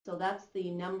So that's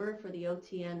the number for the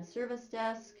OTN service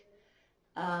desk,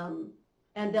 and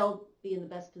they'll be in the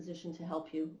best position to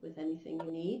help you with anything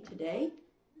you need today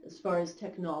as far as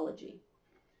technology.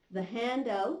 The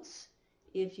handouts,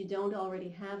 if you don't already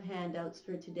have handouts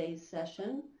for today's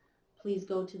session, please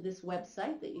go to this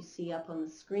website that you see up on the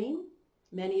screen.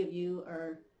 Many of you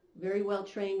are very well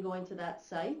trained going to that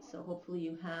site, so hopefully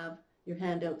you have your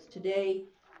handouts today,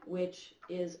 which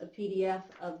is a PDF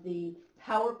of the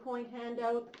PowerPoint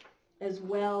handout. As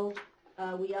well,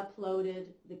 we uploaded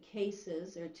the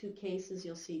cases. There are 2 cases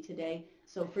you'll see today.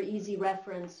 So for easy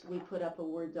reference, we put up a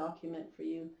Word document for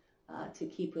you to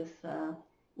keep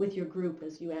with your group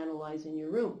as you analyze in your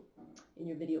room, in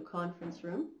your video conference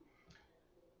room.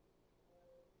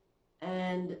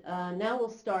 And now we'll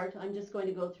start. I'm just going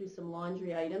to go through some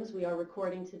laundry items. We are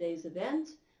recording today's event,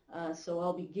 so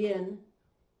I'll begin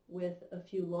with a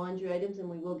few laundry items, and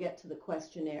we will get to the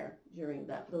questionnaire during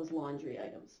those laundry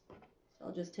items. So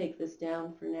I'll just take this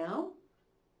down for now.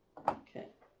 Okay.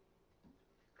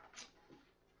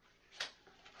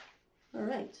 All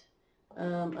right.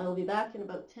 I'll be back in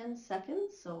about 10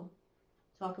 seconds, so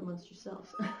talk amongst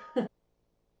yourselves.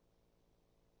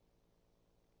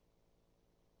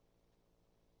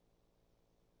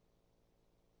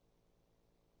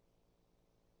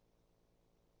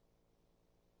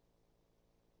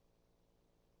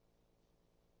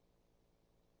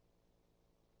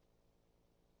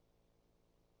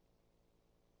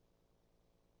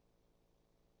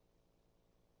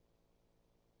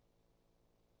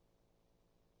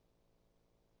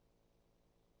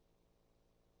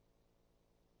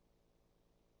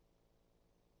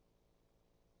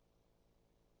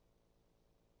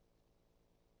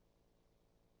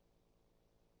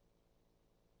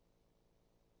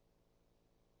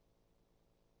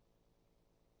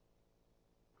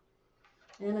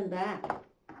 And I'm back.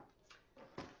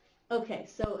 Okay,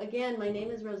 so again, my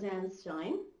name is Roseanne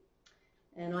Stein,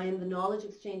 and I am the Knowledge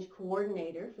Exchange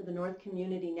Coordinator for the North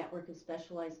Community Network of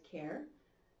Specialized Care.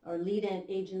 Our lead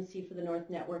agency for the North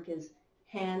Network is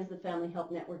HANDS,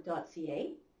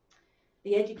 thefamilyhelpnetwork.ca.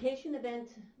 The education event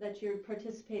that you're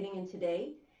participating in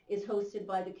today is hosted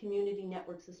by the Community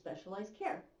Networks of Specialized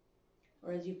Care,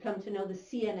 or as you've come to know, the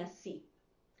CNSC.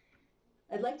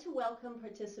 I'd like to welcome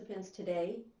participants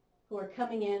today who are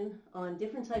coming in on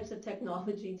different types of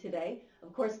technology today.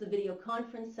 Of course, the video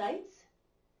conference sites.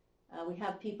 We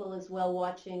have people as well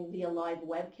watching via live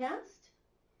webcast.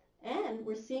 And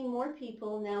we're seeing more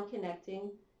people now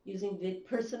connecting using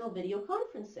personal video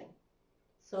conferencing.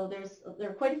 So there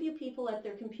are quite a few people at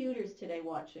their computers today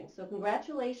watching. So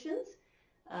congratulations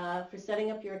for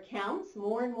setting up your accounts.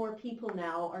 More and more people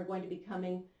now are going to be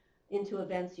coming into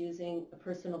events using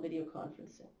personal video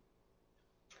conferencing.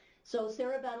 So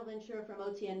Sarah Battleventura from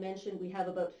OTN mentioned we have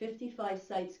about 55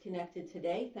 sites connected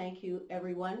today. Thank you,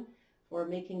 everyone, for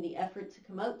making the effort to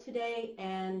come out today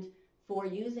and for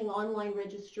using online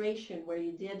registration where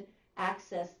you did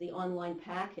access the online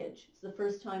package. It's the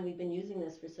first time we've been using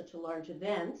this for such a large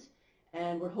event,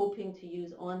 and we're hoping to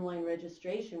use online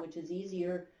registration, which is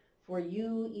easier for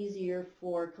you, easier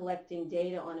for collecting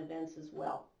data on events as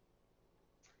well.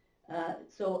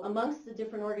 So amongst the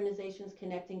different organizations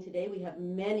connecting today, we have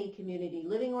many community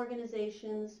living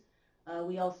organizations.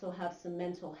 We also have some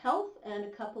mental health and a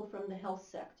couple from the health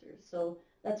sector. So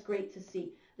that's great to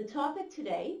see. The topic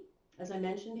today, as I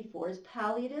mentioned before, is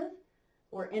palliative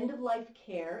or end-of-life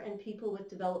care and people with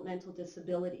developmental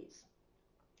disabilities.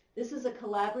 This is a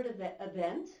collaborative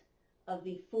event of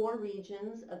the 4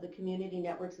 regions of the Community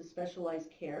Networks of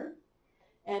Specialized Care.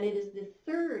 And it is the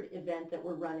 3rd event that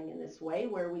we're running in this way,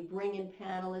 where we bring in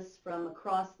panelists from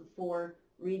across the 4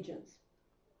 regions.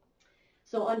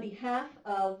 So on behalf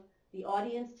of the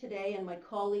audience today and my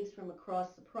colleagues from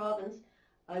across the province,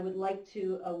 I would like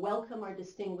to welcome our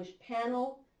distinguished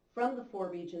panel from the 4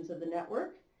 regions of the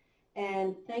network.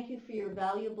 And thank you for your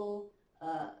valuable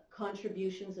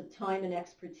contributions of time and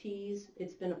expertise.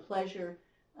 It's been a pleasure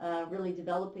really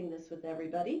developing this with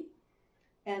everybody.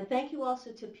 And thank you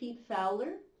also to Pete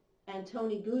Fowler and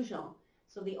Tony Goujon.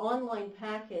 So the online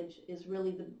package is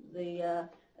really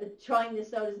trying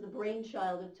this out as the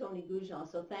brainchild of Tony Goujon.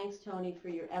 So thanks, Tony, for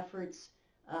your efforts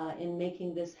in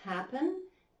making this happen.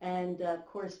 And of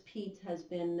course, Pete has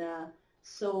been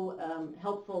so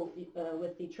helpful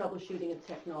with the troubleshooting of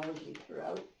technology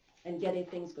throughout and getting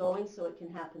things going so it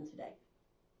can happen today.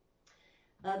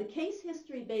 The case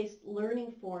history-based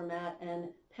learning format and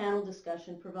panel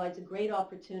discussion provides a great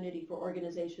opportunity for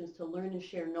organizations to learn and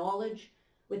share knowledge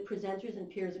with presenters and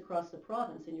peers across the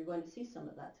province, and you're going to see some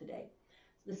of that today.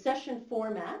 The session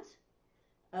format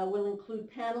will include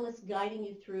panelists guiding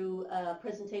you through a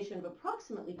presentation of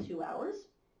approximately 2 hours,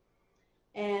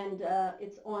 and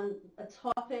it's on a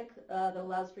topic that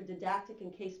allows for didactic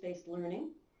and case-based learning.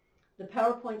 The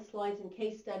PowerPoint slides and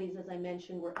case studies, as I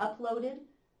mentioned, were uploaded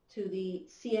to the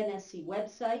CNSC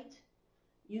website.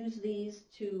 Use these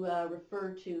to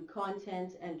refer to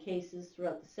content and cases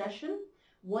throughout the session.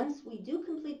 Once we do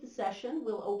complete the session,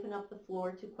 we'll open up the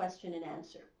floor to question and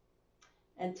answer.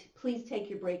 And please take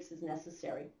your breaks as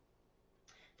necessary.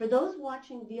 For those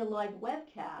watching via live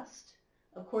webcast,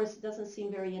 of course, it doesn't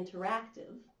seem very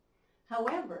interactive.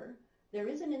 However, there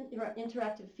is an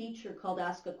interactive feature called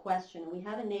Ask a Question, and we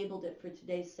have enabled it for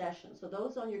today's session. So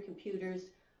those on your computers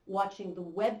watching the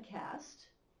webcast,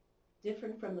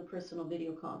 different from the personal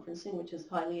video conferencing, which is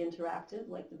highly interactive,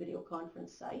 like the video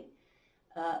conference site,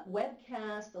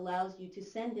 webcast allows you to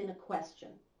send in a question,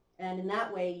 and in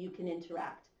that way you can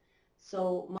interact.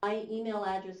 So my email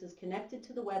address is connected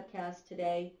to the webcast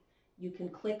today. You can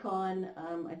click on,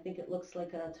 I think it looks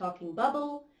like a talking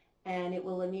bubble, and it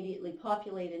will immediately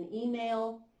populate an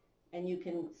email, and you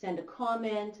can send a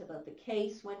comment about the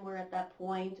case when we're at that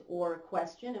point, or a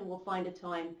question, and we'll find a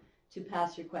time to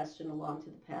pass your question along to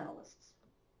the panelists.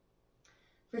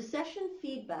 For session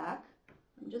feedback,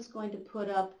 I'm just going to put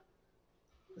up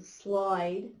the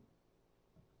slide.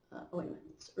 Wait a minute,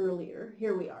 it's earlier.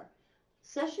 Here we are.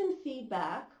 Session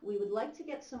feedback, we would like to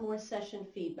get some more session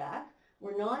feedback.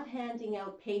 We're not handing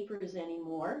out papers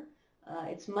anymore.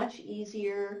 It's much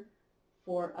easier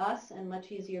for us and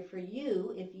much easier for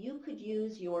you if you could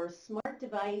use your smart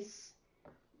device,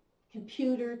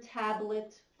 computer,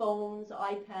 tablet, phones,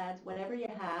 iPads, whatever you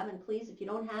have, and please, if you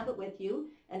don't have it with you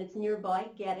and it's nearby,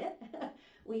 get it.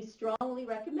 We strongly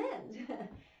recommend.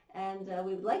 And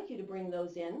we would like you to bring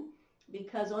those in,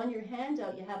 because on your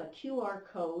handout you have a QR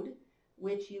code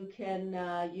which you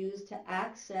can use to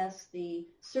access the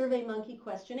SurveyMonkey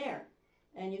questionnaire.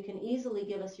 And you can easily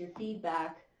give us your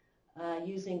feedback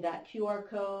using that QR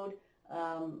code.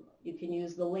 You can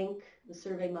use the link, the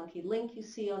SurveyMonkey link you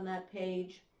see on that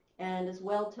page. And as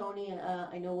well, Tony,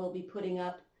 I know we'll be putting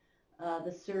up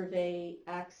the survey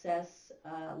access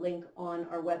link on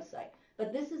our website.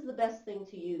 But this is the best thing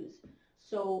to use.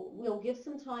 So we'll give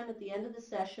some time at the end of the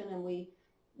session, and we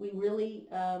really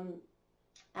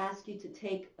ask you to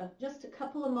take just a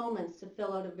couple of moments to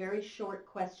fill out a very short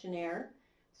questionnaire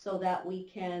so that we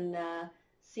can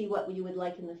see what you would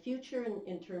like in the future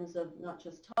in terms of not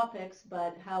just topics,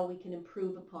 but how we can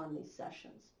improve upon these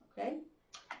sessions, okay?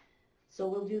 So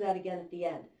we'll do that again at the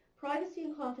end. Privacy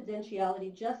and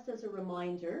confidentiality, just as a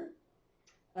reminder,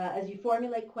 as you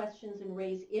formulate questions and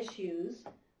raise issues,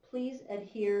 please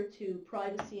adhere to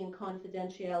privacy and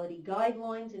confidentiality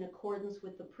guidelines in accordance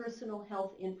with the Personal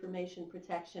Health Information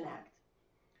Protection Act.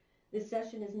 This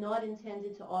session is not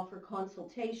intended to offer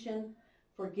consultation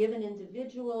for given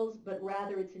individuals, but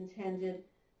rather it's intended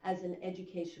as an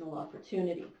educational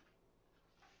opportunity.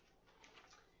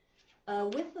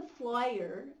 With the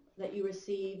flyer that you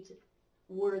received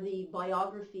were the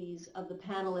biographies of the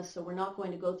panelists, so we're not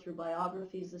going to go through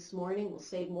biographies this morning. We'll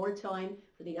save more time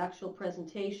for the actual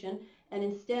presentation, and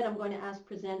instead I'm going to ask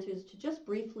presenters to just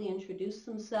briefly introduce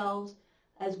themselves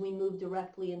as we move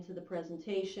directly into the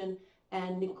presentation,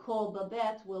 and Nicole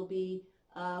Babette will be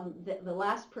the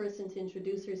last person to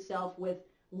introduce herself with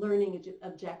learning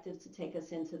objectives to take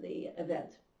us into the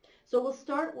event. So we'll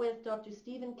start with Dr.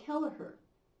 Stephen Kelleher,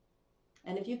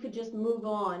 and if you could just move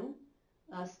on,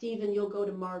 Stephen, you'll go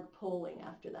to Marg Poling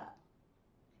after that.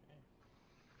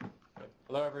 Okay.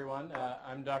 Hello, everyone.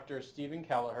 I'm Dr. Stephen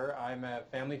Kelleher. I'm a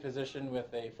family physician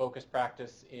with a focused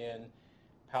practice in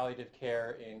palliative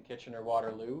care in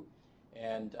Kitchener-Waterloo,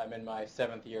 and I'm in my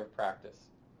 7th year of practice.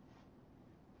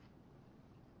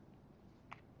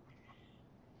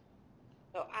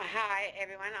 So, hi,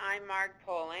 everyone. I'm Marg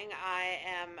Poling. I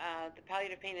am the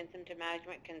Palliative Pain and Symptom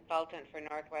Management Consultant for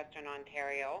Northwestern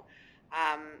Ontario.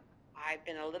 I've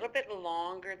been a little bit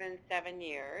longer than 7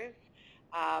 years.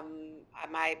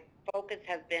 My focus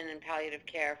has been in palliative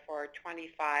care for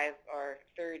 25 or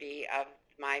 30 of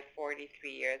my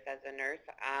 43 years as a nurse.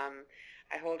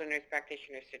 I hold a nurse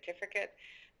practitioner certificate,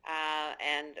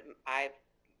 and I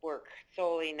work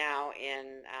solely now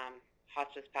in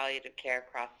hospice palliative care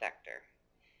cross-sector.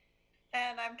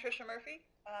 And I'm Tricia Murphy.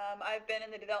 I've been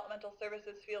in the developmental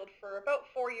services field for about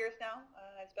 4 years now.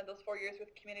 I spent those 4 years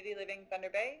with Community Living Thunder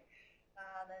Bay.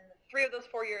 And 3 of those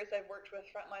 4 years I've worked with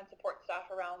frontline support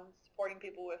staff around supporting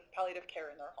people with palliative care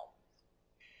in their homes.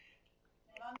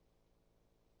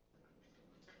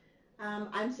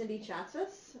 I'm Cindy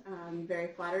Chatsis. I'm very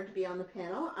flattered to be on the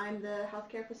panel. I'm the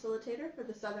healthcare facilitator for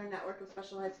the Southern Network of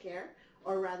Specialized Care,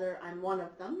 or rather I'm one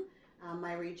of them.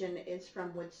 My region is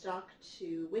from Woodstock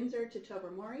to Windsor to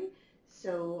Tobermory,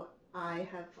 so I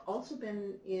have also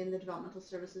been in the developmental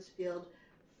services field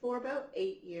for about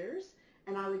 8 years,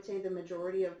 and I would say the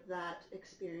majority of that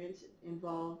experience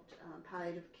involved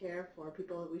palliative care for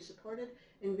people that we supported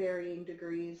in varying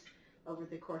degrees over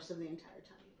the course of the entire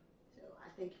time. So I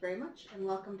thank you very much, and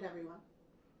welcome to everyone.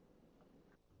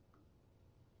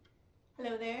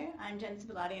 Hello there, I'm Jen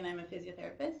Cibalati and I'm a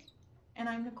physiotherapist. And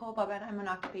I'm Nicole Bobette, I'm an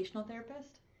occupational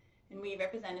therapist. And we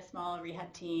represent a small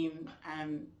rehab team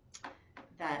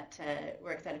that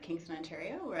works out of Kingston,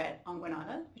 Ontario. We're at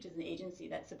Ongwanada, which is an agency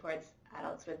that supports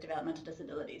adults with developmental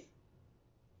disabilities.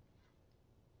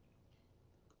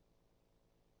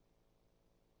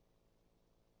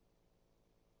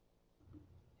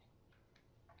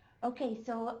 Okay,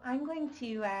 so I'm going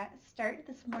to start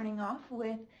this morning off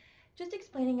with just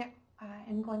explaining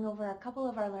and going over a couple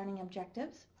of our learning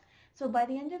objectives. So by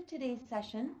the end of today's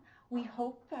session, we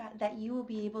hope that you will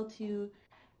be able to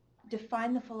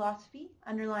define the philosophy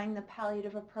underlying the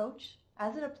palliative approach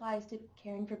as it applies to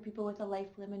caring for people with a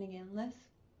life-limiting illness.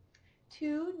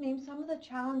 2, name some of the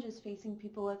challenges facing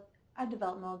people with a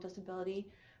developmental disability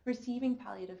receiving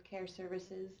palliative care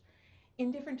services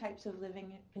in different types of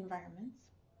living environments.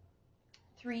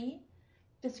 3,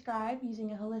 describe,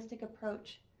 using a holistic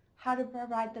approach, how to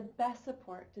provide the best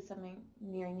support to someone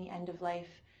nearing the end of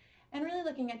life, and really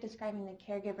looking at describing the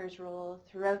caregiver's role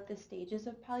throughout the stages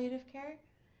of palliative care.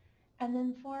 And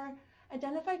then 4,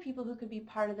 identify people who could be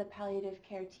part of the palliative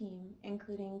care team,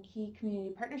 including key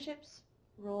community partnerships,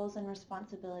 roles, and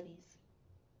responsibilities.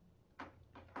 I'm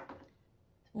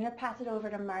going to pass it over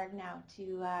to Marg now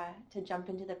to jump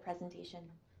into the presentation.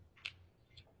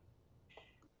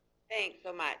 Thanks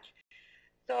so much.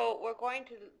 So we're going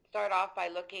to start off by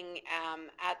looking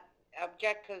at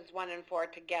objectives 1 and 4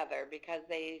 together because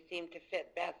they seem to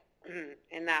fit best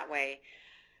in that way.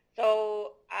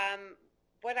 So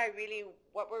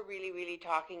what we're really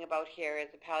talking about here is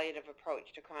a palliative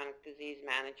approach to chronic disease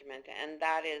management, and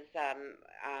that is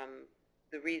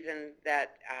the reason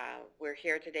that we're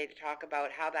here today to talk about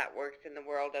how that works in the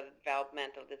world of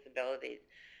developmental disabilities.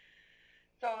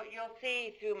 So you'll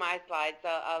see through my slides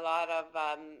a lot of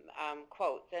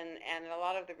quotes, and a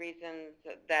lot of the reasons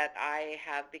that I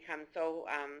have become so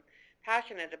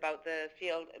passionate about the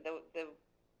field, the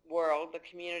world, the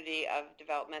community of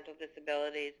developmental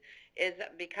disabilities is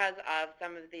because of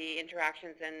some of the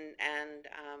interactions and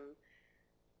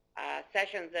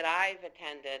sessions that I've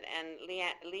attended. And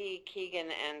Lee Keegan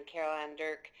and Carol Ann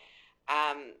Dirk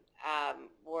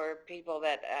were people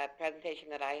that presentation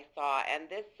that I saw, and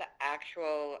this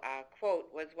actual quote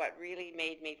was what really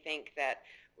made me think that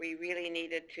we really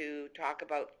needed to talk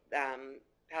about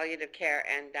palliative care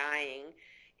and dying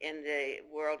in the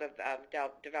world of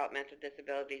developmental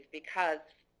disabilities, because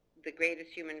the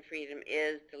greatest human freedom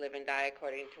is to live and die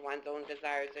according to one's own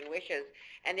desires and wishes,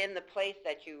 and in the place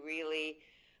that you really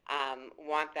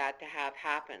want that to have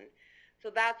happen. So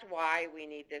that's why we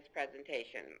need this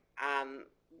presentation.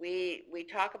 We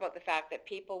talk about the fact that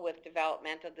people with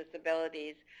developmental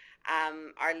disabilities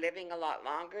are living a lot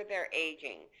longer, they're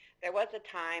aging. There was a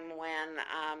time when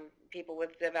people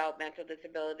with developmental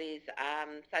disabilities,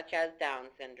 such as Down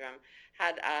syndrome,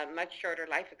 had a much shorter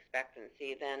life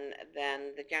expectancy than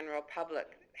the general public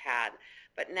had.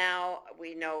 But now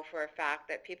we know for a fact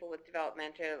that people with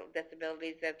developmental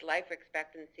disabilities, that life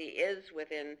expectancy is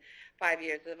within 5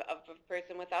 years of a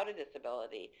person without a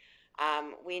disability.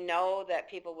 We know that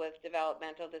people with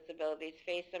developmental disabilities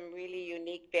face some really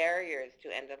unique barriers to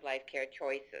end-of-life care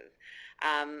choices.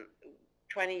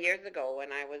 20 years ago,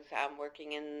 when I was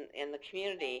working in the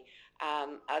community,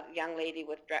 a young lady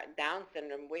with Down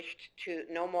syndrome wished to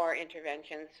no more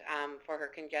interventions for her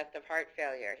congestive heart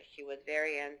failure. She was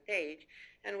very end stage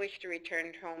and wished to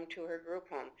return home to her group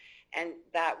home. And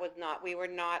that was not, we were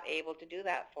not able to do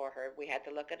that for her. We had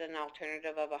to look at an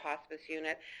alternative of a hospice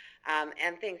unit,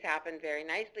 and things happened very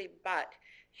nicely, but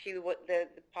the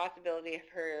possibility of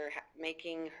her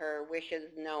making her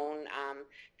wishes known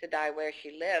to die where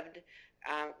she lived,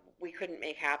 we couldn't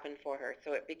make happen for her.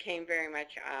 So it became very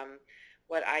much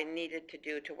what I needed to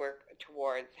do to work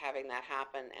towards having that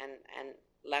happen, and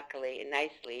luckily,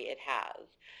 nicely, it has.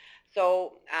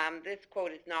 So this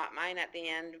quote is not mine at the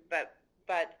end, but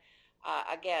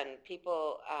again,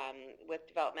 people with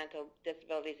developmental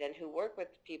disabilities and who work with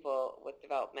people with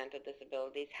developmental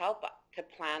disabilities help to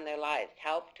plan their lives,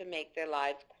 help to make their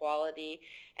lives quality,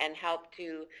 and help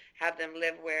to have them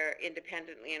live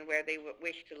independently and where they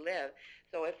wish to live.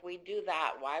 So if we do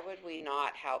that, why would we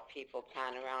not help people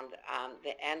plan around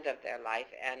the end of their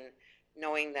life and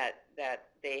knowing that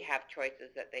they have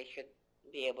choices that they should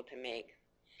be able to make?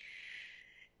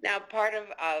 Now, part of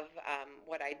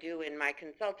what I do in my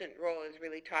consultant role is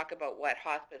really talk about what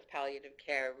hospice palliative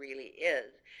care really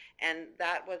is. And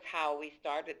that was how we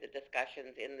started the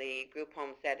discussions in the group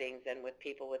home settings and with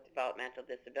people with developmental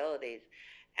disabilities,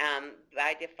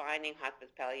 by defining hospice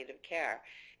palliative care.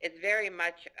 It's very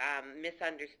much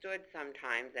misunderstood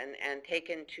sometimes and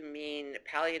taken to mean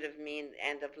palliative means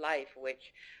end of life,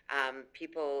 which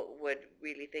people would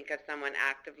really think of someone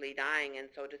actively dying. And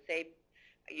so to say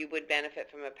you would benefit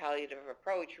from a palliative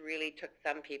approach really took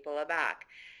some people aback.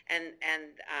 And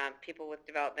people with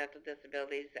developmental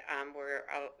disabilities were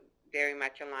very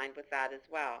much aligned with that as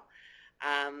well.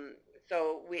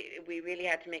 So we really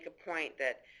had to make a point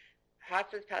that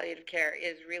hospice palliative care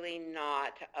is really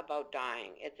not about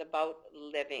dying. It's about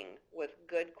living with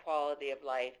good quality of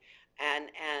life and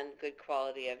good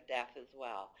quality of death as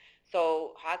well.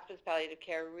 So hospice palliative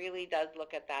care really does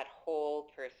look at that whole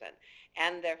person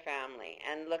and their family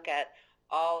and look at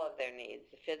all of their needs,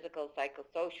 the physical,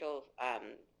 psychosocial,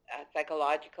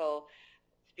 psychological,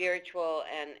 spiritual,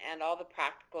 and all the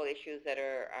practical issues that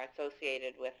are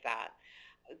associated with that.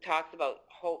 It talks about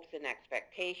hopes and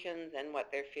expectations and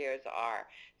what their fears are.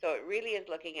 So it really is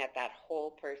looking at that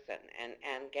whole person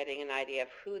and getting an idea of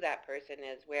who that person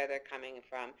is, where they're coming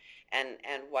from, and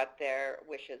what their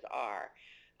wishes are.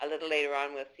 A little later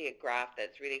on we'll see a graph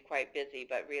that's really quite busy,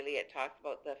 but really it talks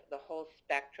about the whole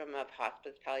spectrum of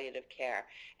hospice palliative care,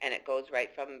 and it goes right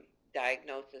from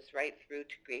diagnosis right through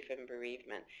to grief and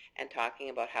bereavement, and talking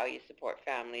about how you support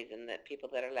families and the people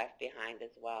that are left behind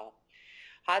as well.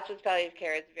 Hospice palliative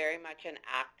care is very much an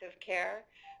active care.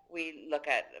 We look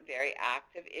at very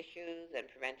active issues and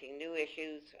preventing new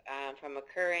issues from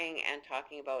occurring, and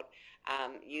talking about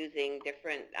using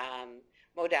different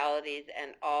modalities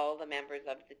and all the members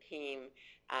of the team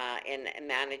in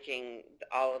managing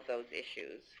all of those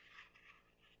issues.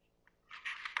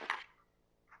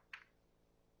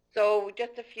 So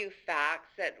just a few facts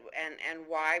that and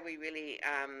why we really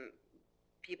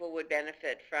people would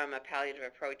benefit from a palliative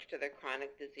approach to their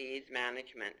chronic disease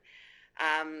management.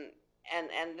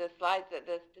 And the slides,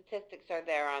 the statistics are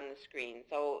there on the screen.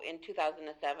 So in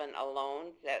 2007 alone,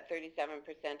 that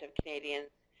 37% of Canadians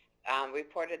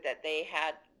reported that they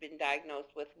had been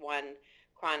diagnosed with one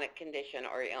chronic condition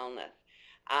or illness.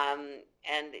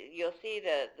 And you'll see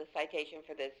the citation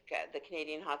for this, the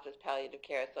Canadian Hospice Palliative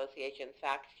Care Association's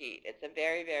fact sheet. It's a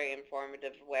very, very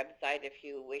informative website if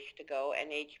you wish to go,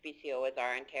 and HPCO is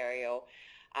our Ontario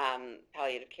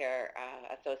Palliative Care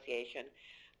Association.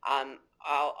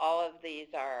 All of these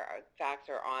facts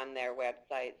are on their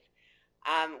websites.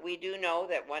 We do know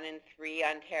that 1 in 3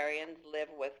 Ontarians live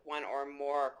with one or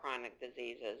more chronic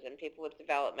diseases, and people with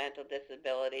developmental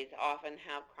disabilities often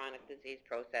have chronic disease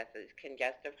processes,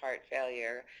 congestive heart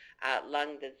failure,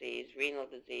 lung disease, renal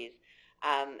disease,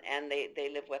 and they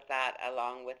live with that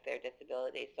along with their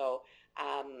disability. So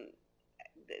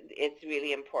it's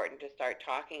really important to start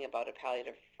talking about a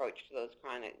palliative approach to those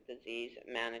chronic disease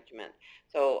management.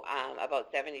 So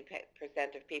about 70%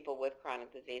 of people with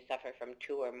chronic disease suffer from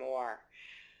 2 or more.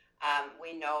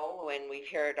 We know, and we've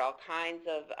heard all kinds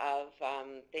of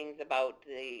things about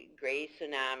the gray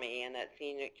tsunami, and that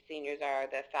seniors are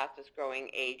the fastest growing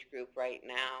age group right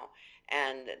now,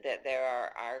 and that there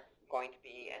are going to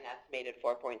be an estimated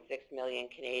 4.6 million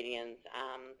Canadians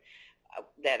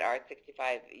that are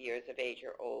 65 years of age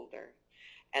or older,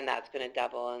 and that's going to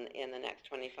double in the next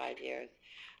 25 years.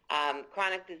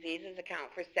 Chronic diseases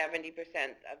account for 70%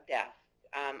 of deaths.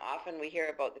 Often we hear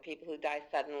about the people who die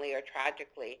suddenly or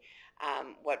tragically.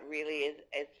 What really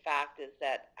is fact is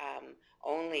that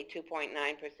only 2.9%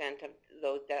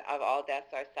 of all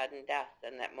deaths are sudden deaths,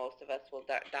 and that most of us will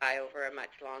die over a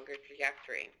much longer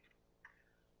trajectory.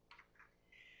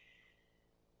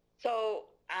 So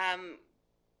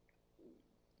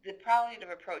the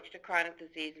palliative approach to chronic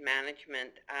disease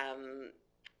management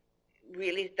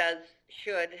really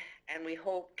should, and we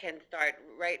hope can start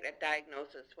right at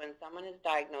diagnosis, when someone is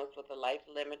diagnosed with a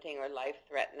life-limiting or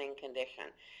life-threatening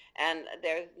condition. And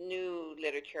there's new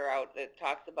literature out that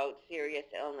talks about serious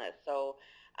illness. So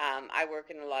I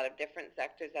work in a lot of different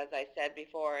sectors, as I said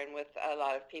before, and with a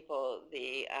lot of people,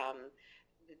 the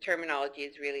terminology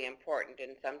is really important,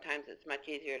 and sometimes it's much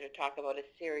easier to talk about a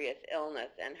serious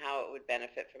illness and how it would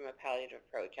benefit from a palliative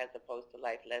approach as opposed to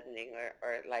life-limiting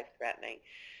or life-threatening.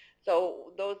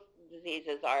 So those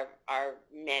diseases are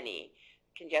many: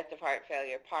 congestive heart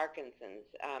failure, Parkinson's,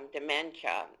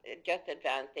 dementia, just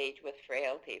advanced age with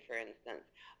frailty, for instance,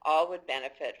 all would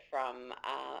benefit from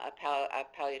a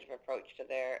palliative approach to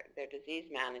their disease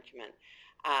management.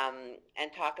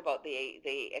 And talk about the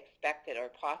expected or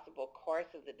possible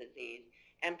course of the disease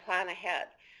and plan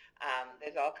ahead.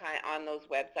 There's all on those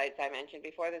websites I mentioned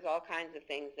before. There's all kinds of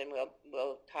things, and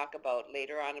we'll talk about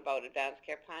later on about advanced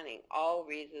care planning. All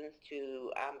reasons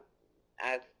to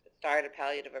start a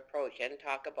palliative approach and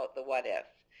talk about the what ifs.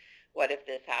 What if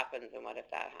this happens, and what if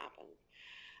that happens?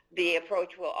 The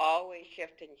approach will always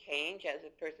shift and change as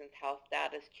a person's health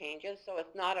status changes, so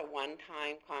it's not a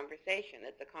one-time conversation.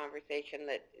 It's a conversation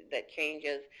that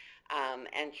changes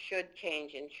and should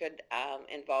change and should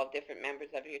involve different members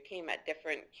of your team at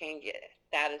different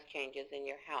status changes in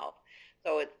your health.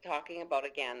 So it's talking about,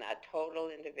 again, a total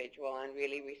individual and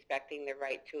really respecting the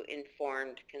right to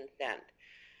informed consent.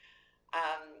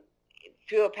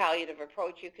 Through a palliative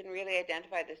approach, you can really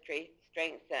identify the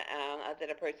strengths that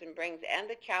a person brings and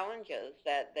the challenges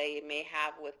that they may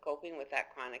have with coping with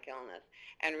that chronic illness,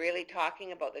 and really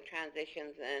talking about the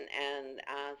transitions and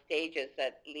stages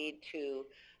that lead through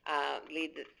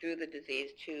the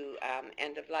disease to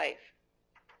end of life.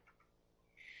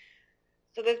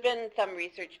 So there's been some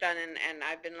research done, and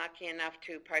I've been lucky enough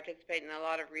to participate in a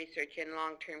lot of research in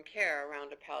long-term care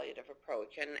around a palliative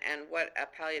approach and what a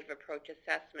palliative approach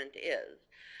assessment is.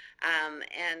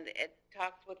 And it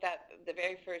talks with that, the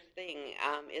very first thing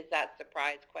is that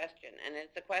surprise question. And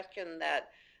it's a question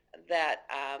that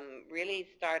really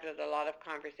started a lot of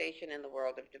conversation in the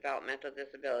world of developmental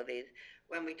disabilities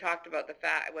when we talked about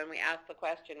when we asked the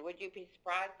question, would you be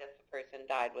surprised if the person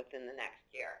died within the next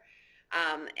year?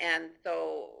 And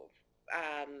so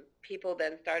people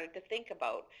then started to think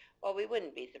about, well, we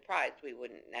wouldn't be surprised. We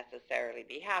wouldn't necessarily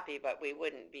be happy, but we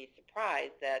wouldn't be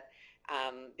surprised that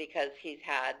because he's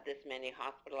had this many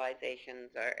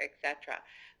hospitalizations or et cetera.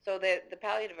 So the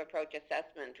palliative approach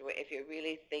assessment, if you're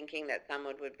really thinking that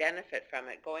someone would benefit from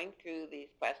it, going through these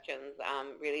questions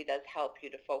really does help you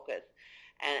to focus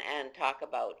and talk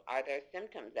about, are there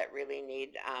symptoms that really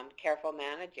need careful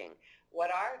managing? What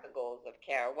are the goals of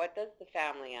care? What does the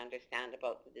family understand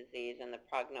about the disease and the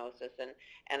prognosis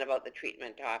and about the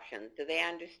treatment options? Do they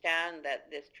understand that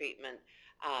this treatment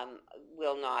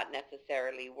will not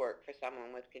necessarily work for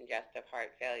someone with congestive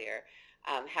heart failure?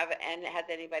 Has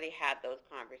anybody had those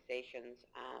conversations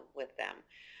with them?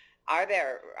 Are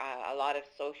there a lot of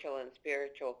social and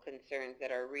spiritual concerns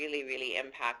that are really, really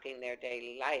impacting their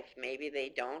daily life? Maybe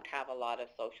they don't have a lot of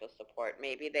social support.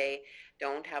 Maybe they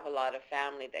don't have a lot of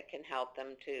family that can help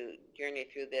them to journey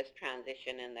through this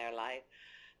transition in their life.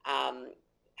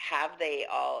 Have they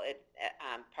all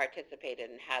participated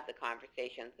and had the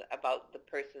conversations about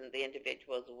the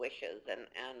individual's wishes and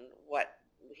what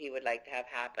he would like to have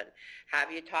happen?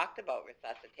 Have you talked about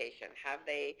resuscitation? Have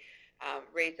they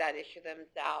raised that issue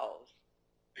themselves?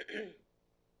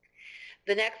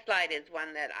 The next slide is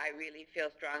one that I really feel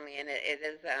strongly in. It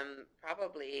is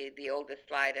probably the oldest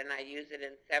slide, and I use it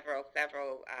in several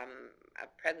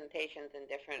presentations in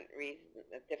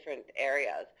different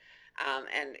areas.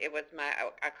 And it was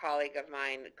a colleague of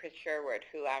mine, Chris Sherwood,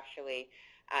 who actually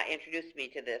introduced me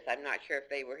to this. I'm not sure if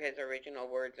they were his original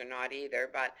words or not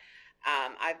either, but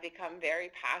I've become very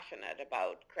passionate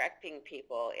about correcting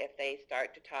people if they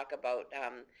start to talk about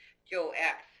Joe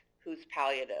X, who's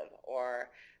palliative, or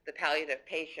the palliative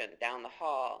patient down the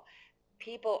hall.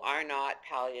 People are not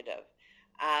palliative.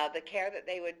 The care that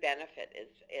they would benefit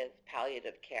is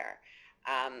palliative care.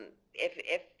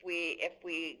 If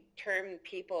we term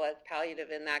people as palliative,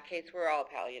 in that case, we're all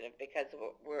palliative because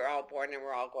we're all born and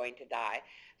we're all going to die.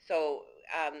 So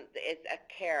it's a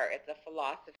care, it's a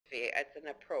philosophy, it's an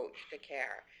approach to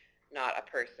care, not a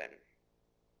person.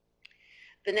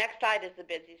 The next slide is the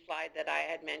busy slide that I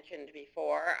had mentioned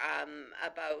before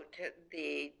about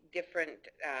the different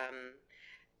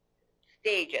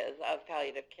stages of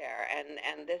palliative care,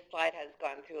 and this slide has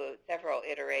gone through several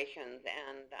iterations,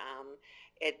 and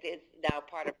it is now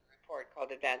part of a report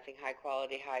called Advancing High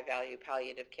Quality, High Value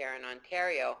Palliative Care in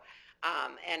Ontario,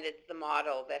 and it's the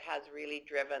model that has really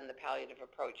driven the palliative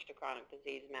approach to chronic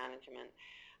disease management.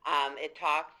 It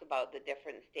talks about the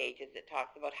different stages. It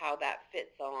talks about how that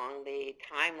fits along the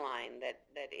timeline that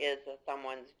is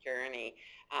someone's journey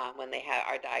when they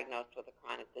are diagnosed with a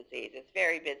chronic disease. It's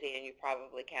very busy, and you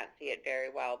probably can't see it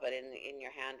very well, but in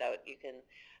your handout you can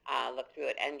look through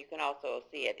it, and you can also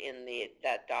see it in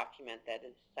that document that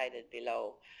is cited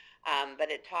below.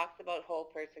 But it talks about whole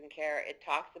person care. It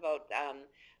talks about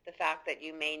the fact that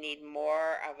you may need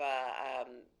more of a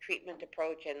treatment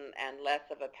approach and less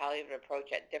of a palliative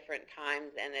approach at different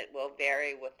times, and it will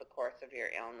vary with the course of your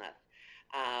illness.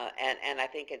 And I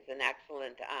think it's an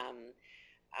excellent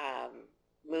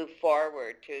move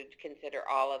forward to consider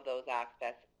all of those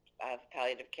aspects of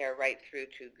palliative care right through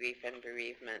to grief and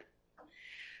bereavement.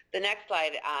 The next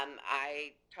slide,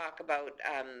 I talk about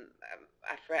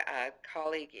a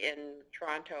colleague in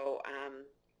Toronto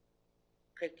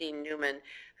Christine Newman,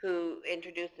 who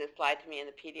introduced this slide to me in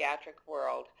the pediatric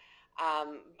world.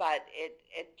 But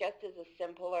it just is a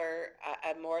simpler,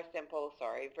 a more simple,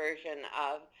 version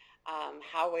of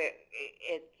how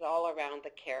it's all around the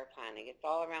care planning. It's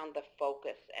all around the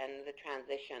focus and the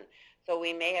transition. So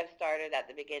we may have started at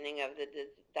the beginning of the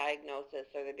diagnosis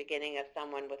or the beginning of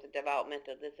someone with a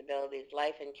developmental disabilities,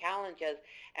 life and challenges,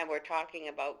 and we're talking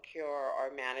about cure or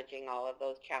managing all of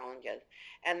those challenges.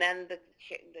 And then the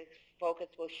focus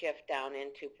will shift down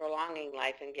into prolonging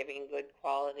life and giving good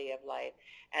quality of life.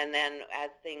 And then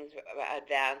as things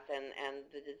advance and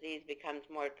the disease becomes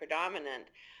more predominant,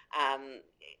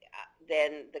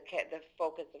 then the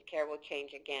focus of care will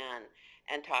change again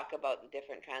and talk about the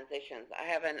different transitions. I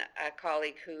have a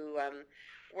colleague who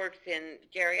works in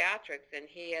geriatrics, and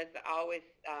he has always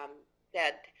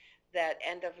said that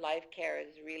end-of-life care is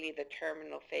really the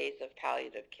terminal phase of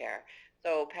palliative care.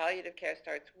 So palliative care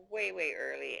starts way, way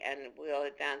early, and we'll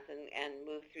advance and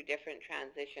move through different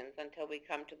transitions until we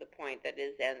come to the point that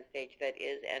is end stage, that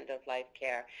is end-of-life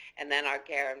care. And then our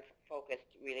care and focus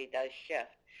really does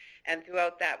shift. And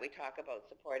throughout that, we talk about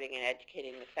supporting and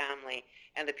educating the family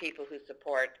and the people who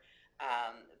support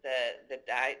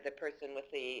the person with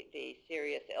the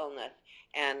serious illness,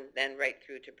 and then right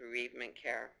through to bereavement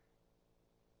care.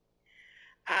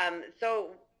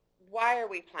 So why are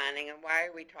we planning, and why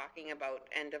are we talking about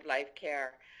end-of-life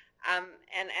care?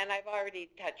 And I've already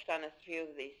touched on a few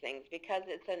of these things because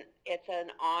it's an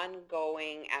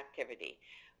ongoing activity.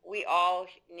 We all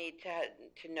need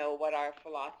to know what our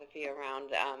philosophy around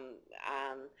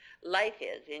life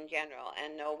is in general,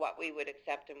 and know what we would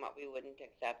accept and what we wouldn't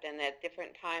accept. And at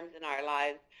different times in our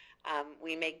lives,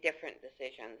 we make different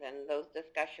decisions, and those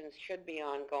discussions should be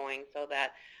ongoing so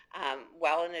that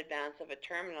well in advance of a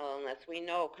terminal illness, we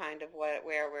know kind of where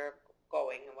we're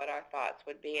going and what our thoughts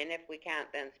would be. And if we can't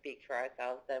then speak for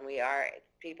ourselves, then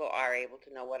people are able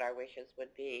to know what our wishes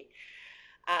would be.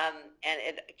 And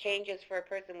it changes for a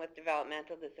person with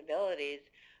developmental disabilities.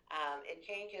 It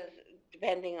changes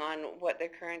depending on what their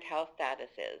current health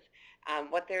status is,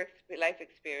 what their life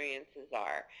experiences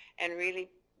are. And really,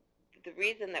 the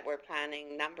reason that we're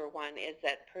planning, number one, is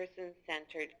that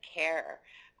person-centered care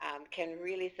can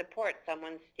really support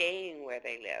someone staying where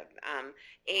they live,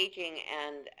 aging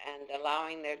and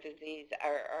allowing their disease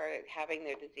or having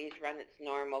their disease run its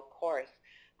normal course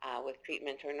with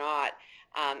treatment or not,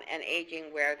 and aging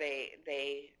where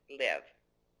they live.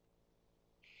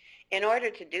 In order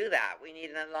to do that, we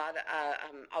need a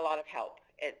lot of help.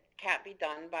 It can't be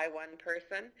done by one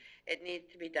person. It needs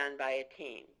to be done by a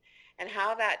team. And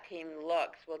how that team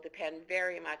looks will depend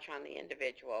very much on the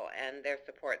individual and their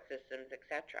support systems,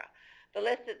 etc. The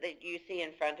list that you see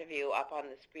in front of you up on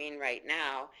the screen right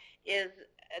now is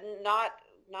not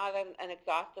an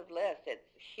exhaustive list. It's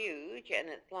huge and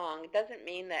it's long. It doesn't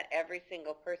mean that every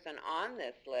single person on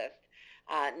this list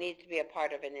needs to be a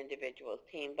part of an individual's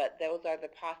team, but those are the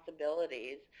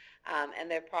possibilities, and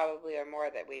there probably are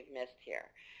more that we've missed here.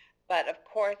 But of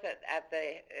course,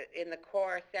 in the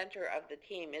core center of the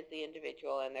team is the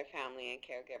individual and their family and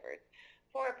caregivers.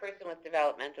 For a person with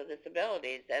developmental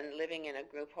disabilities and living in a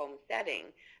group home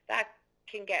setting, that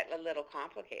can get a little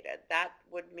complicated. That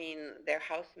would mean their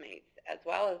housemates as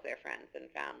well as their friends and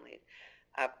families.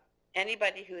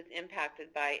 Anybody who is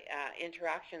impacted by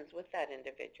interactions with that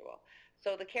individual.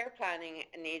 So the care planning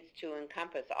needs to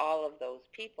encompass all of those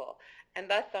people, and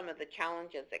thus some of the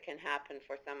challenges that can happen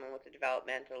for someone with a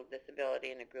developmental disability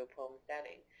in a group home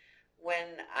setting.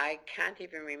 When I can't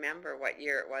even remember what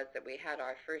year it was that we had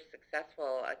our first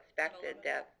successful expected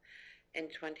death in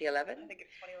 2011. I think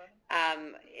it's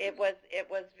 2011. It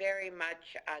was very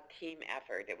much a team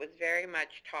effort. It was very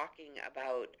much talking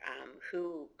about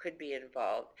who could be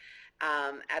involved.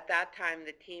 At that time,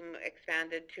 the team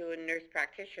expanded to a nurse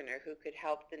practitioner who could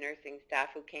help the nursing staff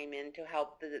who came in to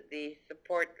help the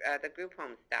support, the group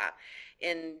home staff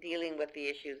in dealing with the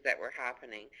issues that were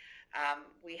happening.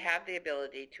 We have the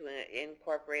ability to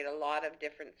incorporate a lot of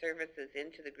different services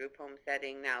into the group home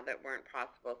setting now that weren't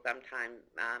possible sometime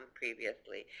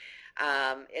previously.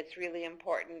 It's really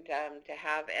important to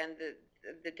have, and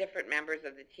the different members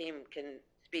of the team can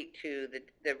speak to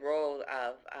the role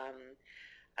of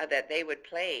that they would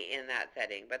play in that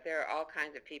setting. But there are all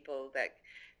kinds of people that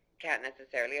can't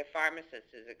necessarily. A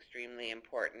pharmacist is extremely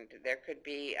important. There could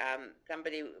be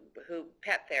somebody who,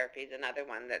 pet therapy is another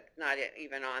one that's not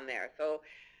even on there. So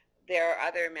there are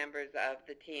other members of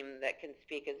the team that can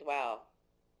speak as well.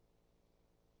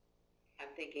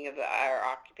 I'm thinking of our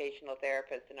occupational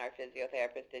therapists and our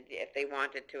physiotherapists if they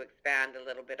wanted to expand a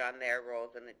little bit on their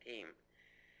roles in the team.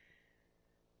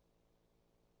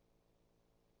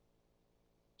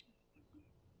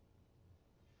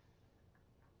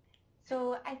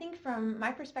 So I think from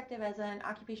my perspective as an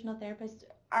occupational therapist,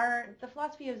 the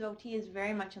philosophy of OT is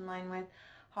very much in line with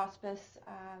hospice,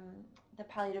 the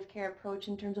palliative care approach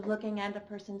in terms of looking at a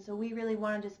person. So we really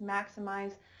want to just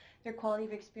maximize their quality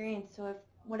of experience. So if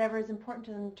whatever is important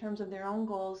to them in terms of their own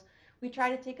goals, we try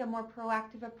to take a more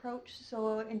proactive approach.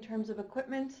 So in terms of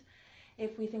equipment,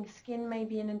 if we think skin may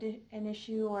be an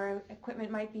issue or equipment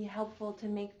might be helpful to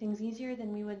make things easier,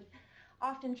 then we would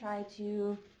often try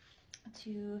to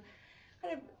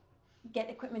kind of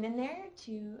get equipment in there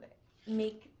to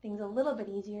make things a little bit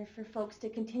easier for folks to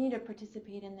continue to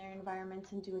participate in their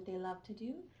environments and do what they love to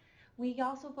do. We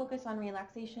also focus on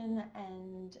relaxation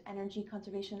and energy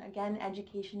conservation. Again,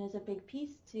 education is a big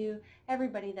piece to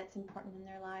everybody that's important in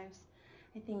their lives.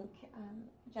 I think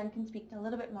Jen can speak a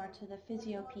little bit more to the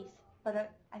physio piece,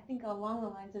 but I think along the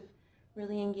lines of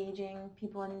really engaging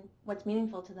people in what's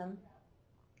meaningful to them.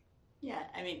 Yeah,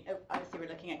 I mean, obviously we're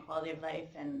looking at quality of life,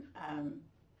 and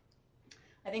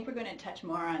I think we're going to touch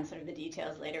more on sort of the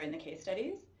details later in the case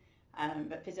studies,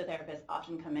 but physiotherapists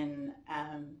often come in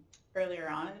earlier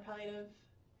on in the palliative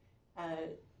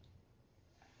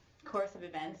course of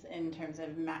events in terms of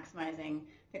maximizing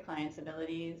the client's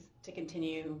abilities to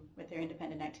continue with their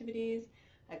independent activities.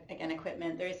 Again,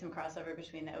 equipment, there is some crossover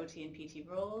between the OT and PT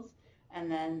roles,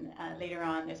 and then later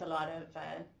on there's a lot of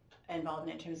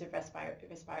involvement in terms of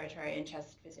respiratory and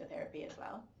chest physiotherapy as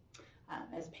well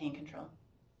as pain control.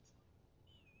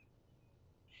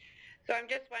 So I'm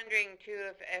just wondering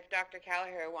too if Dr.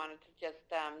 Callagher wanted to just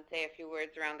say a few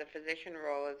words around the physician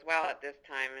role as well at this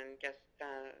time, and just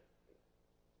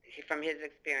from his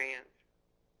experience.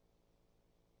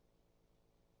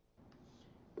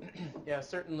 Yeah,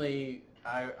 certainly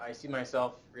I see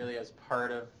myself really as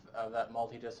part of that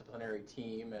multidisciplinary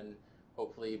team, and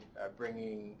hopefully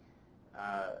bringing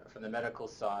from the medical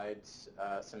side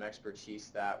some expertise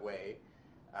that way.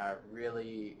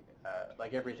 Really,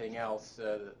 like everything else,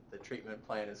 the treatment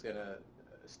plan is going to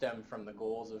stem from the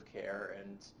goals of care,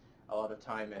 and a lot of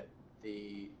time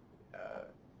the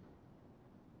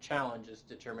challenge is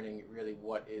determining really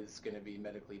what is going to be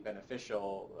medically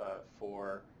beneficial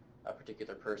for a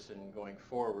particular person going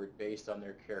forward based on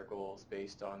their care goals,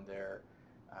 based on their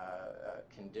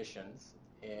conditions.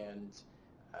 And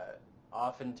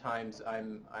oftentimes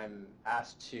I'm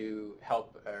asked to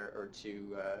help or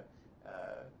to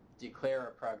declare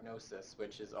a prognosis,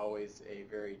 which is always a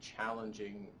very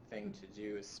challenging thing to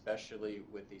do, especially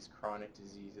with these chronic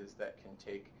diseases that can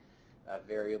take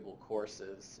variable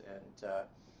courses,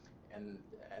 and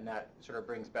that sort of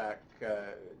brings back,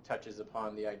 touches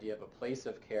upon the idea of a place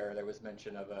of care. There was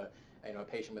mention of a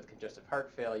patient with congestive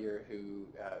heart failure who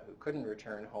couldn't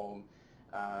return home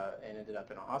and ended up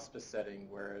in a hospice setting,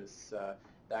 whereas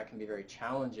that can be very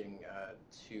challenging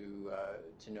to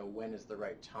know when is the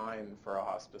right time for a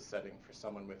hospice setting for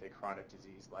someone with a chronic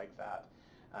disease like that.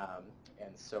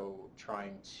 And so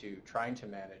trying to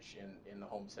manage in the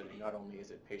home setting, not only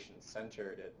is it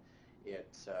patient-centered,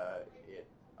 it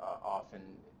often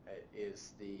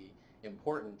is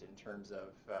important in terms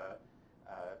of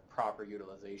proper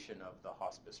utilization of the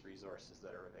hospice resources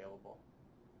that are available.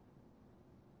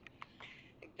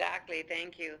 Exactly,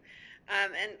 thank you.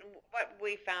 And what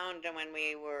we found when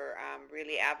we were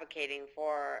really advocating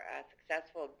for a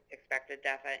successful expected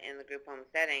death in the group home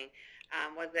setting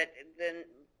was that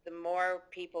the more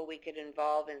people we could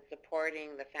involve in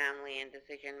supporting the family in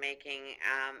decision making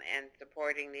and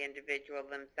supporting the individual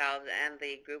themselves and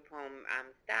the group home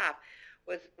staff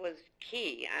was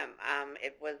key.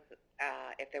 It was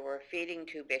if there were feeding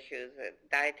tube issues,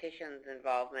 dietitians'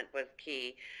 involvement was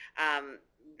key.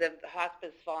 The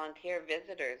hospice volunteer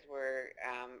visitors were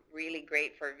really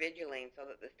great for vigiling, so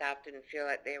that the staff didn't feel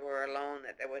like they were alone,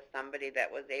 that there was somebody that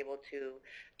was able to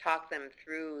talk them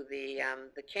through the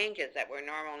changes that were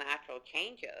normal, natural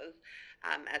changes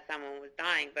as someone was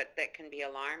dying, but that can be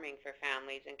alarming for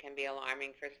families and can be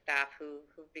alarming for staff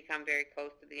who've become very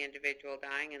close to the individual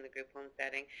dying in the group home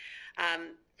setting.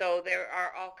 So there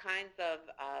are all kinds of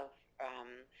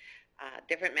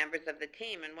different members of the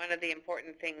team, and one of the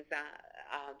important things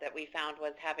that we found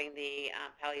was having the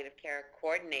palliative care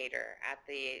coordinator at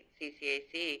the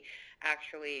CCAC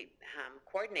actually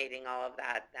coordinating all of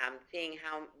that, seeing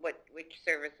which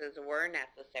services were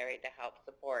necessary to help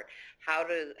support. How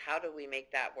do we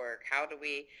make that work? How do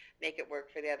we make it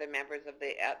work for the other members of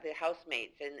the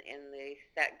housemates in the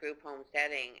set group home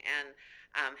setting? And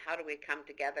how do we come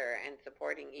together and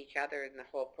supporting each other in the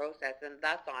whole process, and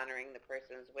thus honoring the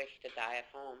person's wish to die at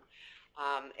home?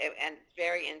 And it's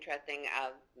very interesting.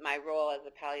 My role as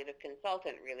a palliative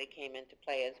consultant really came into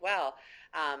play as well,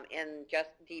 in just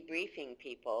debriefing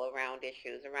people around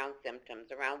issues, around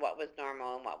symptoms, around what was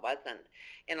normal and what wasn't.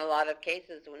 In a lot of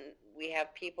cases, when we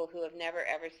have people who have never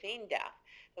ever seen death,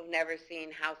 who've never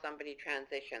seen how somebody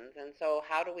transitions, and so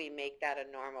how do we make that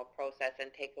a normal process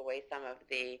and take away some of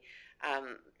the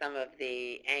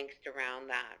angst around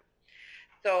that?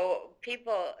 So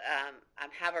people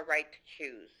have a right to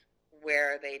choose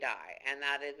where they die, and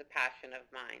that is a passion of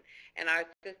mine. And our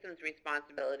system's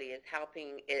responsibility is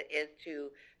to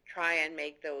try and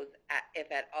make those,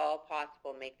 if at all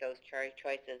possible, make those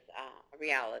choices a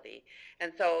reality.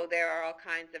 And so there are all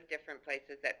kinds of different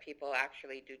places that people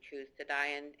actually do choose to die,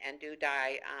 and do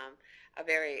die a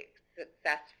very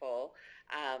successful.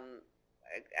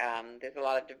 There's a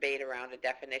lot of debate around a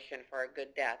definition for a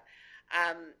good death.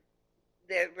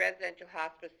 The residential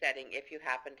hospice setting, if you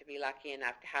happen to be lucky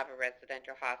enough to have a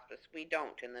residential hospice, we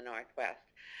don't in the Northwest.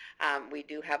 We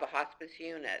do have a hospice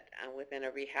unit within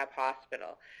a rehab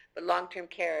hospital, but long-term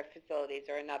care facilities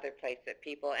are another place that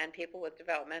people with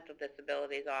developmental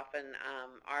disabilities often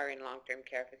are in long-term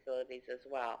care facilities as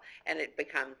well, and it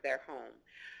becomes their home.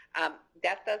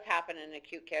 Death does happen in an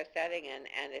acute care setting,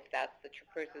 and if that's the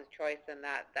person's choice, then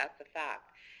that's a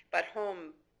fact. But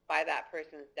home, by that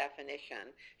person's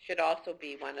definition, should also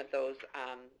be one of those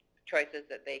choices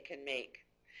that they can make.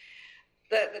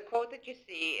 The quote that you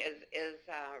see is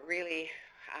really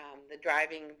the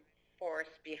driving force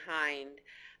behind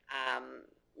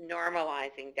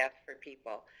normalizing death for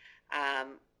people.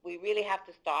 We really have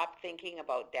to stop thinking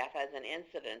about death as an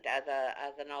incident, as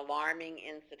an alarming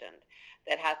incident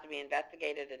that has to be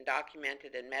investigated and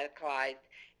documented and medicalized.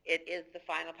 It is the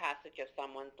final passage of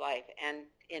someone's life, and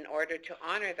in order to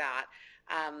honor that,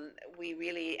 we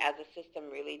really, as a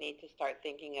system, really need to start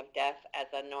thinking of death as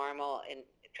a normal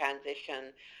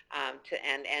transition to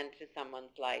an end to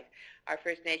someone's life. Our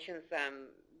First Nations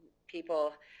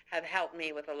people have helped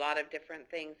me with a lot of different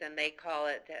things, and they call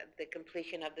it the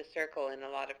completion of the circle. In a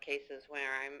lot of cases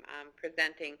where I'm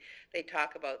presenting, they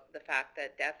talk about the fact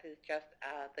that death is just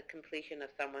the completion of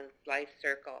someone's life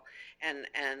circle, and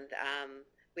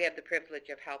we have the privilege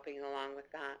of helping along with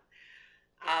that.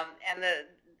 And the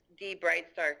Dee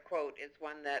Brightstar quote is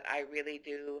one that I really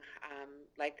do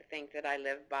like to think that I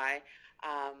live by.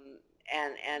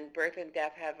 And birth and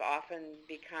death have often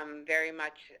become very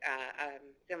much a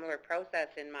similar process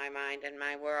in my mind and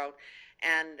my world.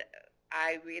 And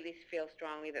I really feel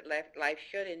strongly that life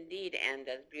should indeed end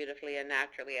as beautifully and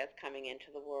naturally as coming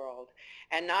into the world.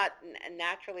 And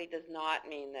naturally does not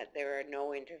mean that there are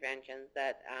no interventions,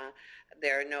 that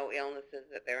there are no illnesses,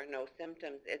 that there are no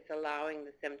symptoms. It's allowing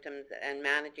the symptoms and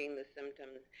managing the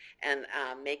symptoms and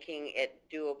making it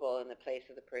doable in the place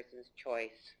of the person's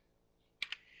choice.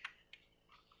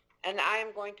 And I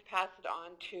am going to pass it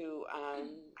on to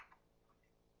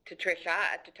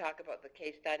Tricia to talk about the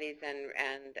case studies, and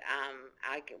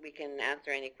we can answer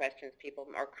any questions people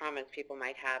or comments people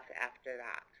might have after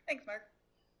that. Thanks, Mark.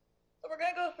 So we're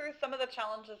going to go through some of the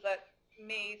challenges that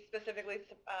may specifically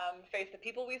face the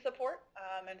people we support,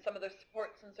 and some of the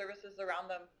supports and services around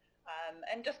them,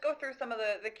 and just go through some of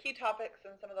the key topics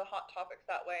and some of the hot topics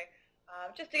that way,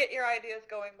 just to get your ideas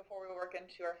going before we work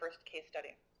into our first case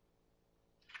study.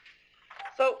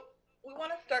 So we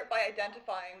want to start by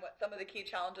identifying what some of the key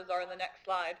challenges are in the next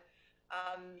slide,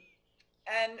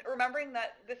 and remembering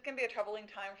that this can be a troubling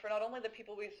time for not only the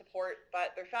people we support,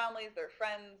 but their families, their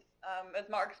friends. As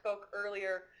Mark spoke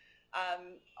earlier,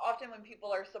 often when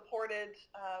people are supported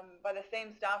by the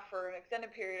same staff for an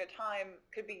extended period of time,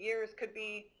 could be years, could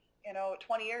be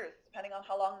 20 years, depending on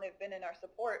how long they've been in our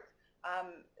support,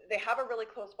 they have a really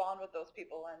close bond with those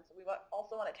people, and so we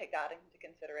also want to take that into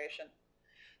consideration.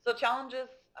 So challenges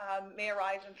may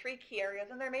arise in three key areas,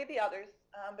 and there may be others,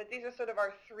 but these are sort of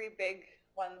our three big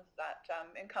ones that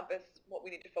encompass what we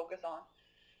need to focus on.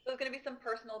 So there's going to be some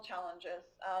personal challenges,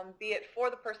 be it for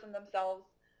the person themselves,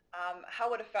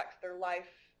 how it affects their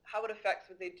life, how it affects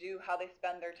what they do, how they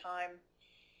spend their time.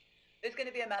 There's going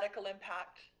to be a medical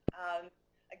impact,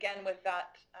 again with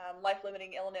that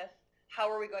life-limiting illness. How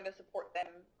are we going to support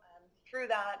them through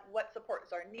that? What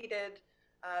supports are needed?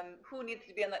 Who needs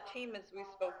to be on that team, as we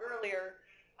spoke earlier?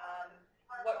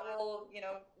 What role,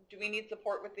 do we need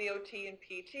support with the OT and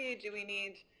PT? Do we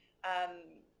need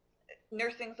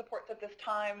nursing supports at this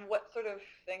time? What sort of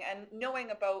thing? And knowing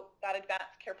about that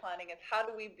advanced care planning is how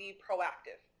do we be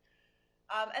proactive?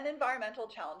 And environmental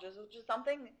challenges, which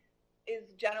is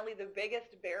generally the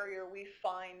biggest barrier we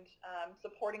find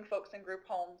supporting folks in group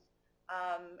homes,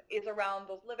 is around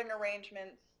those living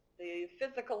arrangements, the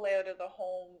physical layout of the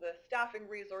home, the staffing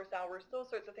resource hours,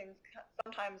 those sorts of things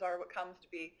sometimes are what comes to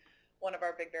be one of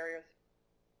our big barriers.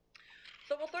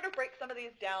 So we'll sort of break some of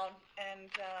these down and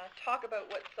talk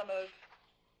about what some of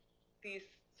these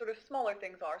sort of smaller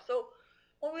things are. So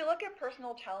when we look at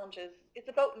personal challenges, it's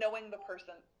about knowing the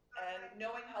person and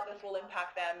knowing how this will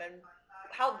impact them and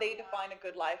how they define a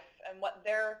good life and what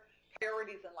their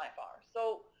priorities in life are.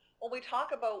 So when we talk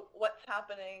about what's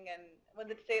happening and when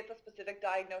they say it's a specific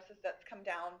diagnosis that's come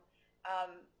down,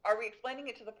 are we explaining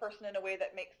it to the person in a way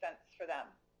that makes sense for them?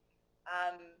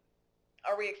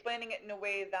 Are we explaining it in a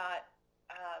way that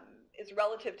is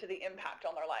relative to the impact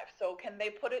on their life? So can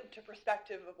they put it into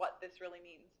perspective of what this really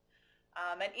means?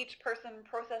 And each person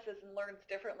processes and learns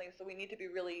differently, so we need to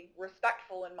be really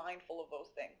respectful and mindful of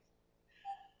those things.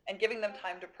 And giving them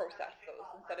time to process those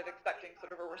instead of expecting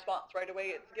sort of a response right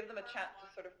away. It's give them a chance to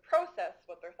sort of process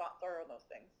what their thoughts are on those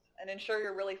things and ensure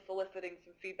you're really soliciting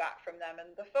some feedback from them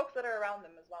and the folks that are around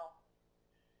them as well.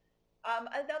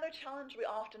 Another challenge we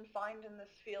often find in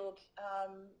this field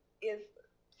is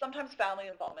sometimes family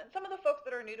involvement. Some of the folks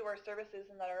that are new to our services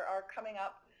and that are coming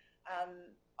up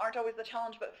aren't always the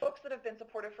challenge, but folks that have been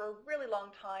supported for a really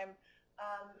long time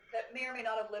that may or may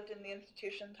not have lived in the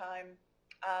institution time,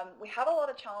 we have a lot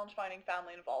of challenge finding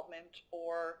family involvement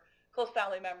or close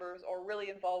family members or really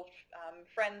involved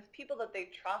friends, people that they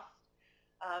trust,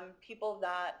 people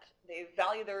that they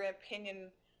value their opinion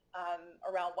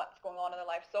around what's going on in their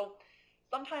life. So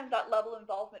sometimes that level of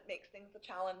involvement makes things a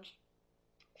challenge,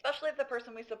 especially if the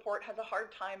person we support has a hard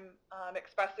time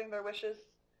expressing their wishes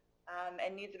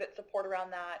and needs a bit of support around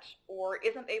that, or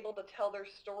isn't able to tell their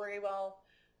story well,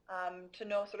 to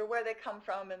know sort of where they come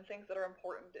from and things that are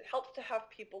important. It helps to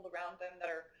have people around them that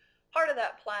are part of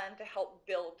that plan to help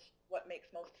build what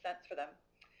makes most sense for them.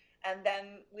 And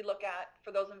then we look at,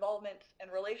 for those involvements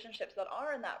and relationships that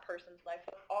are in that person's life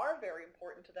that are very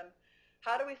important to them,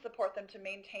 how do we support them to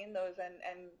maintain those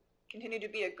and continue to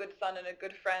be a good son and a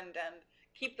good friend and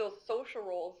keep those social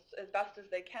roles as best as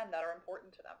they can that are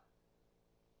important to them.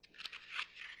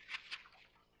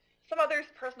 Some other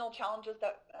personal challenges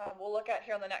that we'll look at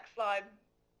here on the next slide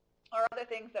are other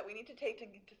things that we need to take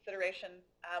into consideration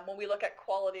when we look at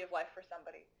quality of life for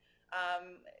somebody.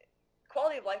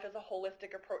 Quality of life is a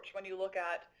holistic approach when you look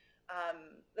at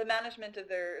the management of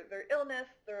their illness,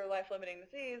 their life-limiting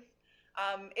disease.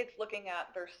 It's looking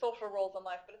at their social roles in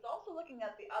life, but it's also looking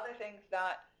at the other things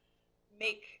that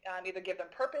make either give them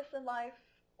purpose in life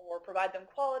or provide them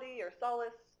quality or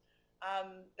solace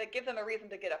that give them a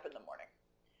reason to get up in the morning.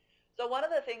 So one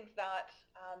of the things that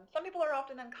some people are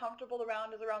often uncomfortable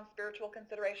around is around spiritual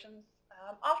considerations,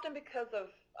 often because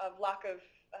of lack of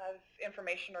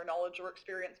information or knowledge or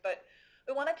experience. But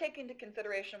we want to take into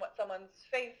consideration what someone's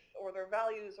faith or their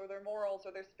values or their morals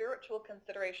or their spiritual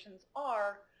considerations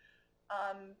are.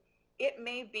 It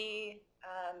may be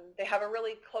they have a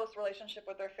really close relationship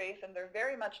with their faith and they're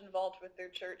very much involved with their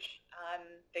church.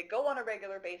 They go on a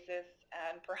regular basis,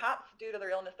 and perhaps due to their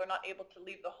illness they're not able to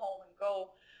leave the home and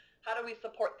go. How do we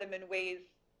support them in ways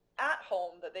at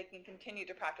home that they can continue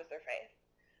to practice their faith?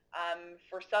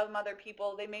 For some other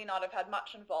people, they may not have had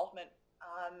much involvement,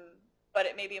 but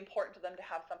it may be important to them to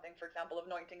have something, for example, of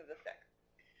anointing of the sick.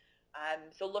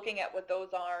 So looking at what those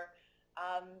are,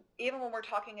 even when we're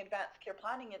talking advanced care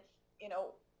planning, it's,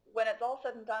 when it's all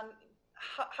said and done,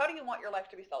 how do you want your life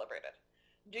to be celebrated?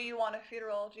 Do you want a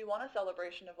funeral? Do you want a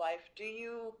celebration of life? Do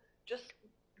you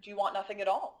want nothing at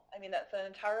all? I mean, that's an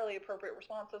entirely appropriate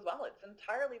response as well. It's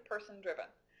entirely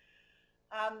person-driven.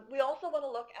 We also want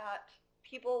to look at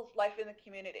people's life in the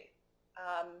community.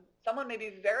 Someone may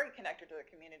be very connected to the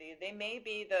community. They may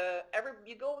be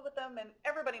you go with them and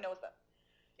everybody knows them.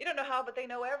 You don't know how, but they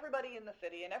know everybody in the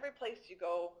city, and every place you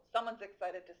go, someone's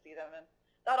excited to see them. And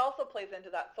that also plays into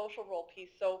that social role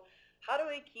piece. So how do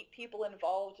we keep people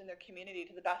involved in their community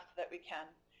to the best that we can?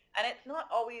 And it's not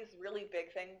always really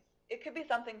big things. It could be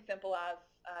something simple as,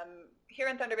 here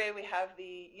in Thunder Bay we have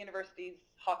the university's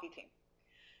hockey team.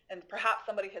 And perhaps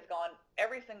somebody has gone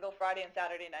every single Friday and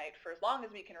Saturday night for as long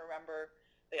as we can remember.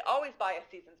 They always buy a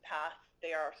season's pass.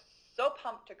 They are so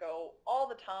pumped to go all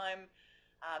the time.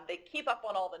 They keep up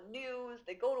on all the news.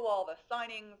 They go to all the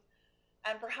signings.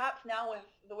 And perhaps now with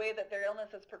the way that their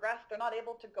illness has progressed, they're not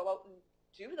able to go out and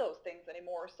do those things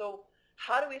anymore. So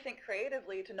how do we think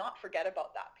creatively to not forget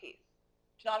about that piece?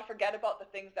 To not forget about the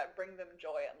things that bring them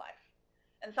joy in life.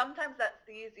 And sometimes that's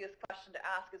the easiest question to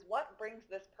ask is, what brings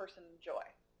this person joy?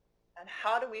 And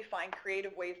how do we find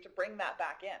creative ways to bring that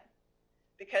back in?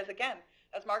 Because again,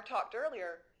 as Mark talked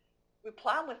earlier, we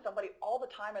plan with somebody all the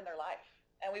time in their life.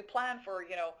 And we plan for,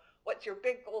 what's your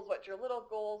big goals, what's your little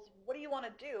goals, what do you want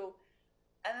to do?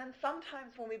 And then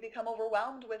sometimes when we become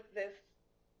overwhelmed with this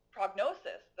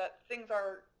prognosis that things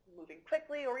are moving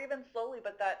quickly or even slowly,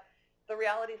 but that the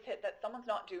realities hit that someone's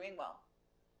not doing well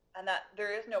and that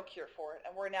there is no cure for it,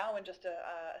 and we're now in just a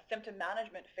symptom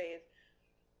management phase,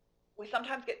 we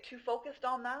sometimes get too focused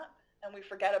on that and we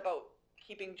forget about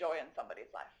keeping joy in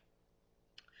somebody's life.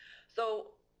 So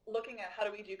looking at how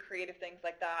do we do creative things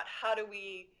like that, how do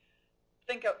we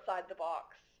think outside the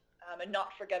box and not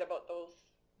forget about those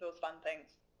fun things.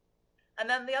 And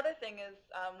then the other thing is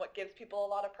what gives people a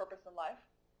lot of purpose in life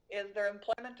is their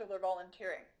employment or their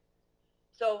volunteering.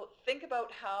 So think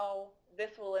about how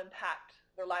this will impact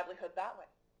their livelihood that way.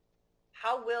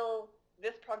 How will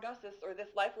this prognosis or this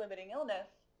life-limiting illness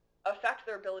affect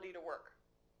their ability to work?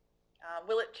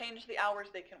 Will it change the hours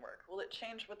they can work? Will it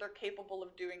change what they're capable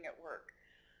of doing at work?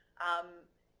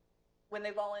 When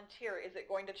they volunteer, is it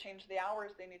going to change the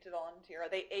hours they need to volunteer?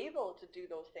 Are they able to do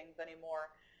those things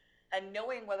anymore? And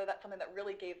knowing whether that's something that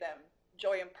really gave them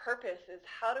joy and purpose is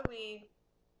how do we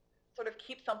sort of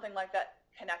keep something like that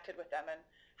connected with them? And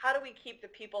how do we keep the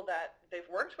people that they've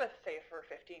worked with, say, for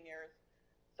 15 years,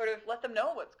 sort of let them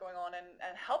know what's going on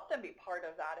and help them be part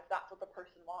of that if that's what the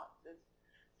person wants? Is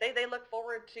say they look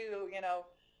forward to,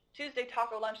 Tuesday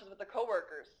taco lunches with the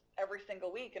coworkers every single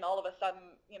week, and all of a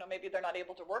sudden, maybe they're not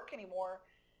able to work anymore.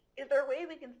 Is there a way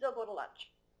we can still go to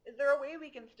lunch? Is there a way we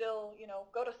can still,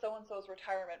 go to so-and-so's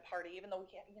retirement party, even though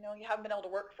you haven't been able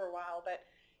to work for a while? But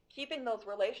keeping those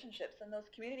relationships and those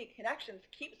community connections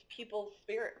keeps people's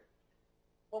spirit.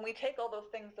 When we take all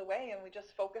those things away and we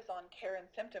just focus on care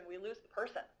and symptom, we lose the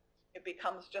person. It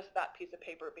becomes just that piece of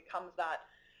paper. It becomes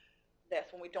this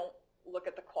when we don't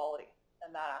look at the quality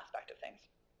and that aspect of things.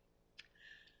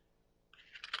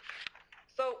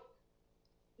 So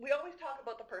we always talk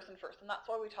about the person first, and that's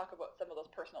why we talk about some of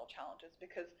those personal challenges,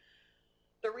 because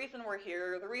the reason we're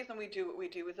here, the reason we do what we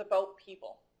do is about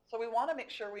people. So we want to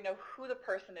make sure we know who the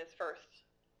person is first,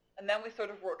 and then we sort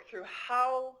of work through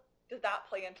how does that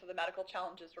play into the medical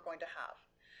challenges we're going to have.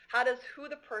 How does who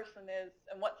the person is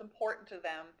and what's important to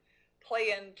them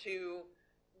play into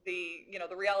the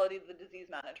reality of the disease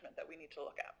management that we need to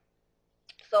look at.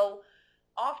 So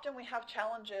often we have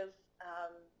challenges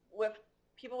with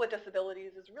people with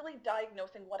disabilities is really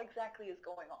diagnosing what exactly is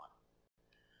going on.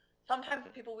 Sometimes the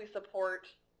people we support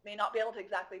may not be able to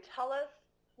exactly tell us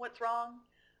what's wrong.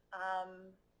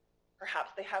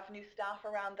 Perhaps they have new staff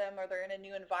around them or they're in a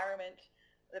new environment.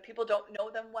 The people don't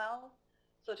know them well.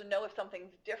 So to know if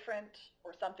something's different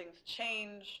or something's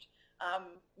changed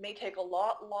may take a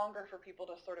lot longer for people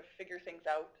to sort of figure things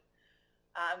out.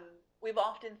 We've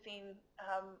often seen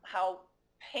how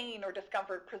pain or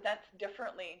discomfort presents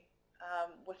differently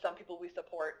with some people we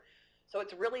support. So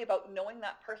it's really about knowing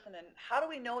that person and how do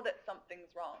we know that something's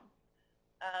wrong?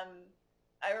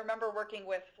 I remember working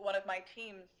with one of my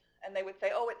teams and they would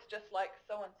say, oh, it's just like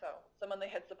so-and-so, someone they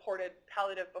had supported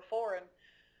palliative before. And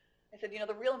I said,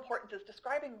 the real importance is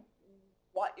describing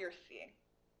what you're seeing.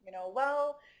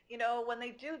 When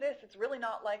they do this, it's really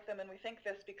not like them and we think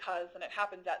this because, and it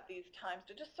happens at these times,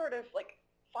 to just sort of like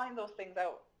find those things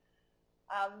out.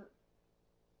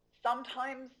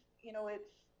 Sometimes, it's,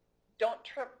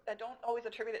 I don't always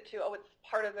attribute it to, oh, it's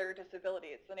part of their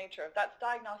disability. It's the nature of, that's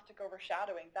diagnostic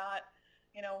overshadowing. That,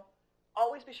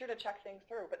 always be sure to check things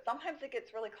through. But sometimes it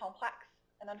gets really complex.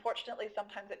 And unfortunately,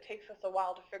 sometimes it takes us a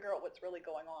while to figure out what's really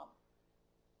going on.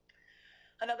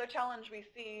 Another challenge we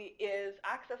see is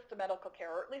access to medical care,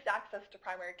 or at least access to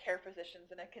primary care physicians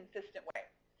in a consistent way.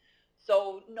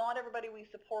 So not everybody we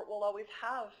support will always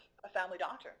have a family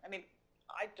doctor. I mean,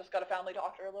 I just got a family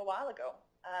doctor a little while ago,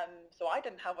 so I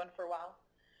didn't have one for a while.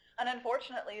 And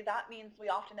unfortunately, that means we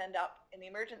often end up in the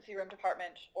emergency room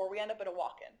department, or we end up at a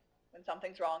walk-in when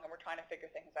something's wrong and we're trying to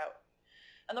figure things out.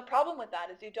 And the problem with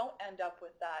that is you don't end up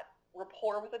with that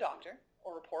rapport with a doctor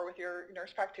or rapport with your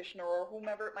nurse practitioner or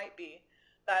whomever it might be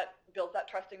that builds that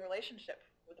trusting relationship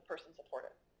with the person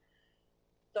supported.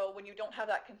 So when you don't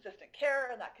have that consistent care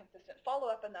and that consistent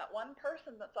follow-up and that one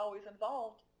person that's always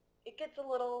involved, it gets a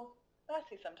little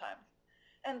messy sometimes.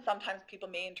 And sometimes people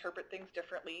may interpret things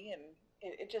differently, and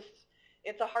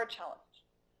it's a hard challenge.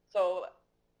 So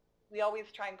we always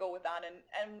try and go with that.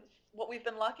 And what we've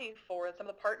been lucky for is some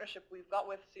of the partnership we've got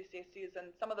with CCACs,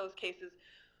 and some of those cases,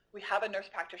 we have a nurse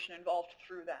practitioner involved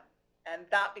through them. And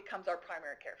that becomes our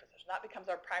primary care physician. That becomes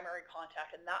our primary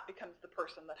contact, and that becomes the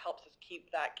person that helps us keep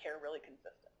that care really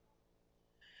consistent.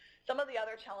 Some of the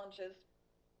other challenges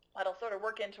that'll sort of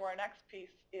work into our next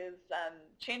piece is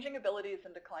changing abilities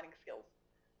and declining skills.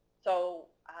 So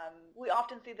we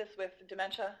often see this with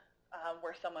dementia,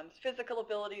 where someone's physical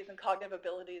abilities and cognitive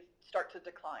abilities start to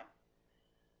decline.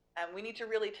 And we need to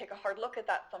really take a hard look at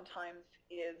that sometimes,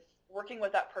 is working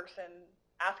with that person,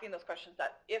 asking those questions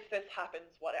that if this happens,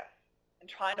 what if? And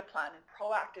trying to plan and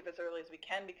proactive as early as we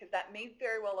can, because that may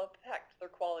very well affect their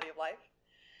quality of life,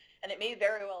 and it may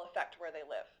very well affect where they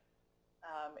live.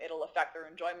 It'll affect their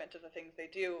enjoyment of the things they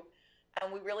do,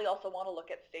 and we really also want to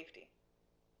look at safety.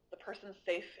 The person's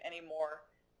safe anymore.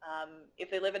 If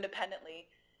they live independently,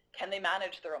 can they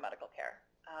manage their own medical care?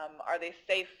 Are they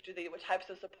safe? What types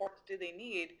of supports do they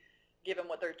need, given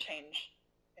what their change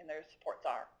in their supports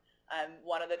are?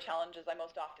 One of the challenges I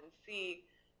most often see,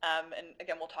 and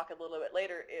again we'll talk a little bit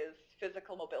later, is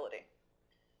physical mobility.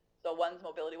 So one's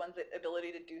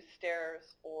ability to do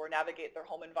stairs or navigate their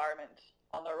home environment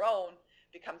on their own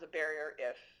becomes a barrier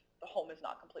if the home is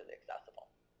not completely accessible.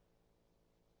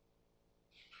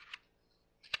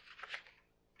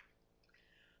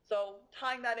 So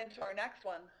tying that into our next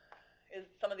one is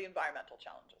some of the environmental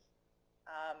challenges.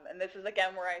 And this is,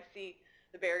 again, where I see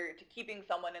the barrier to keeping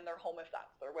someone in their home if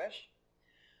that's their wish.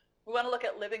 We want to look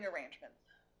at living arrangements.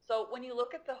 So when you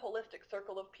look at the holistic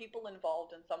circle of people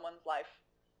involved in someone's life,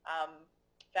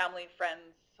 family,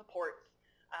 friends, supports,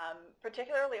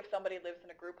 particularly if somebody lives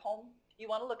in a group home, you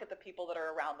want to look at the people that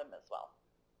are around them as well.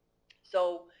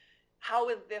 So how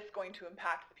is this going to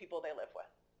impact the people they live with?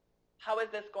 How is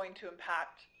this going to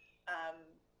impact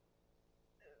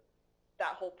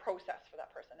that whole process for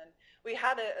that person? And we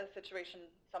had a situation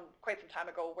quite some time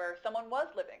ago where someone was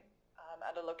living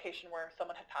at a location where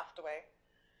someone had passed away,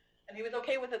 and he was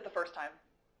okay with it the first time.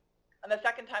 And the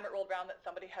second time it rolled around that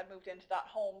somebody had moved into that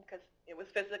home because it was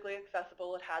physically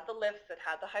accessible. It had the lifts, it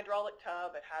had the hydraulic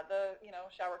tub, it had the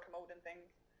shower commode and things.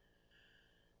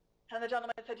 And the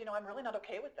gentleman said, I'm really not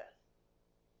okay with this.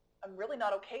 I'm really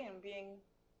not okay in being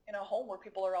in a home where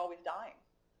people are always dying.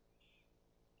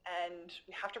 And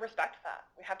we have to respect that.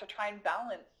 We have to try and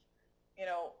balance,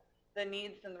 the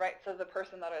needs and rights of the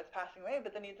person that is passing away,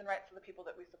 but the needs and rights of the people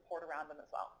that we support around them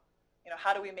as well.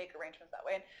 How do we make arrangements that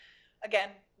way? And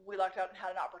again, we lucked out and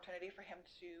had an opportunity for him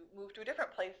to move to a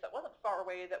different place that wasn't far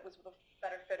away, that was with a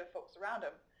better fit of folks around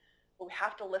him. But we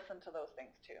have to listen to those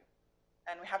things too.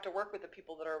 And we have to work with the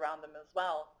people that are around them as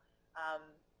well.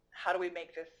 How do we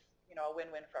make this, a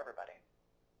win-win for everybody?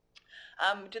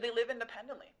 Do they live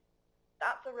independently?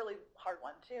 That's a really hard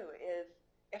one too, is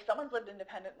if someone's lived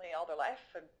independently all their life,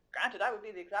 and granted I would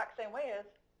be the exact same way, is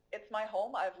it's my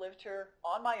home, I've lived here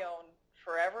on my own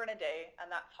forever and a day, and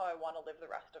that's how I want to live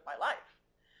the rest of my life.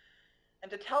 And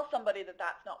to tell somebody that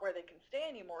that's not where they can stay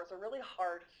anymore is a really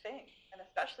hard thing, and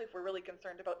especially if we're really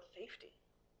concerned about safety.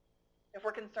 If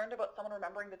we're concerned about someone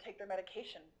remembering to take their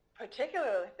medication,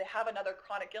 particularly if they have another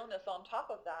chronic illness on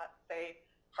top of that, say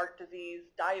heart disease,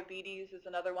 diabetes is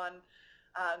another one,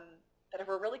 that if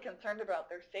we're really concerned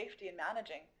about their safety and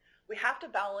managing, we have to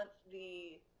balance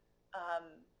the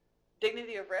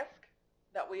dignity of risk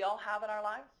that we all have in our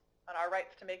lives and our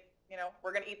rights to make,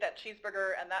 we're going to eat that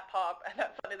cheeseburger and that pop and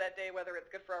that Sunday that day, whether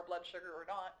it's good for our blood sugar or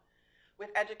not,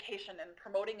 with education and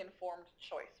promoting informed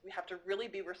choice. We have to really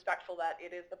be respectful that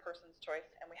it is the person's choice,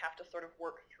 and we have to sort of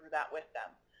work through that with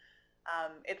them.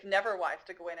 It's never wise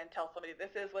to go in and tell somebody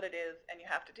this is what it is and you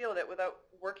have to deal with it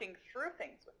without working through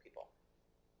things with people.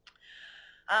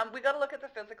 We've got to look at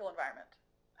the physical environment.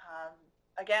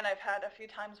 Again, I've had a few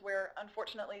times where,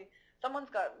 unfortunately,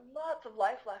 someone's got lots of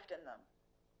life left in them,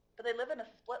 but they live in a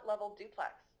split-level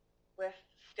duplex with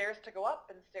stairs to go up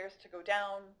and stairs to go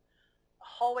down.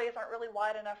 Hallways aren't really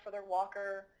wide enough for their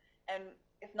walker, and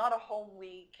it's not a home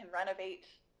we can renovate.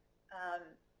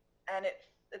 And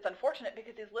it's unfortunate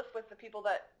because he's lived with the people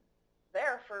that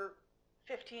there for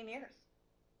 15 years.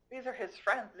 These are his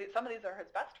friends. Some of these are his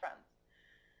best friends.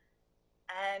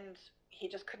 And he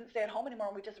just couldn't stay at home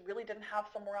anymore, and we just really didn't have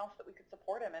somewhere else that we could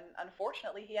support him. And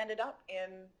unfortunately, he ended up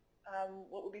in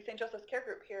what would be St. Joseph's Care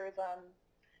Group here, is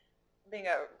being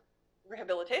a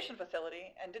rehabilitation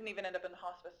facility, and didn't even end up in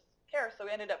hospice care. So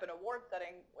he ended up in a ward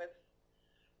setting with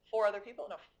 3 other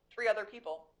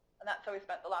people, and that's how he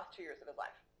spent the last 2 years of his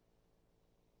life.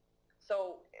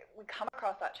 So we come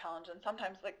across that challenge, and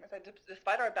sometimes, like I said,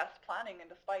 despite our best planning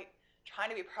and despite trying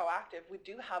to be proactive, we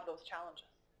do have those challenges.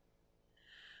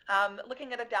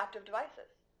 Looking at adaptive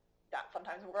devices, that's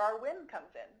sometimes where our win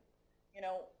comes in.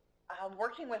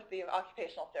 Working with the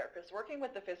occupational therapist, working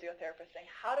with the physiotherapist, saying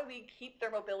how do we keep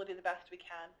their mobility the best we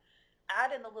can,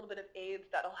 add in a little bit of aids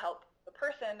that'll help the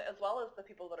person as well as the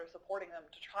people that are supporting them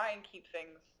to try and keep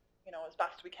things, as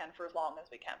best we can for as long as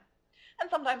we can.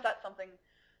 And sometimes that's something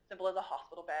simple as a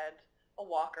hospital bed, a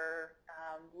walker,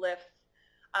 lifts,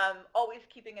 always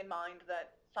keeping in mind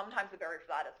that sometimes the barrier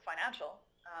for that is financial.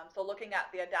 So looking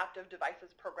at the adaptive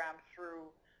devices program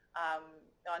through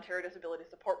the Ontario Disability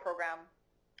Support Program,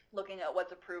 looking at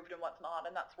what's approved and what's not,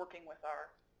 and that's working with our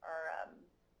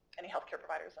any healthcare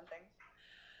providers and things.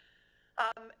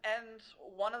 And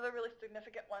one of the really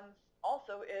significant ones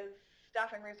also is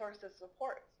staffing resources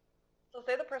supports. So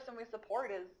say the person we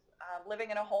support is living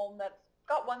in a home that's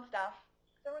got one staff,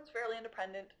 everyone's fairly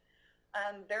independent,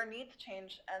 and their needs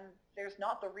change, and there's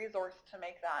not the resource to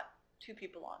make that 2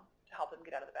 people on to help them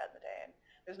get out of the bed in the day, and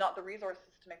there's not the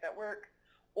resources to make that work.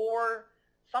 Or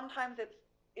sometimes it's,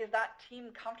 is that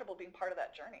team comfortable being part of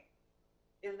that journey?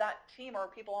 Is that team or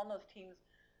people on those teams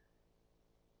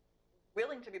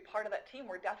willing to be part of that team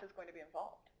where death is going to be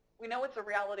involved? We know it's a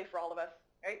reality for all of us,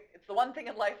 right? It's the one thing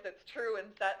in life that's true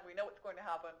and set, and we know it's going to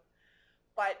happen.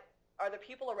 But are the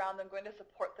people around them going to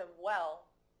support them well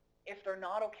if they're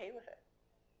not okay with it?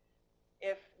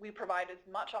 If we provide as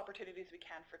much opportunity as we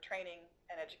can for training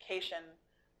and education,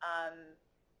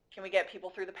 can we get people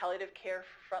through the palliative care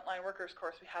frontline workers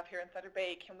course we have here in Thunder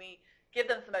Bay? Can we give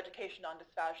them some education on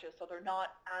dysphagia so they're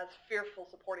not as fearful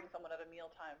supporting someone at a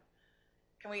mealtime?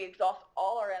 Can we exhaust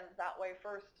all our ends that way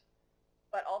first?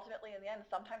 But ultimately, in the end,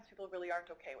 sometimes people really aren't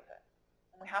okay with it.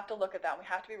 And we have to look at that. We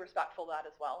have to be respectful of that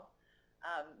as well.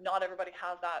 Not everybody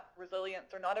has that resilience,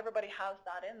 or not everybody has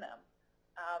that in them.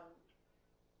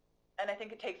 And I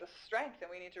think it takes a strength,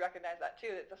 and we need to recognize that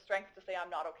too. It's a strength to say,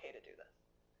 I'm not okay to do this.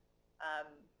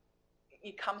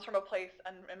 It comes from a place,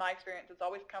 and in my experience, it's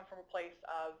always come from a place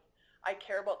of, I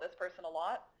care about this person a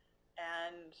lot,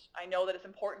 and I know that it's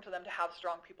important to them to have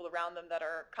strong people around them that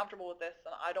are comfortable with this,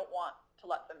 and I don't want to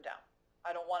let them down.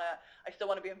 I still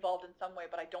want to be involved in some way,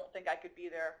 but I don't think I could be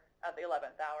there at the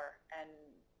 11th hour and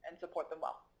support them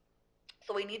well.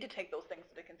 So we need to take those things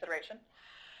into consideration.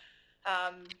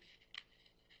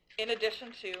 In addition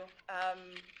to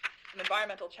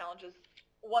environmental challenges,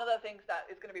 one of the things that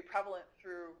is going to be prevalent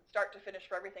through start to finish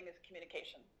for everything is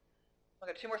communication. I've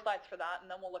got 2 more slides for that,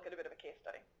 and then we'll look at a bit of a case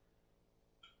study.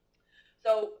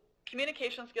 So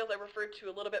communication skills I referred to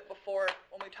a little bit before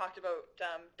when we talked about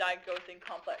diagnosing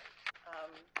complex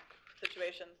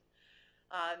situations,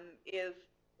 is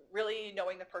really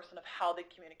knowing the person of how they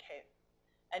communicate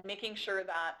and making sure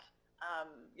that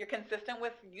you're consistent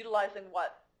with utilizing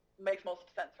what makes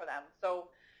most sense for them. So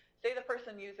say the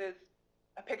person uses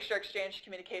a picture exchange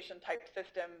communication type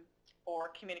system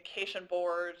or communication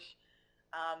board,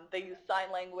 they use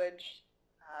sign language,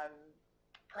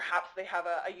 perhaps they have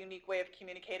a unique way of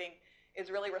communicating, is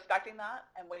really respecting that.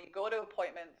 And when you go to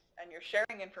appointments and you're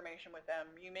sharing information with them,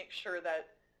 you make sure that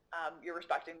you're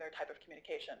respecting their type of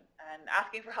communication and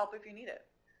asking for help if you need it,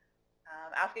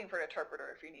 asking for an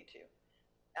interpreter if you need to.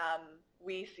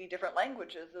 We see different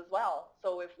languages as well.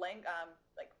 So if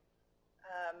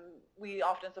we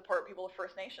often support people of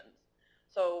First Nations.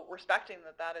 So respecting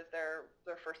that that is their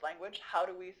first language, how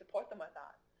do we support them with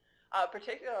that?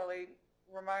 Particularly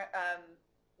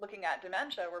looking at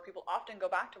dementia, where people often go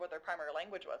back to what their primary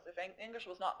language was. If English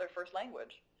was not their first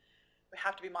language, we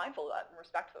have to be mindful of that and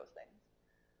respect those things.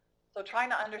 So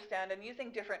trying to understand and using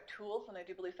different tools, and I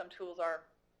do believe some tools are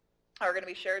going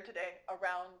to be shared today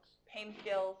around pain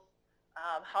skills,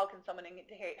 how can someone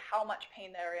indicate how much pain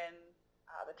they're in,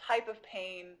 the type of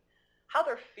pain, how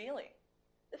they're feeling.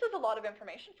 This is a lot of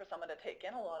information for someone to take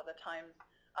in a lot of the times,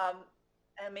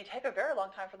 and it may take a very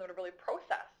long time for them to really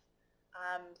process.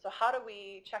 So how do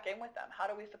we check in with them?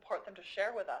 How do we support them to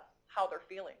share with us how they're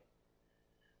feeling?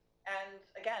 And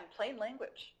again, plain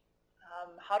language.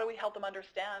 How do we help them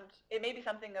understand? It may be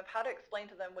something of how to explain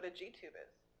to them what a G-tube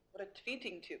is, what a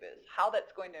feeding tube is, how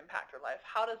that's going to impact their life.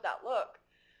 How does that look?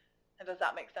 And does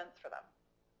that make sense for them?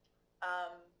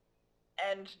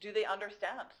 And do they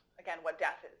understand, again, what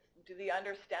death is? Do they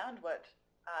understand what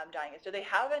dying is? Do they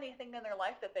have anything in their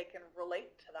life that they can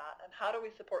relate to that? And how do we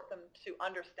support them to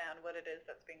understand what it is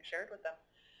that's being shared with them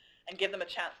and give them a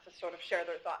chance to sort of share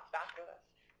their thoughts back with us?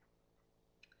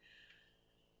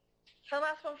 So the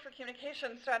last one for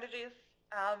communication strategies,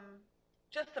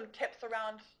 just some tips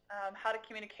around how to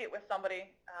communicate with somebody.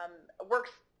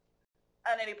 Works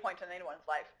at any point in anyone's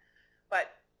life,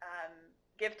 but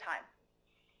give time.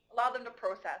 Allow them to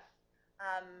process.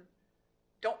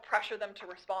 Don't pressure them to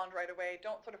respond right away.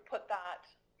 Don't sort of put that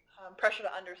pressure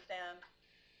to understand.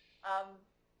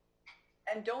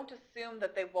 And don't assume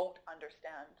that they won't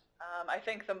understand. I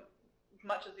think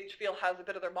much as each field has a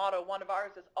bit of their motto, one of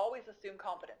ours is always assume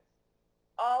competence.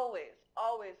 Always,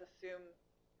 always assume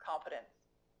competence.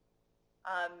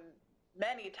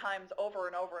 Many times over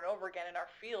and over and over again in our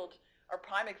field are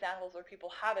prime examples where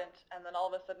people haven't, and then all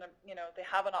of a sudden, they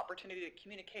have an opportunity to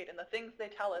communicate, and the things they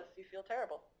tell us, you feel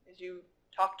terrible, is you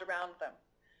talked around them,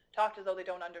 talked as though they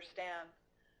don't understand.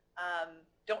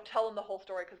 Don't tell them the whole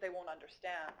story because they won't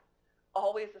understand.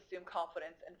 always assume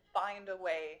confidence and find a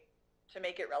way to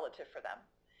make it relative for them.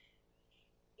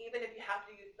 Even if you have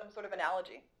to use some sort of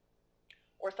analogy,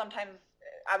 or sometimes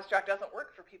abstract doesn't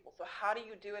work for people. So how do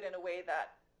you do it in a way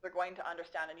that they're going to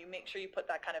understand, and you make sure you put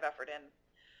that kind of effort in?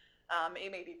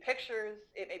 It may be pictures,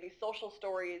 it may be social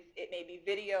stories, it may be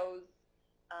videos,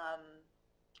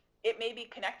 it may be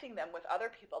connecting them with other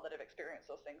people that have experienced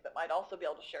those things that might also be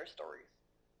able to share stories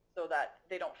so that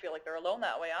they don't feel like they're alone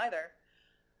that way either.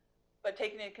 But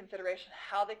taking into consideration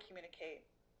how they communicate,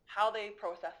 how they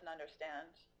process and understand,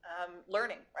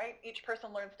 learning, right? Each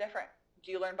person learns different.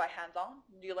 Do you learn by hands-on?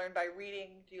 Do you learn by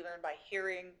reading? Do you learn by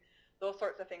hearing? Those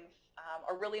sorts of things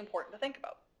are really important to think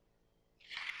about.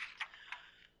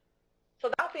 So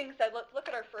that being said, let's look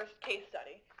at our first case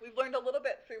study. We've learned a little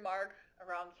bit through Marg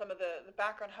around some of the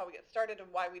background, how we get started and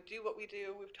why we do what we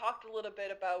do. We've talked a little bit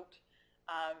about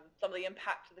some of the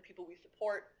impact to the people we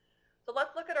support. So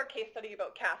let's look at our case study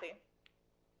about Kathy.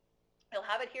 You'll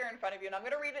have it here in front of you, and I'm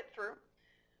going to read it through.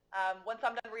 Once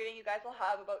I'm done reading, you guys will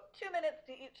have about 2 minutes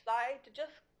to each side to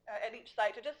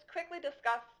just quickly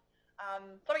discuss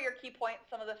some of your key points,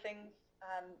 some of the things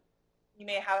you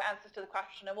may have answers to the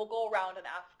question, and we'll go around and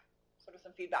ask sort of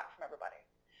some feedback from everybody.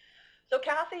 So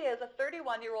Kathy is a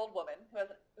 31-year-old woman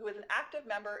who is an active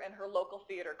member in her local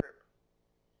theater group.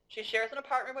 She shares an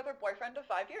apartment with her boyfriend of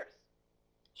 5 years.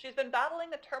 She's been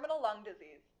battling a terminal lung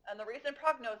disease, and the recent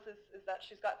prognosis is that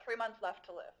she's got 3 months left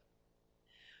to live.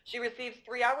 She receives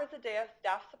 3 hours a day of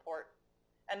staff support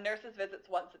and nurses visits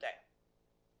once a day.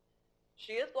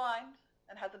 She is blind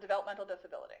and has a developmental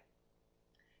disability.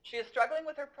 She is struggling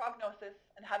with her prognosis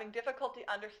and having difficulty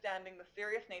understanding the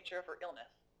serious nature of her illness.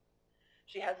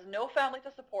 She has no family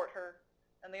to support her,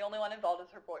 and the only one involved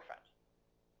is her boyfriend.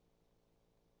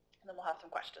 And then we'll have some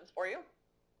questions for you.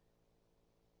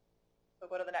 So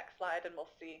go to the next slide and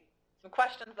we'll see some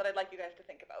questions that I'd like you guys to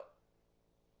think about.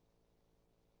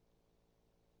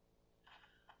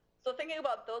 So thinking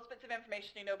about those bits of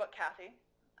information you know about Kathy,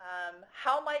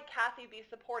 how might Kathy be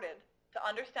supported to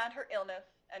understand her illness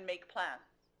and make plans?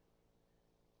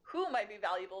 Who might be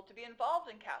valuable to be involved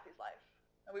in Kathy's life?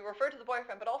 And we refer to the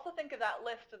boyfriend, but also think of that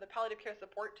list of the palliative care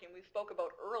support team we spoke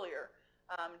about earlier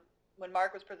when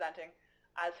Mark was presenting,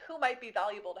 as who might be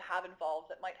valuable to have involved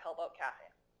that might help out Kathy.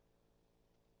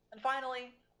 And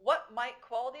finally, what might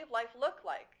quality of life look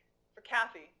like for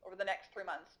Kathy over the next 3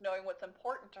 months, knowing what's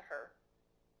important to her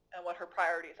and what her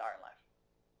priorities are in life?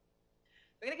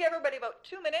 I'm going to give everybody about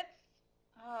 2 minutes.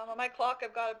 On my clock,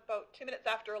 I've got about 2 minutes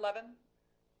after 11.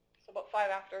 So about 5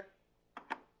 after.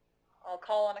 I'll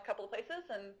call on a couple of places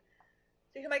and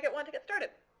see who might get one to get started.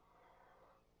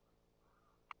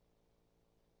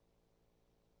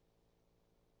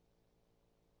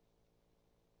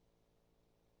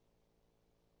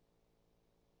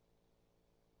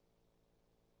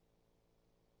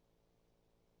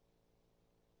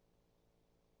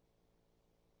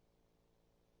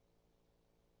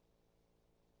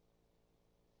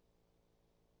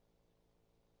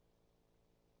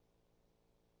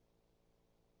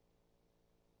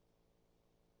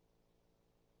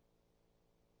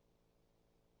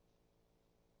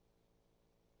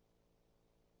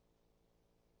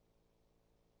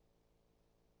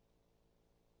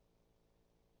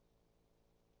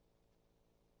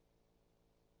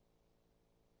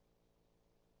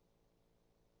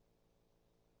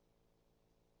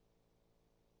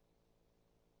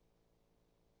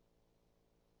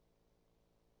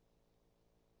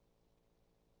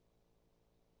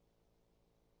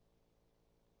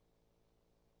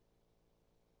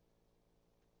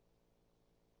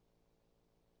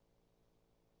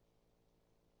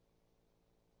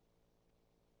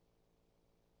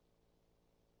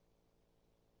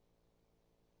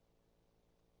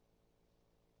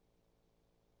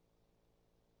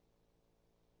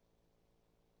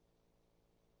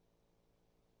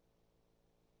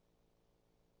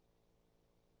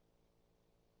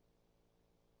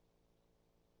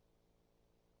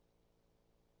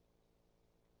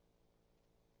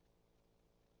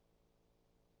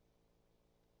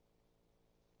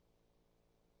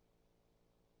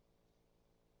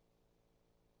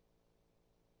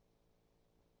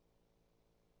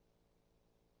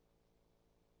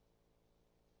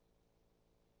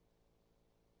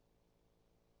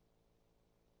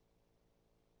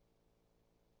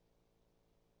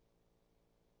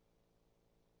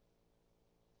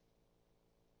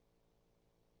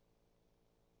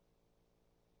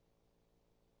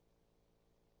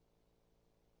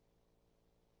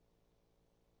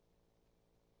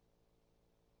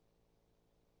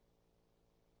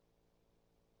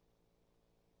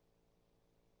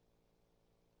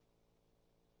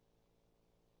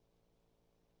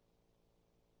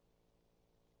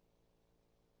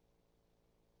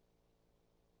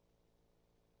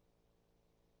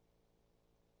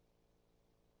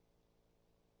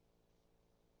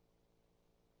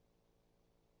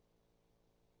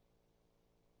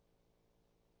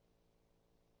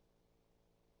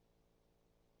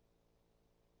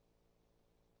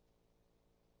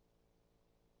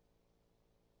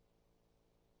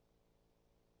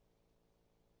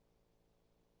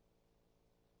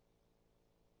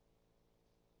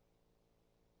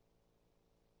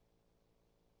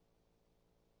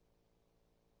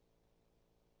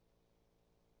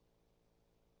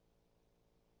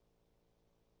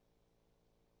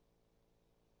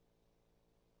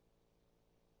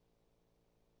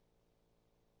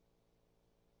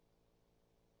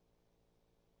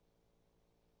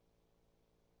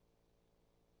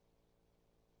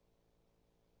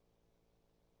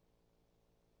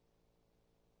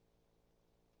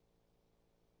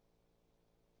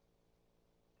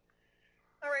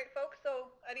 right, folks,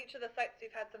 so at each of the sites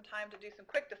you've had some time to do some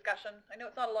quick discussion. I know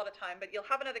it's not a lot of time, but you'll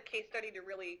have another case study to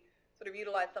really sort of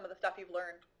utilize some of the stuff you've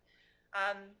learned.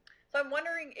 So I'm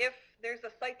wondering if there's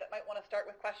a site that might want to start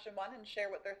with question 1 and share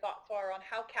what their thoughts are on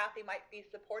how Kathy might be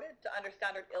supported to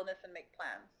understand her illness and make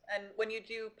plans. And when you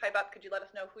do pipe up, could you let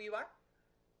us know who you are?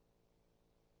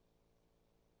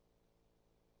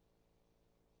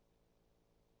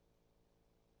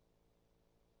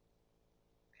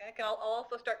 Okay, I'll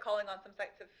also start calling on some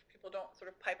sites if people don't sort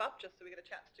of pipe up, just so we get a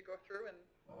chance to go through and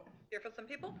hear from some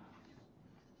people.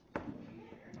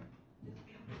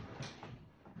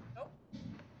 Nope.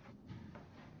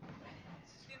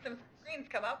 See some screens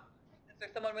come up. Is there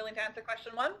someone willing to answer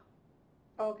question 1?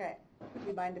 Okay. Would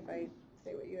you mind if I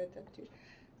say what you had said too?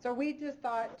 So we just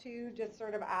thought to just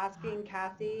sort of asking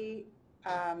Kathy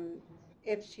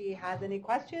if she has any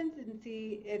questions and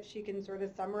see if she can sort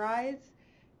of summarize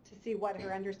to see what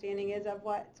her understanding is of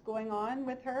what's going on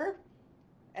with her.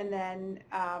 And then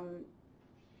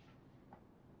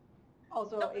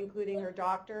also including her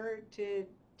doctor to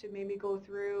maybe go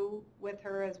through with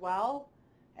her as well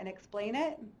and explain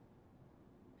it.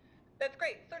 That's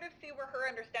great. Sort of see where her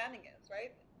understanding is,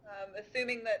 right?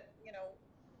 Assuming that, you know,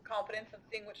 confidence and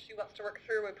seeing what she wants to work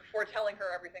through before telling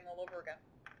her everything all over again.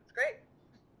 That's great.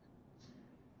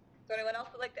 Is there anyone else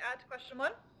that would like to add to question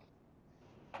 1?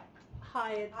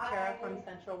 Hi, it's Tara from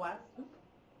Central West.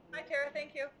 Hi, Tara.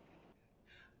 Thank you.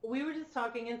 We were just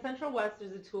talking, in Central West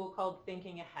there's a tool called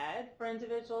Thinking Ahead for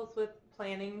individuals with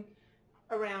planning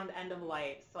around end of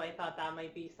life. So I thought that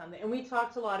might be something. And we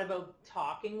talked a lot about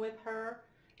talking with her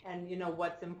and, you know,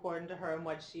 what's important to her and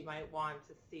what she might want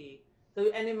to see.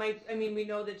 So, and it might, I mean, we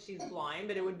know that she's blind,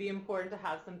 but it would be important to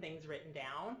have some things written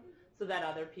down so that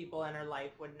other people in her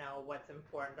life would know what's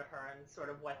important to her and sort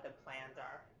of what the plans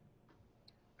are.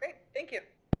 Great. Thank you.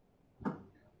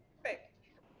 Great.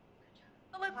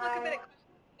 So let's look a bit at...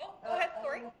 Oh, go ahead.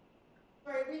 Sorry.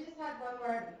 Sorry, we just had one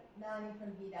more, Melanie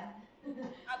from Vita.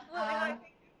 Absolutely. Hi.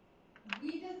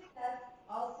 We discussed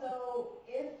also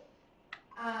if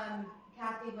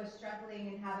Kathy was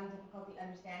struggling and having difficulty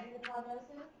understanding the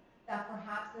prognosis, that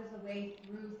perhaps there's a way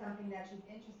through something that she's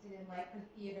interested in, like her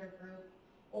theater group,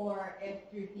 or if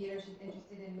through theater she's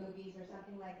interested in movies or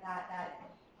something like that, that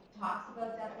talks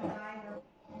about death and dying or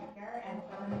care, and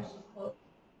someone who she's close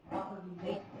to help her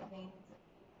relate to things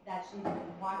that she's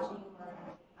watching or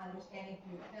understanding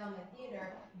through film and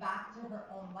theater back to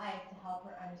her own life to help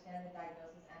her understand the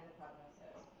diagnosis and the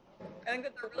prognosis. I think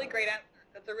that's a really great answer.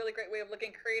 That's a really great way of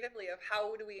looking creatively of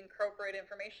how do we incorporate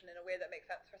information in a way that makes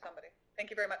sense for somebody.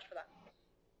 Thank you very much for that.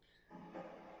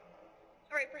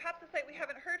 All right, perhaps a site we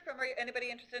haven't heard from. Are anybody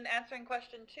interested in answering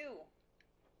question 2?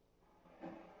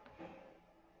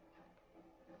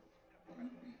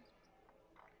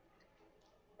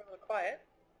 We're a little quiet.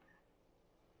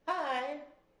 Hi.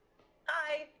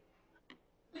 Hi.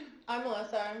 I'm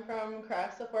Melissa. I'm from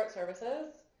Craft Support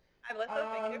Services. Hi, Melissa.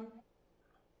 Thank you.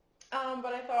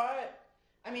 But I thought,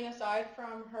 I mean, aside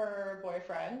from her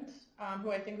boyfriend,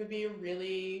 who I think would be a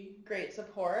really great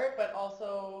support, but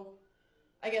also,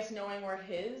 I guess, knowing where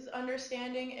his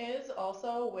understanding is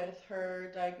also with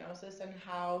her diagnosis and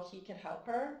how he can help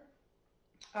her.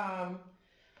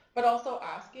 But also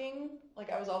asking,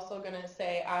 like I was also going to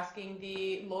say, asking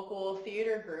the local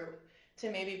theater group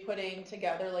to maybe putting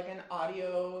together like an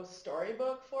audio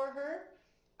storybook for her,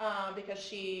 because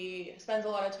she spends a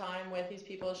lot of time with these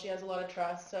people. She has a lot of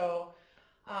trust. So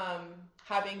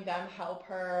having them help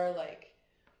her, like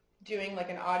doing like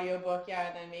an audio book,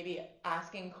 and then maybe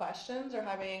asking questions or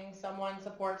having someone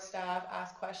support staff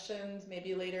ask questions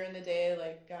maybe later in the day,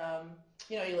 like,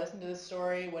 you know, you listen to the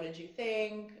story, what did you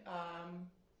think?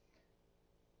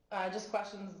 Just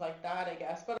questions like that, I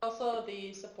guess. But also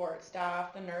the support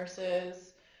staff, the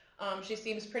nurses. She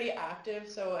seems pretty active,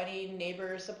 so any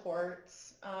neighbor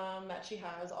supports that she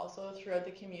has also throughout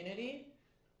the community.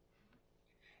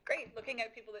 Great. Looking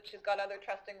at people that she's got other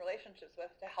trusting relationships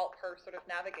with to help her sort of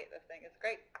navigate this thing is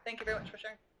great. Thank you very much for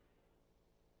sharing.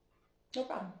 No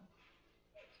problem.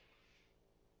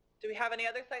 Do we have any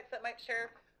other sites that might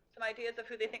share some ideas of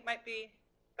who they think might be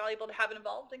valuable to have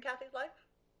involved in Kathy's life?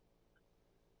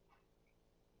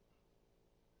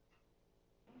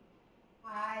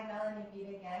 Hi, Melanie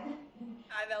Beat again.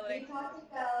 Hi, Melanie. We talked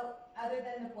about, other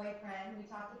than the boyfriend, we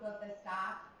talked about the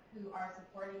staff who are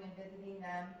supporting and visiting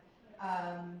them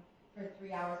for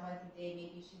 3 hours once a day.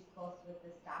 Maybe she's close with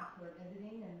the staff who are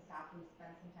visiting and the staff who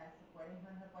spend some time supporting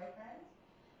her and her boyfriend.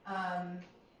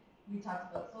 We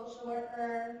talked about social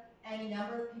worker, any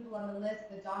number of people on the list,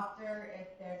 the doctor,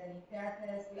 if there's any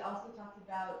therapist. We also talked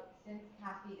about, since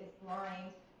Kathy is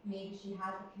blind, maybe she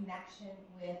has a connection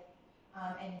with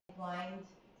any blind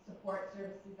support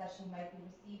services that she might be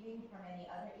receiving from any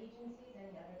other agencies,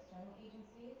 any other external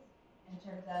agencies, in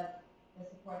terms of the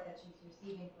support that she's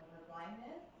receiving for her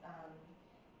blindness.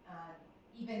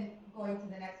 Even going to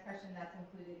the next question that's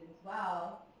included as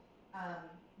well,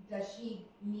 does she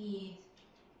need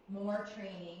more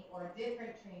training or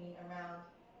different training around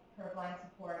her blind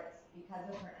supports because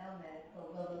of her illness? So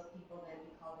will those people then be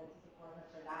called in to support her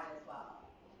for that as well?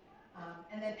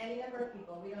 And then any number of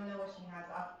people, we don't know what she has,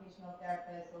 occupational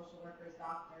therapists, social workers,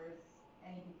 doctors,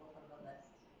 any people from the list.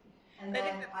 And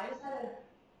then I just had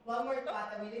one more thought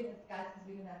that we didn't discuss because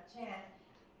we didn't have a chance.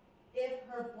 If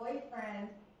her boyfriend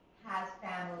has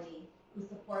family who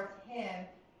supports him,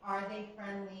 are they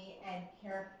friendly and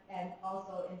care and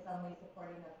also in some way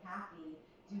supporting of Kathy?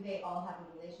 Do they all have a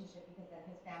relationship, because then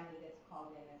his family gets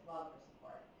called in as well for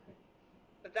support?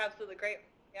 That's absolutely great.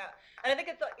 Yeah, and I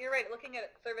think you're right. Looking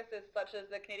at services such as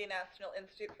the Canadian National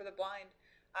Institute for the Blind,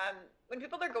 when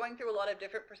people are going through a lot of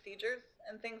different procedures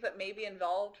and things that may be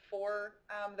involved for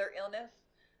their illness,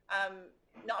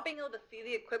 not being able to see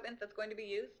the equipment that's going to be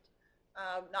used,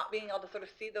 not being able to sort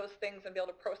of see those things and be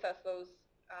able to process those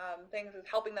things is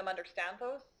helping them understand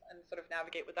those and sort of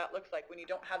navigate what that looks like when you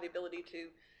don't have the ability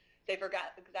to, say, for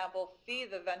example, see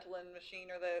the Ventolin machine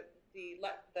or the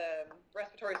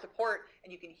respiratory support,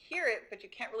 and you can hear it, but you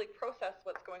can't really process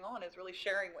what's going on, is really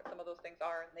sharing what some of those things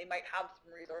are, and they might have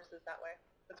some resources that way.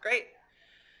 That's great.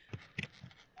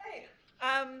 Okay.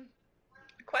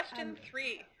 Question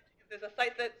 3. If there's a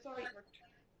site that... Sorry.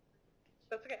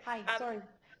 That's okay. Hi, sorry.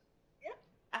 Yeah.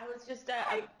 I was just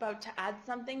about to add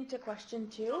something to question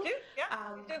 2. Do? Yeah,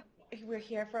 do. We're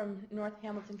here from North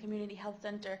Hamilton Community Health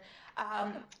Center.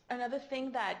 Another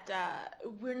thing that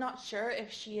we're not sure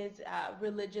if she is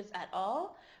religious at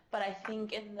all, but I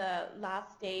think in the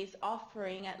last days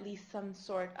offering at least some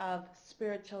sort of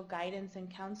spiritual guidance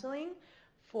and counseling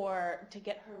to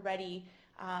get her ready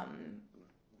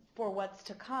for what's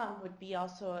to come would be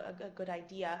also a good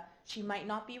idea. She might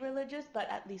not be religious, but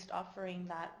at least offering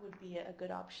that would be a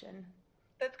good option.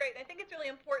 That's great. I think it's really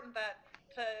important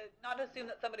to not assume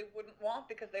that somebody wouldn't want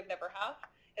because they've never have,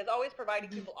 is always providing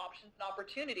people options and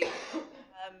opportunities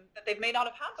that they may not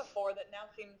have had before that now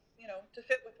seems, to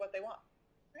fit with what they want.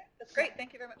 Right? That's great.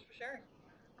 Thank you very much for sharing.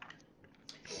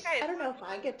 Okay. I don't know if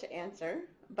I get to answer,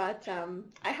 but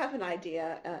I have an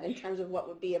idea in terms of what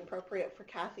would be appropriate for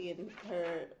Kathy in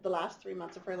the last 3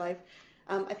 months of her life.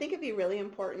 I think it'd be really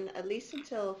important, at least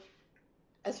until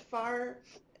as far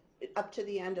up to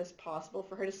the end as possible,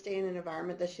 for her to stay in an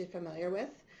environment that she's familiar with.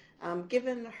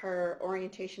 Given her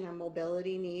orientation and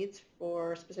mobility needs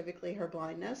for specifically her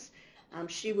blindness,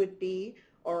 she would be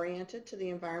oriented to the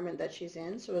environment that she's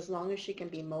in. So as long as she can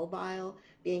be mobile,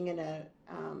 being in an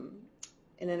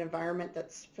environment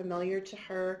that's familiar to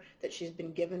her, that she's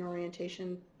been given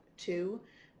orientation to,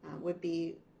 would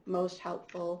be most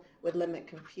helpful, would limit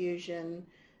confusion,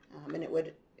 and it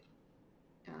would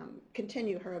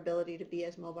continue her ability to be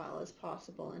as mobile as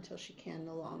possible until she can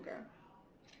no longer.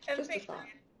 And just a thought.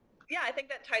 Yeah, I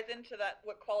think that ties into that,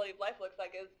 what quality of life looks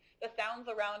like, is the sounds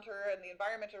around her and the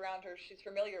environment around her she's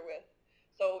familiar with.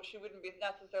 So she wouldn't be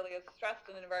necessarily as stressed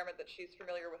in an environment that she's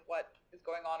familiar with what is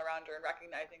going on around her, and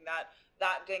recognizing that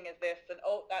ding is this, and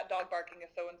oh, that dog barking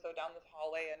is so-and-so down this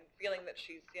hallway, and feeling that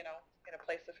she's, in a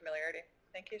place of familiarity.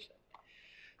 Thank you.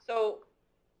 So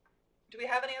do we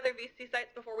have any other VC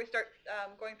sites before we start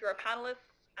going through our panelists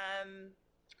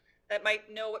that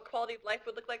might know what quality of life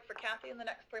would look like for Kathy in the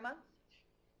next 3 months?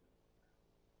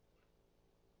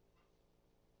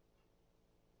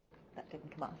 That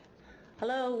didn't come off.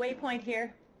 Hello, Waypoint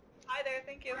here. Hi there,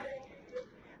 thank you.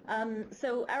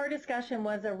 So our discussion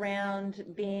was around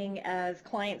being as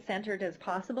client-centered as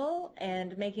possible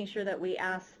and making sure that we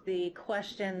ask the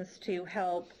questions to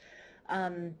help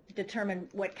determine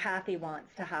what Kathy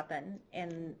wants to happen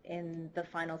in the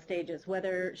final stages.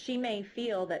 Whether she may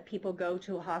feel that people go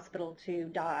to a hospital to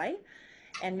die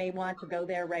and may want to go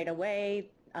there right away,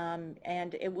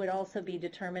 and it would also be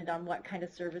determined on what kind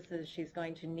of services she's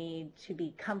going to need to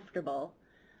be comfortable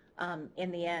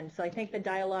in the end. So I think the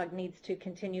dialogue needs to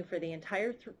continue for the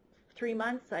entire 3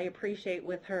 months. I appreciate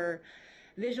with her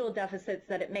visual deficits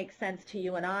that it makes sense to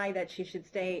you and I that she should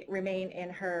remain in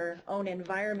her own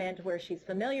environment where she's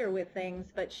familiar with things,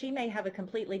 but she may have a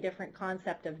completely different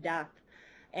concept of death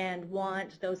and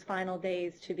want those final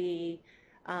days to be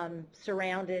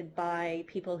surrounded by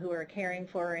people who are caring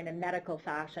for her in a medical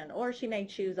fashion. Or she may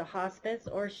choose a hospice,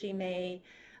 or she may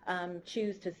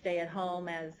choose to stay at home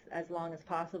as long as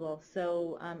possible.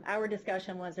 So our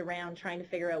discussion was around trying to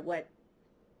figure out what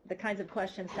the kinds of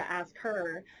questions to ask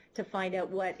her to find out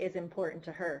what is important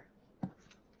to her. I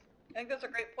think those are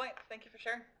great points. Thank you for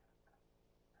sharing.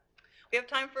 We have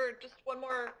time for just one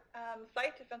more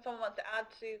site if someone wants to add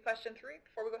to question 3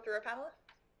 before we go through our panelists.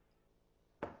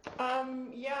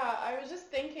 Yeah, I was just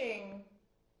thinking,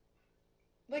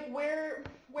 like, where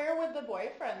would the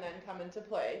boyfriend then come into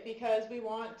play? Because we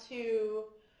want to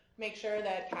make sure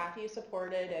that Kathy is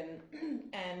supported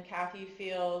and Kathy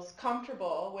feels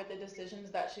comfortable with the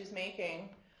decisions that she's making.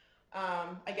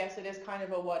 I guess it is kind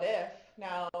of a what if.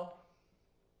 Now,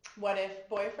 what if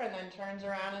boyfriend then turns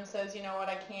around and says, you know what,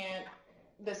 I can't,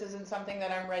 this isn't something that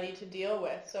I'm ready to deal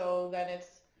with. So then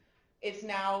it's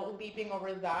now leaping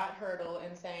over that hurdle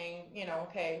and saying, you know,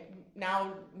 okay,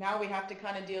 now we have to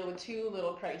kind of deal with 2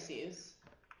 little crises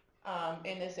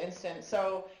in this instance.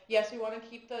 So yes, we want to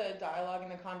keep the dialogue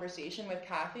and the conversation with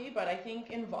Kathy, but I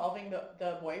think involving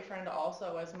the boyfriend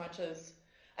also as much as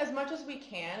we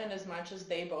can and as much as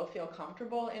they both feel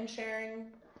comfortable in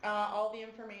sharing all the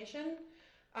information,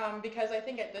 because I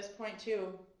think at this point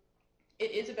too,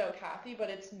 it is about Kathy,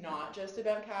 but it's not just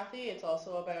about Kathy. It's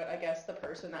also about, I guess, the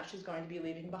person that she's going to be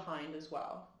leaving behind as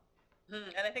well.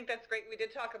 And I think that's great. We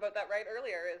did talk about that right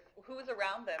earlier, is who is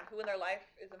around them, who in their life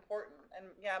is important. And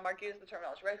yeah, Mark used the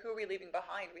terminology, right? Who are we leaving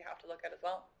behind we have to look at as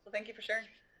well. So thank you for sharing.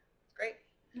 It's great.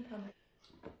 Okay.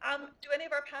 Do any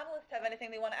of our panelists have anything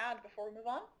they want to add before we move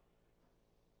on?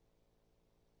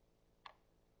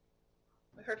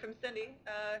 We heard from Cindy.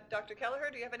 Dr.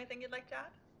 Kelleher, do you have anything you'd like to add?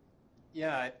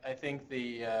 Yeah, I think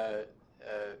the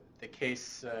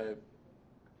case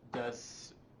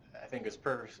does, I think, is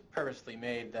purposely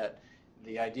made that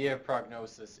the idea of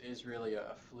prognosis is really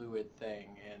a fluid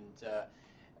thing, and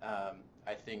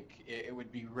I think it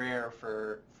would be rare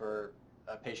for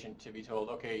a patient to be told,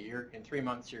 okay, in 3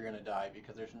 months you're going to die,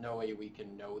 because there's no way we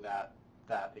can know that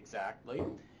exactly.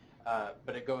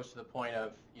 But it goes to the point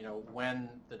of, you know, when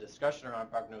the discussion around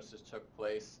prognosis took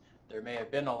place, there may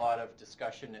have been a lot of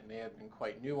discussion. It may have been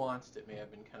quite nuanced. It may have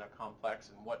been kind of complex.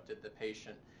 And what did the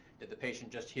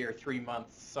patient just hear 3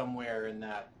 months somewhere in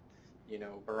that, you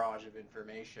know, barrage of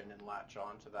information and latch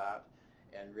on to that,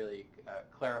 and really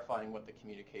clarifying what the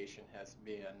communication has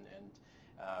been. And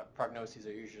prognoses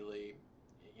are usually,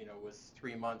 you know, was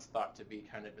 3 months thought to be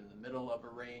kind of in the middle of a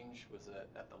range? Was it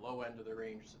at the low end of the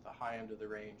range? Was it the high end of the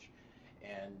range?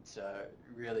 And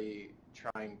really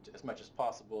trying to, as much as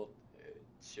possible,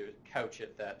 to couch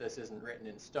it that this isn't written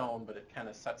in stone, but it kind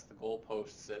of sets the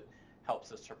goalposts. It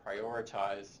helps us to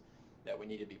prioritize that we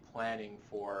need to be planning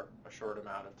for a short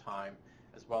amount of time,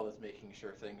 as well as making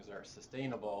sure things are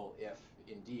sustainable if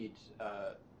indeed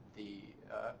the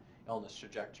illness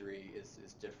trajectory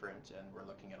is different and we're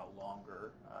looking at a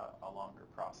longer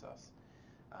process.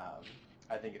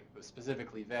 I think it was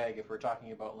specifically vague. If we're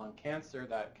talking about lung cancer,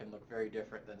 that can look very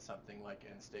different than something like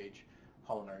end-stage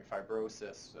pulmonary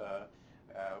fibrosis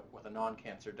with a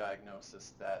non-cancer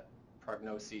diagnosis, that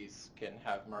prognoses can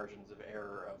have margins of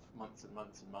error of months and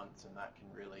months and months, and that can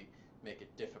really make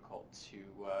it difficult to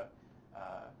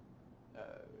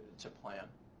plan.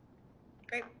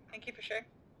 Great, thank you for sharing.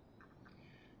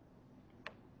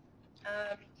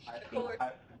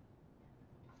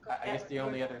 I guess the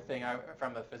only other thing,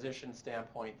 from a physician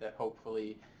standpoint, that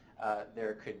hopefully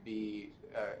there could be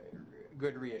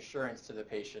good reassurance to the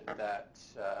patient that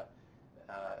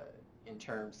in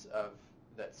terms of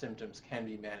that symptoms can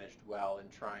be managed well,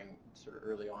 and trying sort of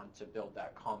early on to build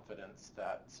that confidence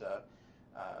that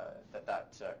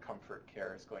comfort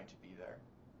care is going to be there.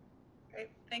 Great,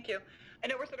 thank you. I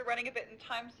know we're sort of running a bit in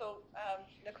time, so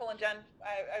Nicole and Jen,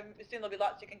 I assume there'll be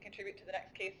lots you can contribute to the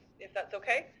next case, if that's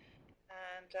okay.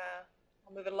 And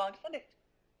I'll move it along to Cindy.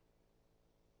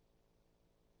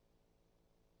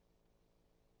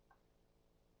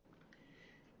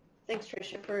 Thanks,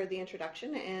 Tricia, for the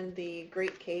introduction and the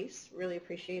great case. Really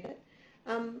appreciate it.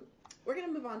 We're going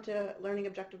to move on to learning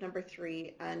objective number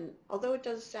 3. And although it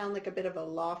does sound like a bit of a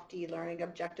lofty learning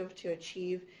objective to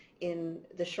achieve in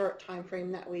the short time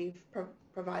frame that we've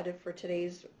provided for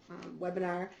today's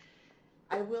webinar,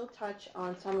 I will touch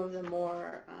on some of the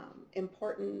more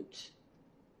important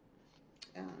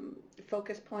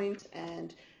focus points,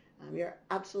 and you're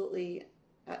absolutely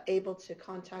able to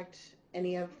contact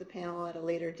any of the panel at a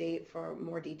later date for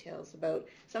more details about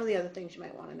some of the other things you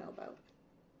might want to know about.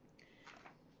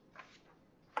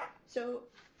 So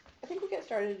I think we'll get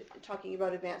started talking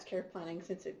about advanced care planning,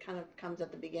 since it kind of comes at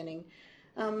the beginning.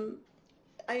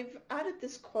 I've added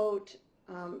this quote.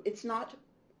 It's not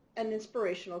an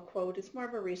inspirational quote. It's more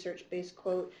of a research-based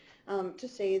quote to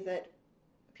say that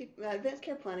advanced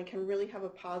care planning can really have a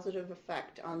positive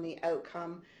effect on the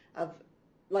outcome of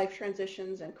life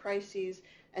transitions and crises,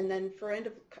 and then for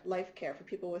end-of-life care for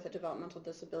people with a developmental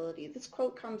disability. This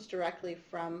quote comes directly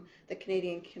from the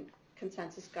Canadian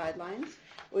Consensus Guidelines,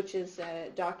 which is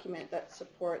a document that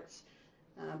supports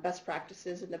best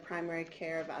practices in the primary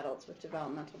care of adults with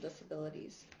developmental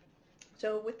disabilities.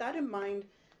 So with that in mind,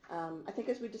 I think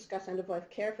as we discuss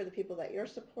end-of-life care for the people that you're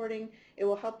supporting, it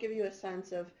will help give you a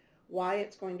sense of why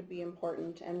it's going to be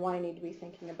important and why you need to be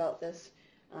thinking about this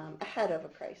ahead of a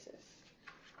crisis.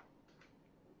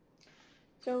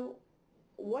 So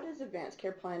what is advanced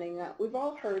care planning? We've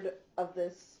all heard of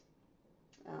this,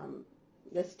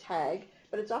 this tag,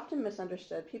 but it's often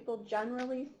misunderstood. People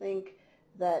generally think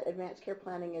that advanced care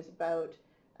planning is about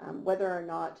whether or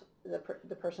not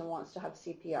the person wants to have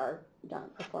CPR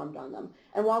performed on them.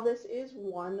 And while this is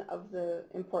one of the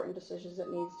important decisions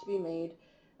that needs to be made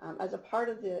as a part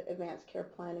of the advanced care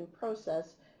planning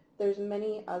process, there's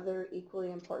many other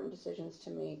equally important decisions to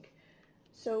make.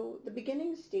 So the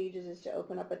beginning stages is to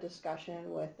open up a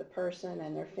discussion with the person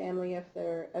and their family if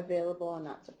they're available and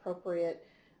that's appropriate,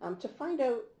 to find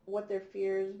out what their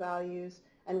fears, values,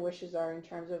 and wishes are in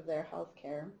terms of their health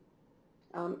care.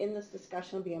 In this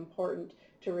discussion, it will be important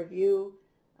to review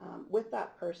with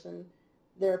that person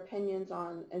their opinions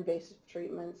on invasive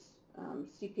treatments,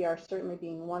 CPR certainly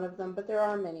being one of them, but there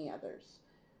are many others.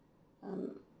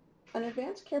 An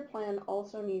advanced care plan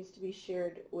also needs to be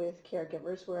shared with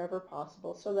caregivers wherever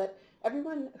possible so that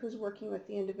everyone who's working with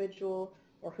the individual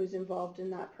or who's involved in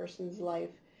that person's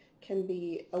life can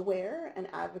be aware and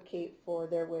advocate for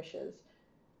their wishes.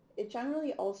 It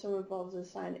generally also involves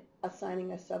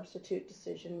assigning a substitute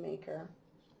decision maker.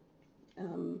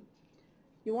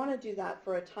 You want to do that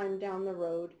for a time down the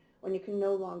road when you can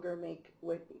no longer make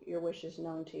your wishes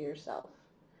known to yourself,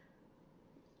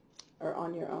 or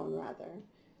on your own rather.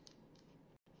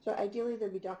 So ideally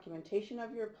there'd be documentation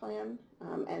of your plan,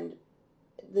 and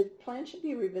the plan should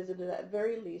be revisited at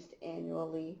very least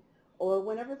annually, or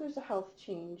whenever there's a health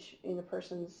change in a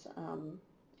person's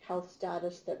health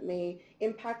status that may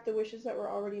impact the wishes that were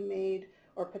already made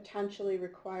or potentially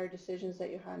require decisions that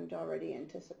you hadn't already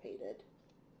anticipated.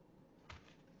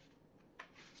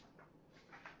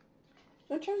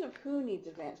 So in terms of who needs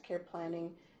advanced care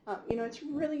planning,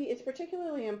 it's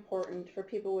particularly important for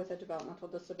people with a developmental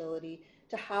disability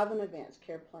to have an advanced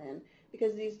care plan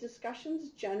because these discussions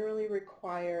generally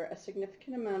require a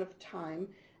significant amount of time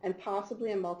and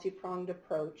possibly a multi-pronged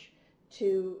approach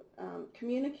to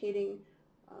communicating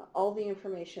all the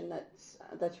information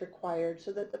that's required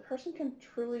so that the person can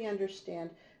truly understand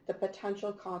the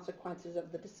potential consequences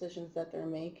of the decisions that they're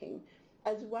making,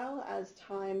 as well as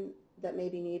time that may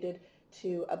be needed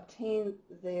to obtain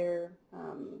their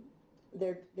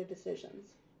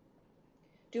decisions.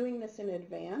 Doing this in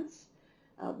advance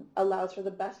allows for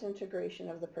the best integration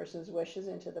of the person's wishes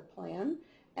into the plan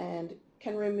and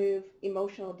can remove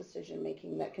emotional decision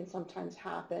making that can sometimes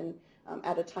happen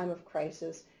at a time of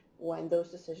crisis when those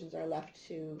decisions are left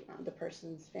to the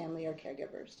person's family or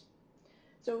caregivers.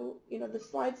 So, the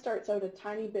slide starts out a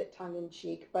tiny bit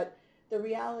tongue-in-cheek, but the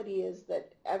reality is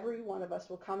that every one of us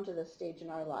will come to this stage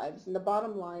in our lives, and the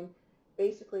bottom line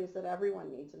basically is that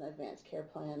everyone needs an advanced care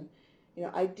plan.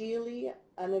 Ideally,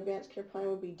 an advanced care plan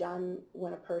would be done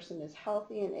when a person is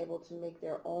healthy and able to make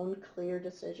their own clear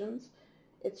decisions.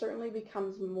 It certainly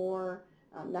becomes more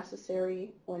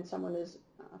necessary when someone is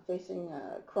facing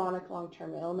a chronic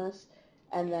long-term illness,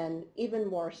 and then even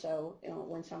more so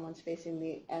when someone's facing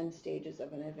the end stages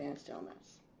of an advanced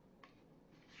illness.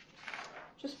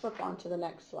 Just flip on to the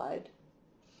next slide.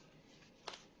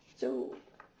 So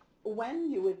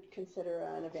when you would consider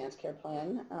an advanced care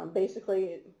plan,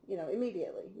 basically,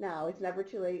 immediately. Now, it's never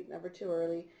too late, never too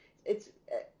early. It's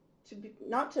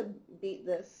not to beat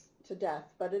this to death,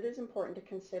 but it is important to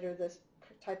consider this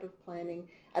type of planning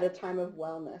at a time of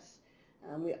wellness.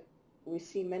 We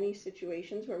see many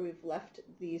situations where we've left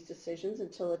these decisions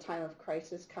until a time of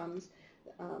crisis comes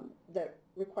that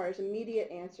requires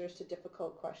immediate answers to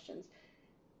difficult questions.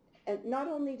 And not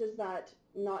only does that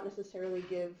not necessarily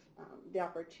give the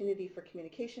opportunity for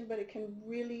communication, but it can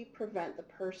really prevent the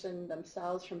person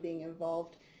themselves from being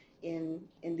involved in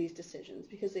these decisions,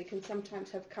 because they can sometimes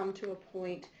have come to a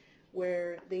point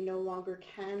where they no longer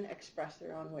can express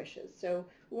their own wishes. So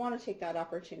we want to take that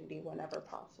opportunity whenever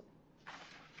possible.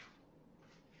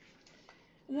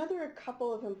 Another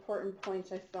couple of important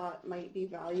points I thought might be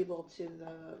valuable to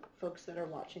the folks that are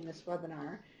watching this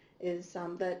webinar is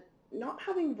that not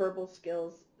having verbal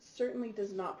skills certainly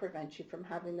does not prevent you from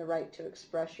having the right to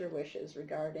express your wishes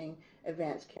regarding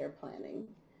advanced care planning.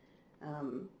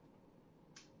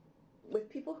 With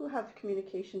people who have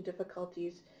communication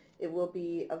difficulties, it will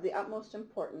be of the utmost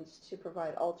importance to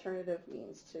provide alternative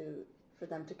means for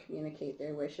them to communicate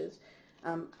their wishes,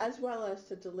 as well as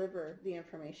to deliver the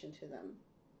information to them.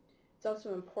 It's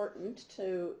also important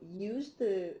to use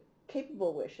the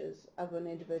capable wishes of an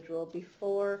individual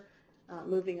before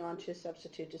moving on to a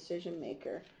substitute decision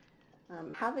maker.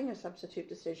 Having a substitute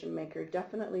decision maker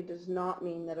definitely does not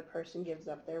mean that a person gives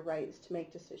up their rights to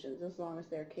make decisions as long as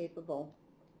they're capable.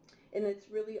 And it's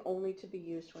really only to be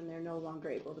used when they're no longer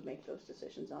able to make those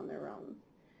decisions on their own.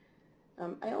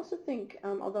 I also think,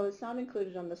 although it's not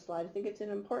included on the slide, I think it's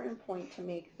an important point to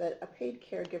make that a paid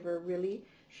caregiver really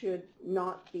should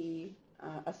not be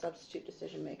a substitute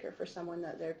decision maker for someone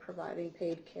that they're providing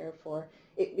paid care for,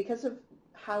 because of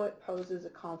how it poses a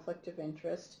conflict of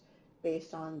interest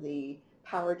based on the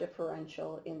power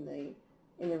differential in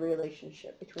the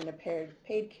relationship between a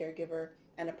paid caregiver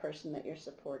and a person that you're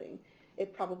supporting.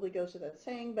 It probably goes without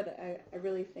saying, but I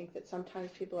really think that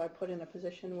sometimes people are put in a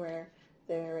position where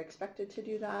they're expected to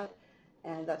do that,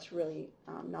 and that's really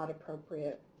not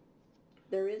appropriate.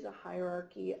 There is a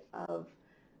hierarchy of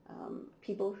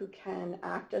people who can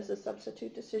act as a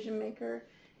substitute decision maker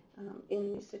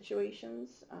in these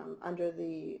situations under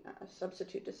the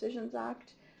Substitute Decisions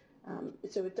Act.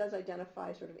 So it does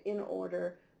identify sort of in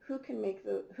order who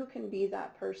can be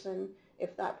that person.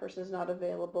 If that person is not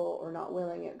available or not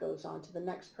willing, it goes on to the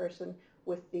next person,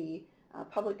 with the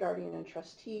public guardian and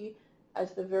trustee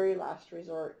as the very last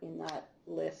resort in that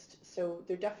list. So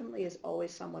there definitely is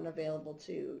always someone available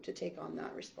to take on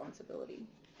that responsibility.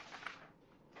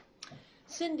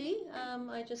 Cindy,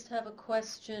 I just have a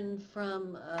question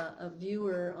from a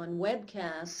viewer on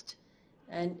webcast,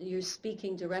 and you're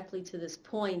speaking directly to this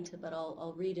point, but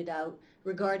I'll read it out.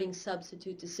 Regarding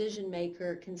substitute decision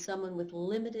maker, can someone with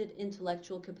limited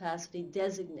intellectual capacity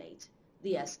designate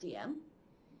the SDM?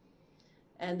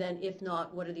 And then if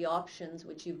not, what are the options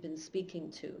which you've been speaking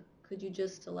to? Could you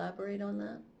just elaborate on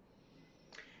that?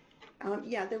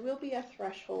 Yeah, there will be a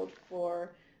threshold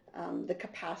for the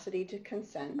capacity to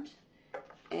consent,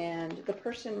 and the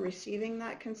person receiving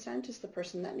that consent is the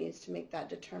person that needs to make that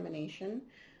determination.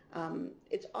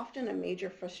 It's often a major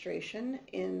frustration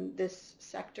in this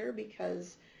sector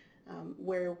because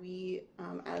where we,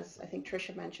 as I think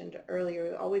Tricia mentioned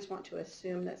earlier, always want to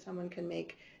assume that someone can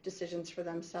make decisions for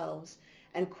themselves,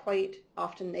 and quite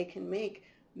often they can make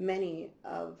many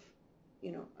of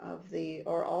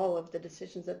or all of the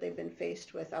decisions that they've been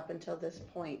faced with up until this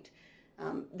point.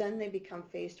 Then they become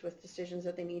faced with decisions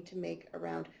that they need to make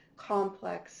around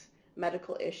complex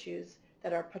medical issues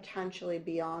that are potentially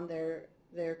beyond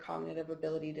their cognitive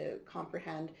ability to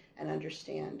comprehend and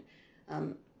understand. A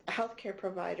healthcare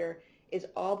provider is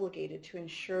obligated to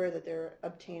ensure that they're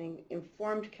obtaining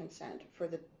informed consent for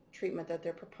the treatment that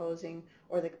they're proposing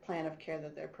or the plan of care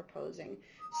that they're proposing.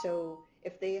 So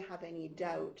if they have any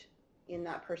doubt in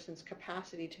that person's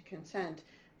capacity to consent,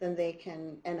 then they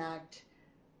can enact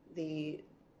the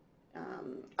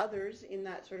others in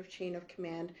that sort of chain of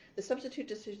command. The Substitute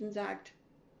Decisions Act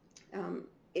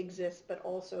exists, but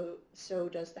also so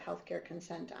does the Healthcare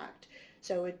Consent Act.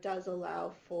 So it does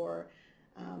allow for,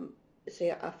 say,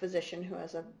 a physician who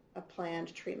has a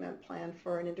planned treatment plan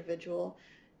for an individual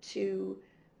to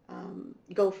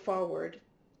go forward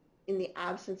in the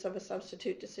absence of a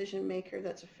substitute decision maker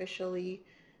that's officially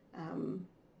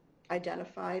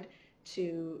identified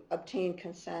to obtain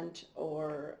consent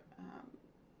or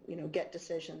get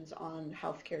decisions on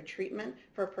healthcare treatment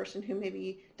for a person who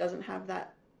maybe doesn't have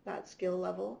that skill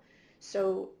level.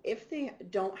 So if they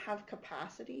don't have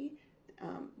capacity,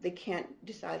 they can't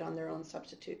decide on their own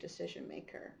substitute decision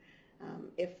maker.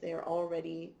 If they're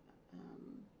already,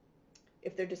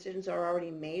 if their decisions are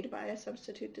already made by a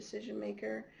substitute decision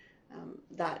maker,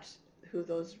 that's who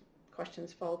those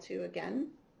questions fall to again.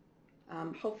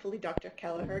 Hopefully Dr.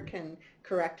 Kelleher can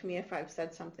correct me if I've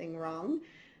said something wrong.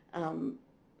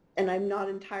 And I'm not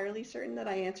entirely certain that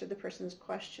I answered the person's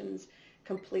questions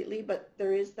completely, but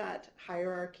there is that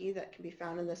hierarchy that can be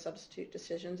found in the Substitute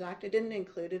Decisions Act. I didn't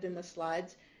include it in the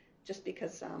slides just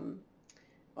because,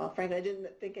 well, frankly, I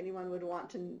didn't think anyone would want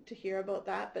to hear about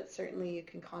that, but certainly you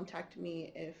can contact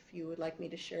me if you would like me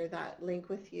to share that link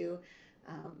with you.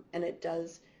 And it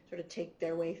does sort of take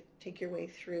your way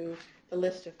through the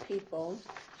list of people.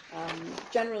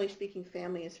 Generally speaking,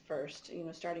 family is first,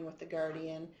 starting with the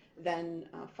guardian, then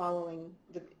following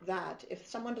that. If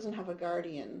someone doesn't have a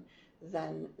guardian,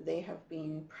 then they have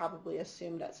been probably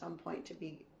assumed at some point to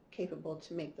be capable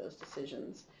to make those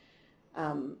decisions.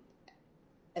 And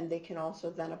they can also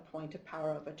then appoint a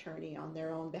power of attorney on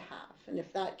their own behalf. And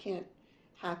if that can't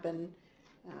happen,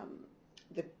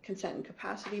 the Consent and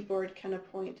Capacity Board can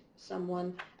appoint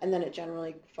someone, and then it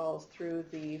generally falls through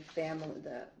the family,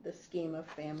 the scheme of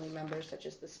family members, such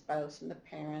as the spouse and the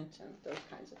parent and those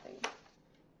kinds of things.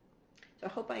 So I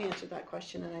hope I answered that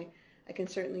question, and I can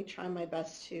certainly try my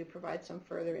best to provide some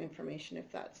further information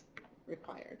if that's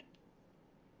required.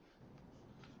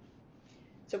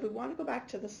 So if we want to go back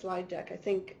to the slide deck, I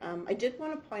think I did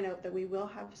want to point out that we will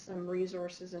have some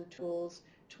resources and tools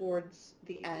towards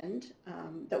the end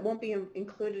that won't be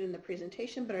included in the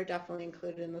presentation, but are definitely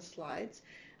included in the slides.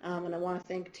 And I want to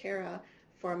thank Tara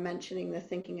for mentioning the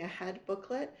Thinking Ahead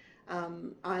booklet.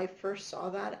 I first saw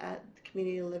that at the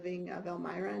Community Living of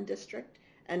Elmira District,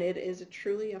 and it is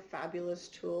truly a fabulous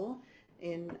tool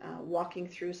in walking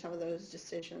through some of those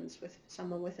decisions with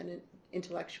someone with an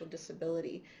intellectual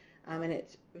disability. And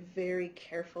it's very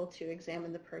careful to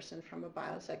examine the person from a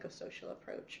biopsychosocial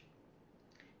approach.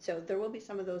 So there will be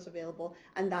some of those available,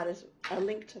 and that is a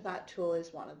link to that tool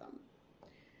is one of them.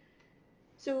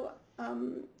 So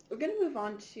we're going to move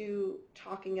on to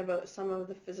talking about some of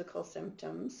the physical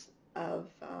symptoms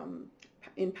of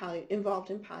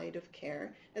involved in palliative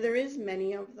care. Now, there is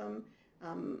many of them,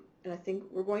 and I think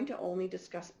we're going to only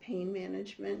discuss pain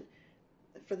management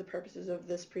for the purposes of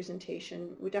this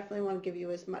presentation. We definitely want to give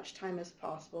you as much time as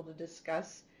possible to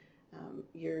discuss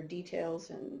your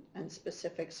details and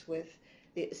specifics with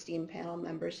the esteemed panel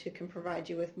members who can provide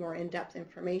you with more in-depth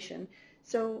information.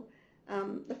 So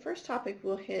the first topic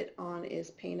we'll hit on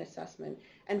is pain assessment.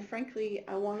 And frankly,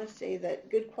 I want to say that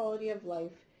good quality of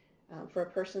life for a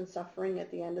person suffering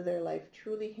at the end of their life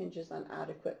truly hinges on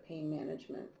adequate pain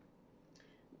management.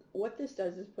 What this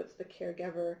does is puts the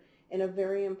caregiver in a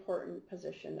very important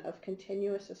position of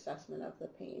continuous assessment of the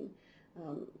pain,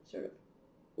 sort of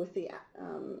with the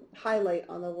highlight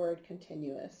on the word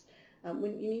continuous.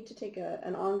 When you need to take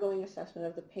an ongoing assessment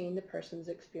of the pain the person's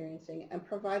experiencing and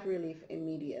provide relief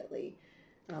immediately.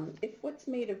 If what's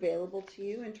made available to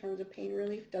you in terms of pain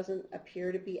relief doesn't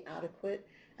appear to be adequate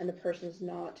and the person's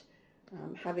not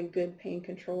having good pain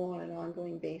control on an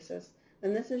ongoing basis,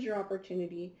 then this is your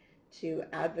opportunity to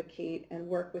advocate and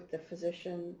work with the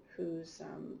physician who's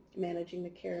managing the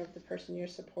care of the person you're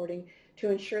supporting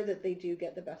to ensure that they do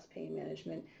get the best pain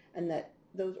management and that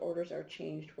those orders are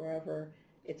changed wherever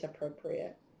it's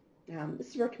appropriate.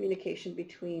 This is where communication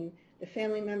between the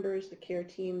family members, the care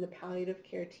team, the palliative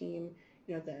care team,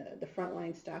 the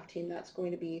frontline staff team, that's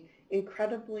going to be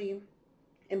incredibly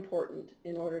important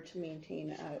in order to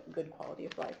maintain a good quality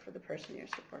of life for the person you're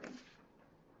supporting.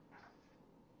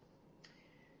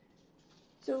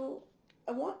 So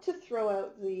I want to throw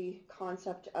out the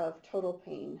concept of total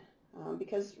pain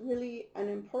because really an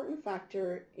important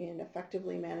factor in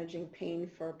effectively managing pain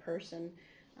for a person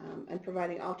and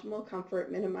providing optimal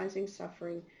comfort, minimizing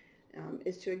suffering,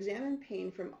 is to examine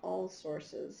pain from all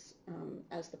sources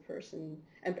as the person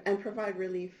and provide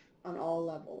relief on all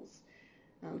levels.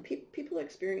 People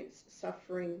experience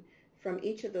suffering from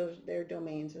each of their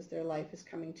domains as their life is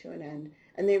coming to an end,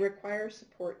 and they require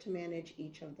support to manage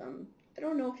each of them. I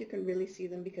don't know if you can really see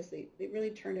them because they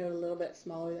really turned out a little bit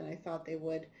smaller than I thought they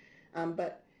would,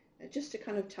 but just to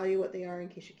kind of tell you what they are in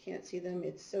case you can't see them,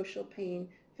 it's social pain,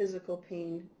 physical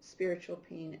pain, spiritual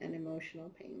pain, and emotional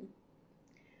pain.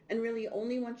 And really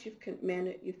only once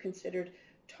you've considered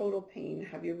total pain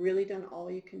have you really done all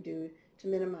you can do to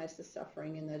minimize the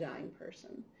suffering in the dying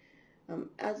person.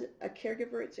 As a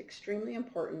caregiver, it's extremely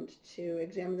important to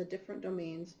examine the different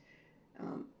domains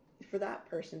for that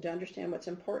person to understand what's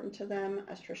important to them,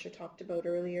 as Tricia talked about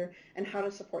earlier, and how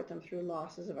to support them through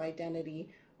losses of identity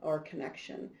or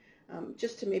connection.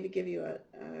 Just to maybe give you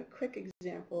a quick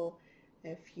example,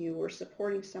 if you were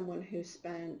supporting someone who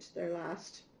spent their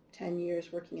last 10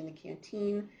 years working in the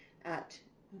canteen at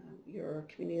your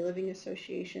community living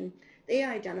association, they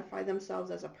identify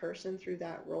themselves as a person through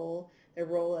that role, their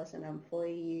role as an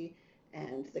employee,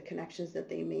 and the connections that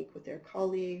they make with their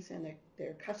colleagues and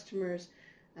their customers.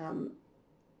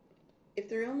 If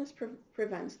their illness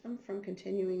prevents them from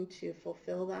continuing to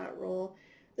fulfill that role,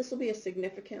 this will be a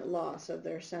significant loss of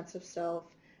their sense of self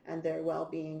and their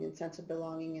well-being and sense of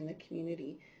belonging in the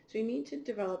community. So you need to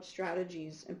develop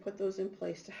strategies and put those in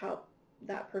place to help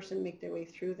that person make their way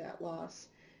through that loss.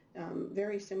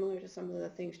 Very similar to some of the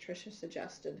things Tricia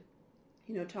suggested.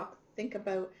 Think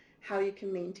about how you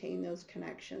can maintain those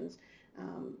connections.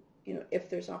 If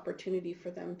there's opportunity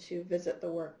for them to visit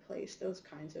the workplace, those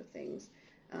kinds of things.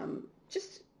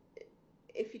 Just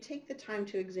if you take the time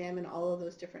to examine all of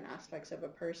those different aspects of a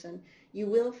person, you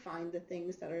will find the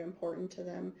things that are important to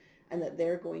them and that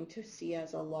they're going to see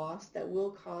as a loss that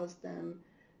will cause them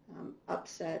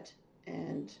upset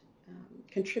and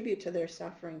contribute to their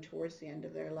suffering towards the end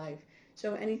of their life.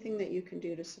 So anything that you can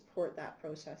do to support that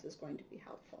process is going to be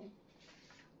helpful.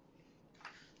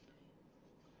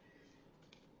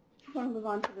 I want to move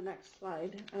on to the next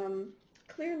slide.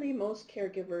 Clearly, most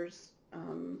caregivers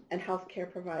and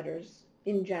healthcare providers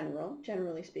in general,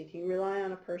 generally speaking, rely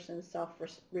on a person's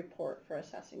self-report for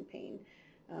assessing pain.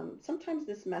 Sometimes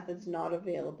this method's not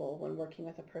available when working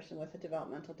with a person with a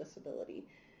developmental disability.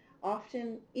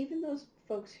 Often, even those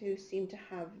folks who seem to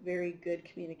have very good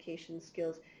communication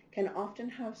skills can often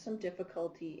have some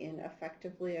difficulty in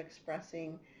effectively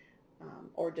expressing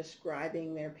or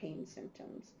describing their pain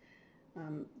symptoms.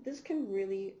 This can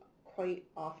really quite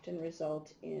often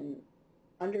result in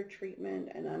undertreatment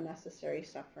and unnecessary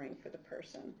suffering for the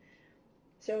person.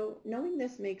 So knowing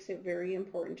this makes it very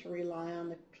important to rely on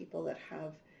the people that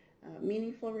have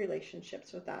meaningful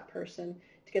relationships with that person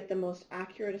to get the most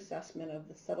accurate assessment of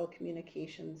the subtle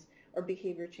communications or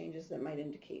behavior changes that might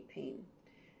indicate pain.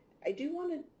 I do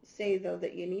want to say, though,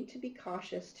 that you need to be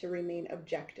cautious to remain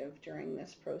objective during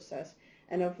this process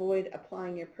and avoid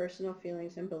applying your personal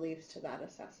feelings and beliefs to that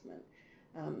assessment.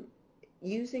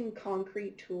 Using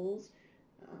concrete tools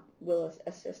will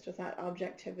assist with that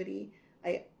objectivity.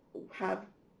 I have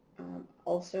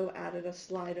also added a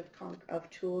slide of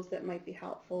tools that might be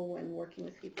helpful when working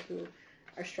with people who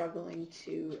are struggling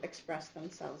to express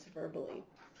themselves verbally.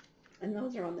 And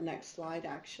those are on the next slide,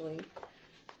 actually.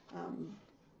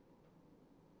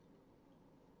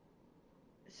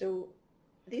 So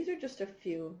these are just a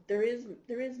few. There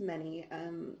is many,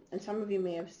 and some of you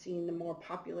may have seen the more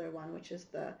popular one, which is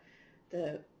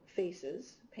the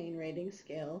FACES, Pain Rating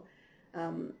Scale.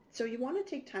 So you want to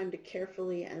take time to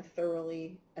carefully and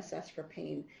thoroughly assess for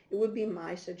pain. It would be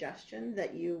my suggestion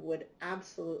that you would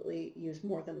absolutely use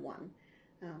more than one.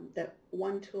 That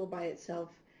one tool by itself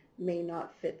may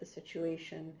not fit the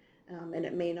situation, and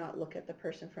it may not look at the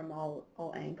person from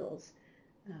all angles.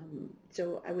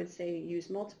 So I would say use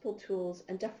multiple tools,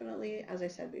 and definitely, as I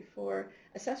said before,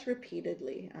 assess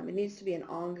repeatedly. It needs to be an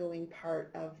ongoing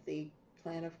part of the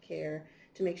plan of care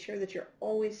to make sure that you're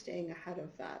always staying ahead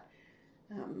of that.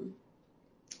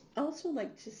 I also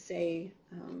like to say,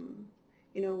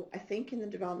 I think in the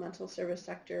developmental service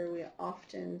sector, we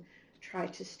often try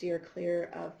to steer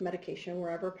clear of medication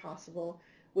wherever possible,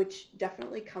 which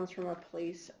definitely comes from a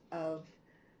place of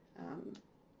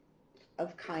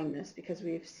kindness, because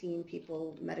we've seen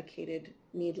people medicated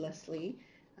needlessly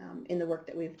in the work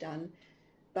that we've done.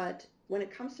 But when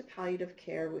it comes to palliative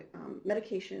care,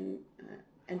 medication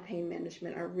and pain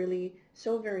management are really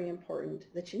so very important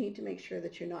that you need to make sure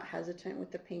that you're not hesitant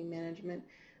with the pain management.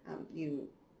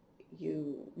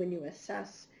 When you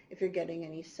assess if you're getting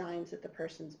any signs that the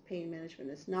person's pain management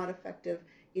is not effective,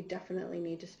 you definitely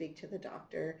need to speak to the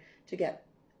doctor to get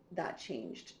that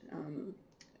changed.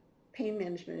 Pain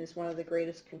management is one of the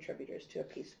greatest contributors to a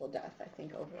peaceful death, I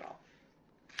think, overall.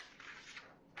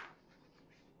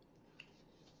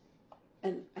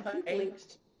 And I think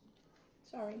links.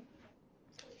 Sorry.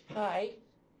 Hi,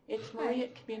 it's Maria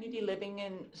at Community Living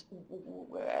in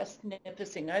West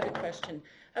Nipissing. I have a question.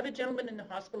 I have a gentleman in the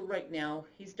hospital right now.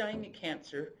 He's dying of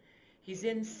cancer. He's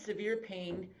in severe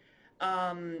pain.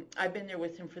 I've been there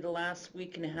with him for the last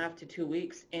week and a half to 2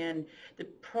 weeks, and the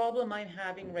problem I'm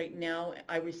having right now,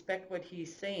 I respect what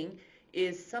he's saying,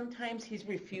 is sometimes he's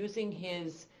refusing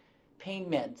his pain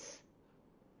meds.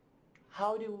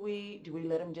 How do we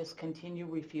let him just continue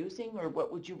refusing, or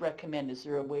what would you recommend? Is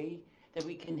there a way that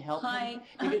we can help him?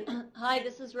 Hi,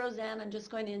 this is Roseanne. I'm just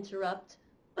going to interrupt.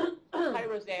 Hi,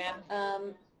 Roseanne.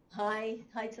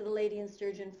 Hi to the lady in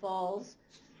Sturgeon Falls.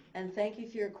 And thank you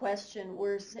for your question.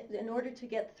 In order to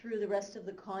get through the rest of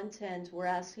the content, we're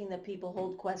asking that people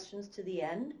hold questions to the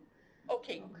end.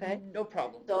 Okay. Okay. No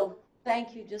problem. So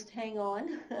thank you. Just hang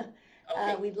on.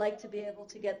 Okay. We'd like to be able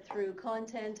to get through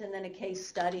content and then a case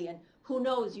study. And who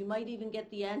knows, you might even get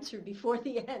the answer before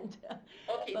the end.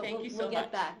 Okay, thank you so much. We'll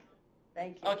get back.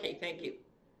 Thank you. Okay, thank you.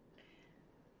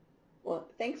 Well,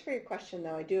 thanks for your question,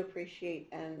 though. I do appreciate,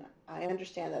 and I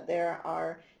understand that there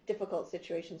are difficult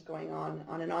situations going on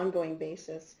an ongoing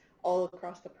basis all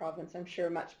across the province, I'm sure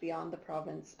much beyond the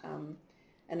province,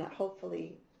 and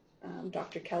hopefully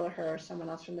Dr. Kelleher or someone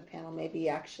else from the panel may be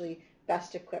actually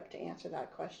best equipped to answer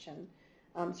that question.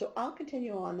 So I'll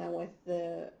continue on then with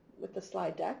the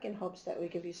slide deck in hopes that we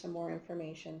give you some more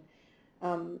information.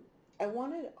 I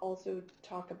want to also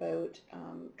talk about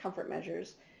comfort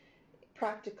measures,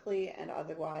 practically and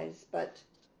otherwise, but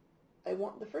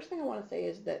the first thing I want to say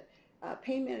is that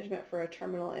pain management for a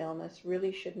terminal illness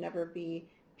really should never be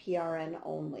PRN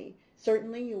only.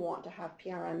 Certainly you want to have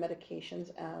PRN medications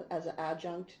as an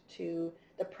adjunct to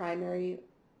the primary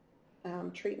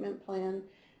treatment plan,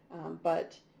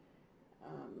 but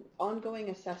ongoing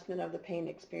assessment of the pain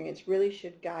experience really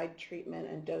should guide treatment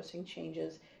and dosing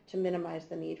changes to minimize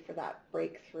the need for that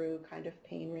breakthrough kind of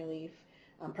pain relief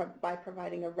by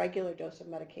providing a regular dose of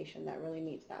medication that really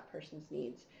meets that person's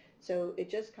needs. So it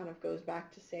just kind of goes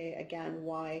back to say, again,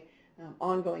 why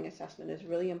ongoing assessment is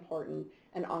really important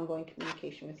and ongoing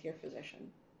communication with your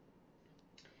physician.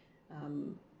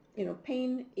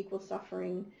 Pain equals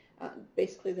suffering.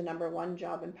 Basically, the number one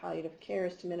job in palliative care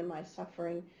is to minimize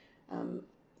suffering.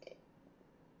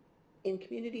 In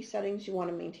community settings, you want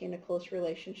to maintain a close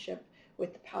relationship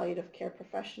with the palliative care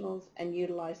professionals and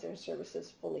utilize their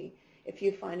services fully. If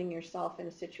you're finding yourself in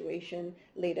a situation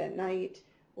late at night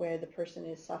where the person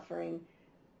is suffering,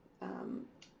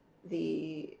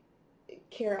 the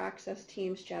care access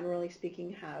teams, generally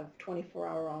speaking, have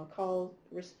 24-hour on-call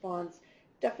response.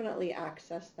 Definitely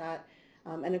access that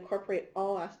and incorporate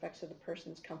all aspects of the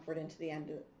person's comfort into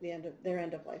their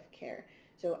end-of-life care.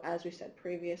 So as we said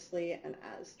previously, and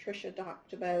as Tricia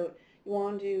talked about, you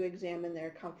want to examine their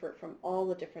comfort from all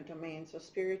the different domains, so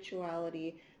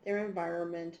spirituality, their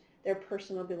environment, their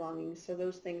personal belongings, so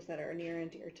those things that are near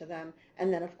and dear to them,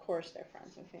 and then of course their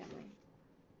friends and family.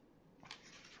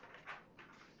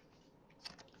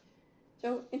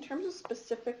 So in terms of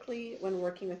specifically when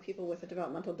working with people with a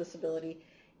developmental disability,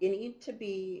 you need to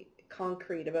be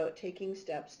concrete about taking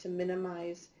steps to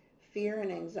minimize fear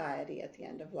and anxiety at the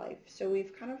end of life. So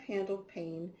we've kind of handled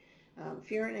pain.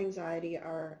 Fear and anxiety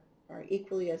are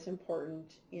equally as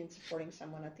important in supporting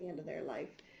someone at the end of their life.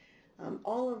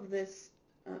 All of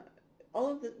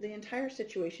the entire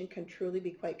situation can truly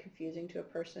be quite confusing to a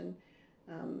person,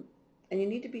 and you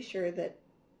need to be sure that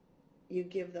you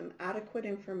give them adequate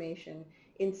information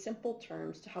in simple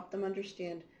terms to help them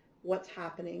understand what's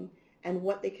happening and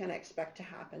what they can expect to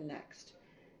happen next.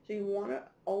 So you want to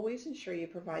always ensure you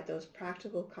provide those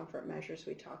practical comfort measures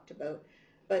we talked about,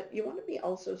 but you want to be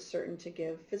also certain to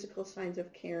give physical signs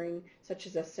of caring, such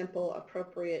as a simple,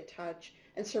 appropriate touch,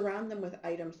 and surround them with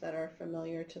items that are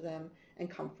familiar to them and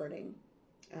comforting.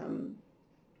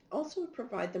 Also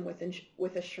provide them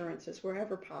with assurances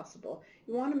wherever possible.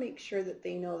 You want to make sure that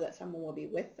they know that someone will be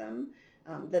with them,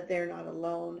 that they're not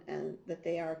alone, and that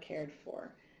they are cared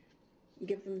for.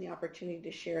 Give them the opportunity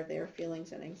to share their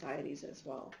feelings and anxieties as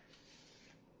well.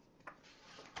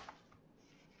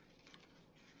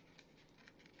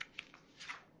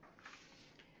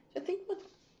 So I think we'll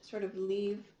sort of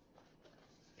leave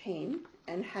pain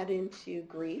and head into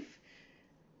grief.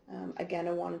 Again,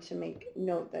 I wanted to make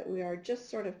note that we are just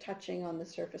sort of touching on the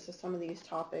surface of some of these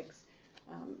topics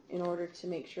in order to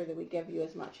make sure that we give you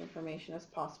as much information as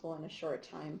possible in a short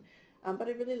time. But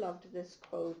I really loved this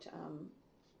quote,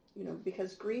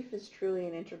 because grief is truly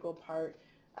an integral part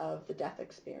of the death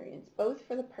experience, both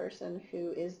for the person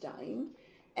who is dying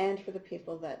and for the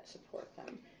people that support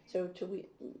them. So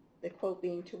the quote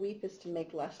being, "To weep is to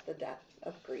make less the depth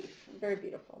of grief." Very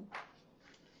beautiful.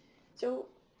 So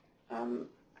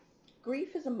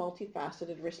grief is a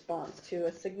multifaceted response to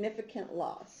a significant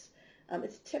loss.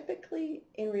 It's typically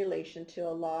in relation to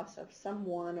a loss of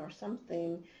someone or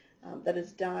something that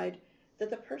has died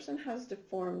that the person has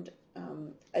formed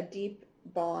a deep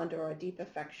bond or a deep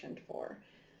affection for.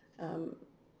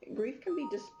 Grief can be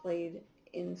displayed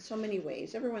in so many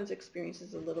ways. Everyone's experience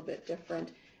is a little bit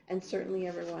different, and certainly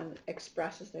everyone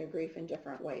expresses their grief in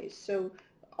different ways. So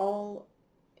all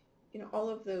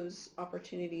of those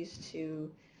opportunities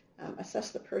to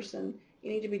assess the person,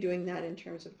 you need to be doing that in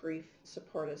terms of grief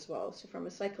support as well. So from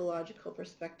a psychological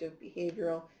perspective,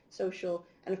 behavioral, social,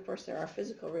 and of course there are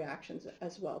physical reactions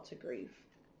as well to grief.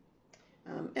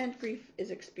 And grief is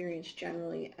experienced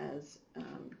generally as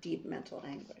deep mental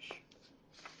anguish.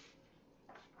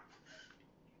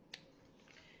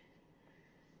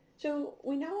 So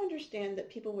we now understand that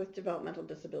people with developmental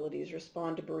disabilities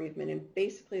respond to bereavement in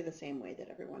basically the same way that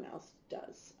everyone else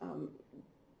does.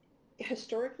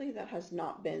 Historically, that has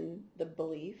not been the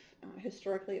belief.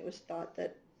 Historically, it was thought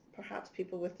that perhaps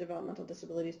people with developmental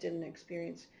disabilities didn't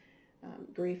experience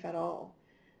grief at all,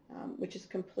 which is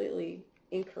completely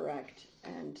incorrect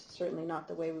and certainly not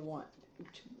the way we want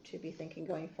to be thinking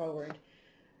going forward.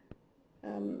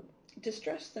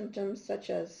 Distress symptoms such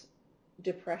as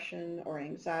depression or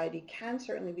anxiety can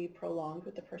certainly be prolonged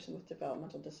with the person with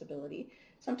developmental disability.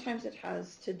 Sometimes it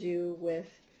has to do with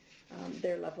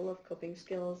their level of coping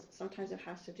skills. Sometimes it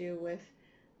has to do with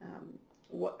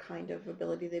what kind of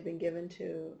ability they've been given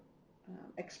to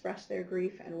express their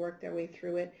grief and work their way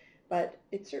through it. But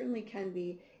it certainly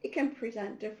it can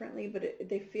present differently, but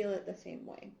they feel it the same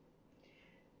way.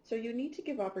 So you need to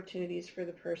give opportunities for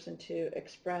the person to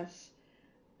express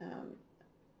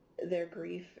their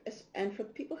grief. And for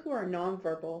people who are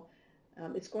nonverbal,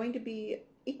 it's going to be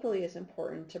equally as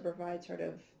important to provide sort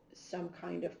of some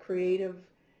kind of creative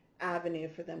avenue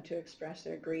for them to express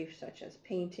their grief, such as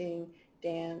painting,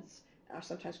 dance,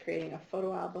 sometimes creating a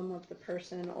photo album of the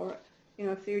person, or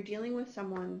if you're dealing with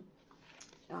someone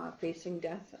facing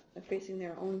death, facing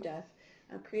their own death.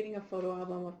 Creating a photo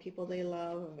album of people they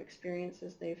love, of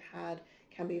experiences they've had,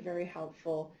 can be very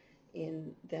helpful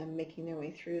in them making their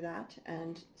way through that.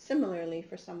 And similarly,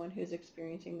 for someone who's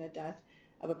experiencing the death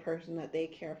of a person that they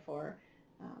care for,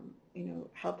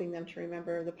 helping them to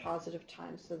remember the positive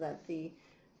times so that the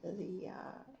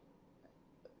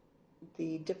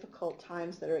difficult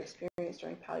times that are experienced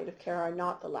during palliative care are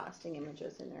not the lasting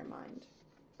images in their mind.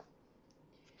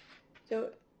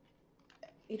 So,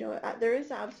 there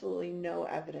is absolutely no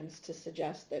evidence to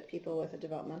suggest that people with a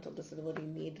developmental disability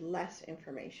need less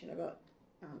information about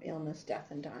illness, death,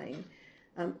 and dying.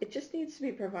 It just needs to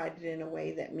be provided in a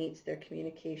way that meets their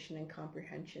communication and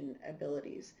comprehension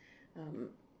abilities.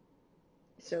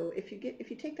 So if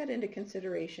you take that into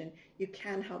consideration, you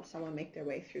can help someone make their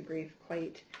way through grief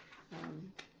quite,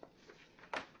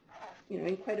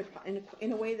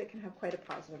 in a way that can have quite a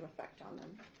positive effect on them.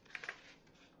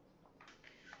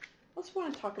 I also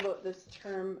want to talk about this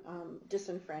term,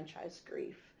 disenfranchised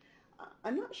grief.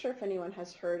 I'm not sure if anyone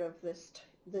has heard of this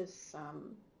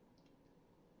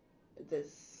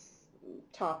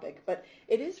topic, but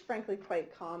it is frankly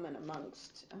quite common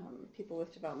amongst people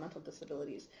with developmental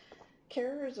disabilities.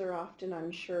 Carers are often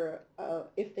unsure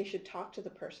if they should talk to the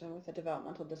person with a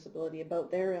developmental disability about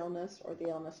their illness or the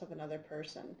illness of another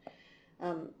person.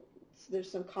 So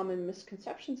there's some common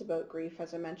misconceptions about grief,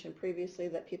 as I mentioned previously,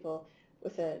 that people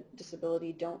with a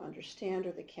disability don't understand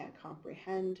or they can't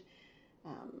comprehend.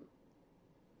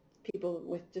 People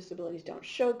with disabilities don't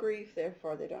show grief,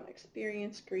 therefore they don't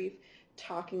experience grief.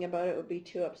 Talking about it would be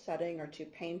too upsetting or too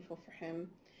painful for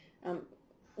him.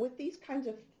 With these kinds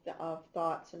of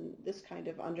thoughts and this kind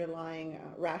of underlying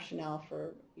rationale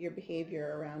for your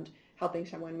behavior around helping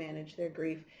someone manage their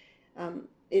grief,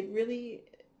 it really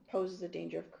poses a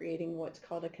danger of creating what's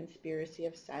called a conspiracy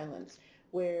of silence,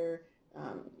 where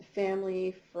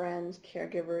family, friends,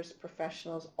 caregivers,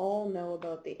 professionals all know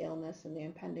about the illness and the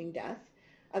impending death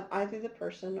of either the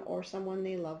person or someone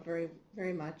they love very,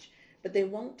 very much, but they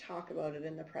won't talk about it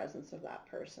in the presence of that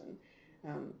person.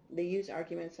 They use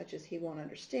arguments such as he won't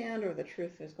understand or the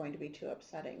truth is going to be too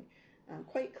upsetting.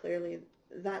 Quite clearly,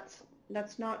 that's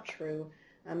not true.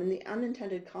 And the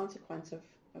unintended consequence of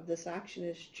this action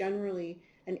is generally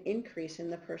an increase in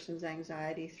the person's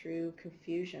anxiety through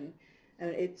confusion. And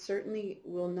it certainly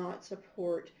will not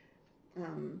support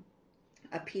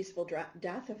a peaceful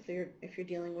death if you're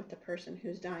dealing with the person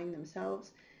who's dying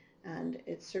themselves. And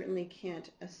it certainly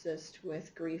can't assist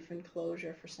with grief and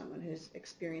closure for someone who's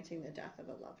experiencing the death of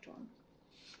a loved one.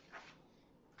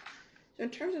 So in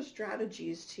terms of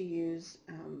strategies to use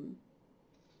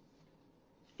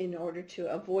in order to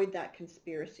avoid that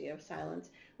conspiracy of silence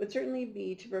would certainly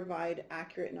be to provide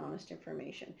accurate and honest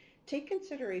information. Take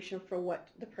consideration for what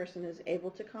the person is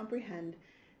able to comprehend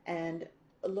and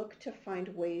look to find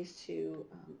ways to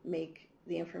make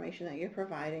the information that you're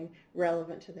providing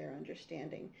relevant to their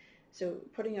understanding. So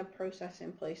putting a process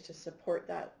in place to support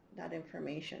that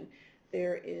information.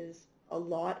 There is a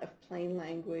lot of plain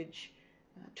language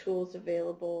tools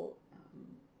available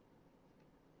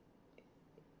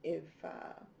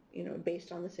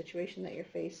based on the situation that you're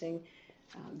facing.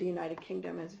 The United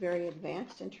Kingdom is very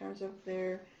advanced in terms of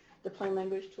the plain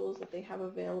language tools that they have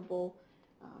available.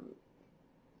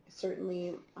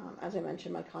 Certainly, as I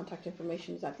mentioned, my contact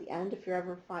information is at the end. If you're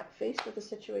ever faced with a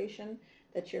situation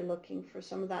that you're looking for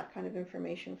some of that kind of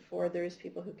information for, there's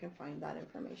people who can find that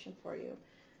information for you.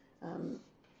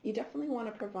 You definitely want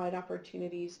to provide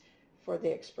opportunities for the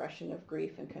expression of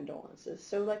grief and condolences.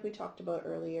 So like we talked about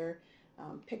earlier,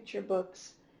 picture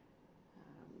books,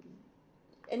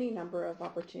 any number of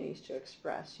opportunities to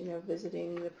express,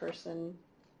 visiting the person,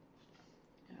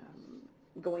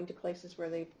 going to places where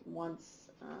they once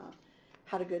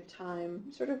had a good time,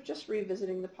 sort of just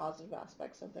revisiting the positive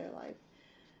aspects of their life.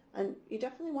 And you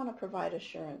definitely want to provide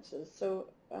assurances. So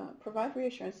provide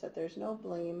reassurance that there's no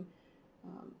blame,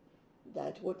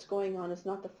 that what's going on is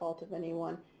not the fault of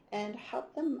anyone, and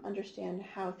help them understand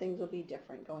how things will be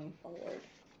different going forward.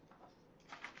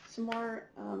 Some more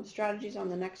strategies on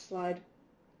the next slide.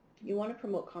 You want to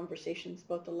promote conversations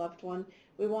about the loved one.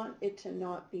 We want it to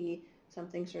not be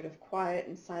something sort of quiet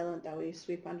and silent that we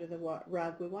sweep under the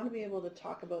rug. We want to be able to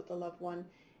talk about the loved one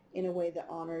in a way that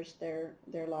honors their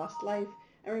lost life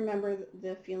and remember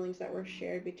the feelings that were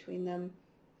shared between them,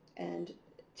 and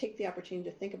take the opportunity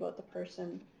to think about the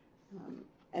person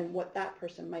and what that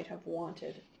person might have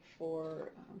wanted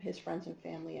for his friends and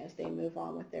family as they move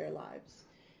on with their lives.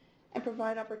 And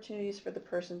provide opportunities for the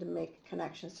person to make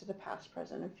connections to the past,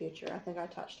 present, and future. I think I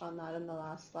touched on that in the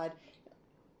last slide.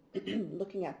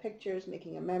 Looking at pictures,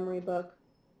 making a memory book,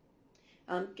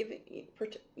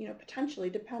 potentially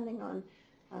depending on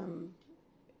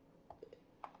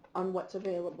what's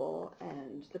available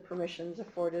and the permissions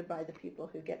afforded by the people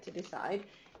who get to decide,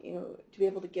 to be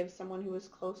able to give someone who is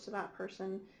close to that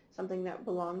person something that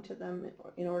belonged to them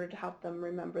in order to help them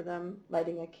remember them,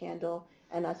 lighting a candle,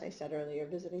 and as I said earlier,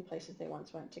 visiting places they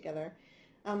once went together.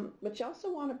 But you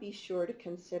also want to be sure to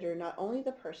consider not only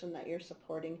the person that you're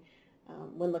supporting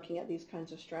when looking at these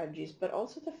kinds of strategies, but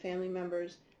also the family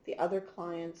members, the other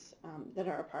clients that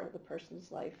are a part of the person's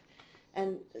life.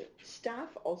 And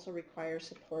staff also require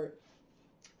support.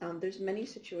 There's many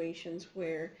situations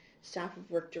where staff have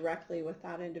worked directly with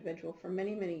that individual for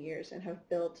many, many years and have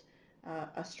built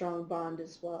a strong bond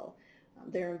as well.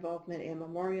 Their involvement in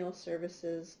memorial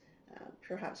services,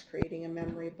 perhaps creating a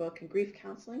memory book and grief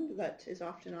counseling that is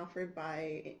often offered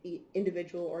by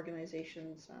individual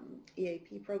organizations,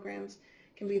 EAP programs,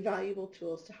 can be valuable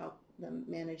tools to help them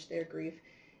manage their grief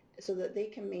so that they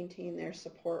can maintain their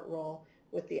support role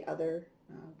with the other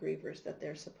grievers that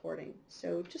they're supporting.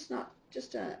 So just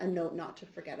a note not to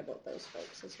forget about those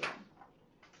folks as well.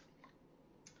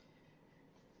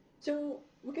 So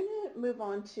we're going to move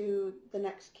on to the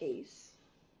next case.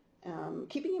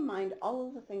 Keeping in mind all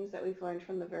of the things that we've learned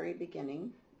from the very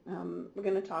beginning, we're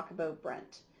going to talk about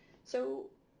Brent. So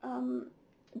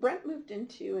Brent moved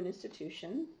into an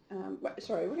institution.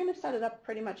 We're going to set it up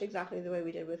pretty much exactly the way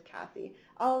we did with Kathy.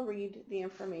 I'll read the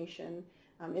information.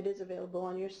 It is available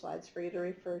on your slides for you to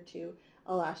refer to.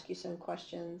 I'll ask you some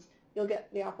questions. You'll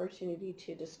get the opportunity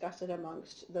to discuss it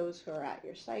amongst those who are at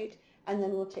your site, and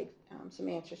then we'll take some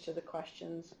answers to the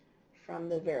questions from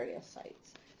the various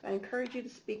sites. I encourage you to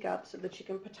speak up so that you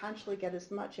can potentially get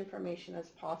as much information as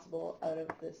possible out of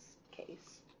this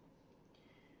case.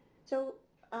 So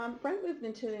Brent moved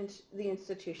into the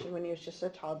institution when he was just a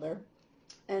toddler,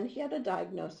 and he had a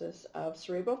diagnosis of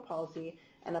cerebral palsy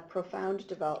and a profound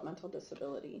developmental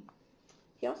disability.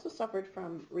 He also suffered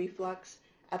from reflux,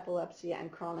 epilepsy,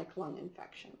 and chronic lung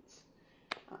infections.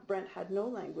 Brent had no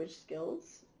language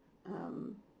skills,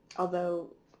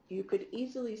 although you could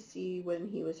easily see when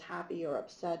he was happy or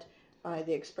upset by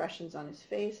the expressions on his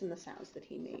face and the sounds that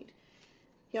he made.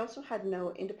 He also had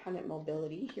no independent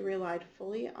mobility. He relied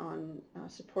fully on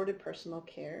supported personal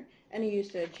care, and he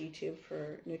used a G-tube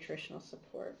for nutritional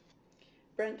support.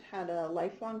 Brent had a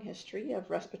lifelong history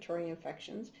of respiratory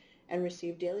infections and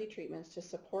received daily treatments to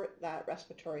support that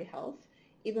respiratory health,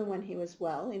 even when he was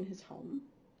well in his home,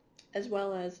 as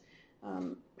well as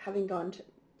having gone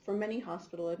for many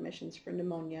hospital admissions for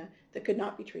pneumonia that could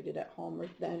not be treated at home or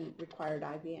then required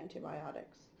IV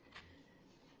antibiotics.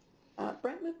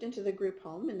 Brent moved into the group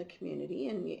home in the community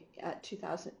in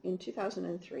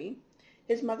 2003.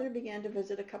 His mother began to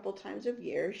visit a couple times a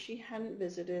year. She hadn't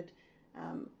visited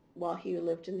while he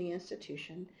lived in the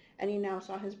institution, and he now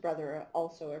saw his brother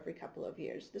also every couple of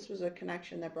years. This was a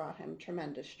connection that brought him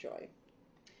tremendous joy.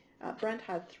 Brent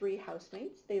had 3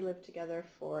 housemates. They lived together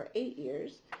for 8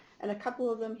 years, and a couple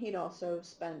of them he'd also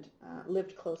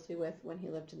lived closely with when he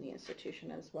lived in the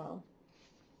institution as well.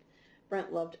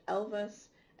 Brent loved Elvis,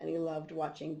 and he loved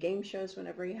watching game shows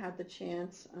whenever he had the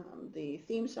chance. The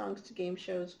theme songs to game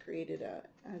shows created a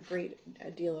great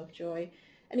deal of joy.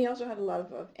 And he also had a lot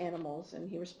of animals, and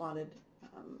he responded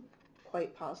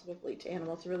quite positively to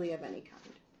animals, really of any kind.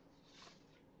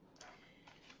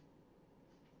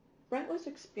 Brent was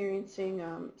experiencing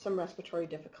some respiratory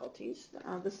difficulties.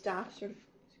 The staff sort of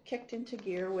kicked into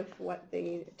gear with what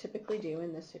they typically do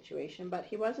in this situation, but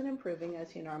he wasn't improving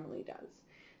as he normally does.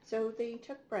 So they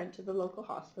took Brent to the local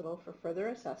hospital for further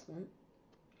assessment.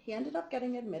 He ended up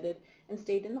getting admitted and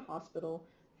stayed in the hospital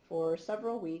for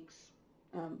several weeks,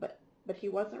 but he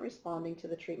wasn't responding to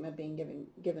the treatment being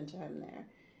given to him there.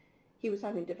 He was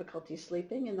having difficulty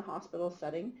sleeping in the hospital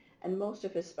setting, and most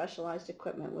of his specialized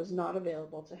equipment was not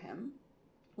available to him,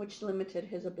 which limited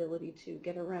his ability to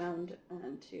get around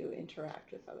and to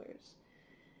interact with others.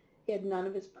 He had none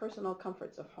of his personal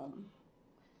comforts of home.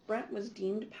 Brent was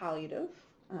deemed palliative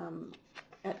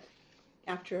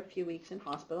after a few weeks in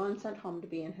hospital and sent home to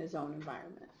be in his own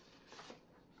environment.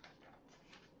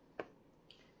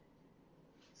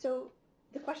 So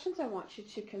the questions I want you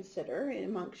to consider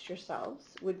amongst yourselves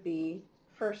would be,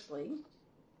 firstly,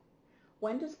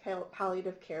 when does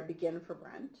palliative care begin for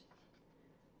Brent?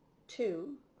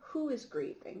 2, who is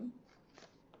grieving?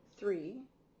 3,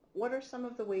 what are some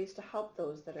of the ways to help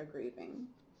those that are grieving?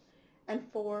 And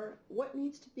 4, what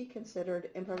needs to be considered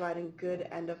in providing good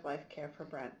end-of-life care for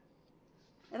Brent?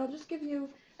 And I'll just give you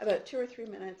about 2 or 3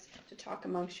 minutes to talk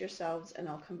amongst yourselves, and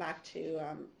I'll come back to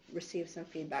receive some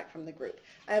feedback from the group.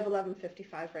 I have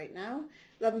 11:55 right now.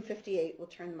 11:58, we'll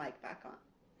turn the mic back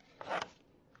on.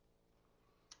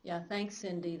 Yeah, thanks,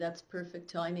 Cindy. That's perfect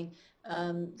timing.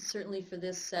 Certainly for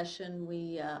this session,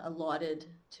 we allotted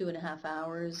 2.5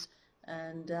 hours,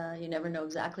 and you never know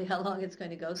exactly how long it's going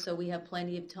to go, so we have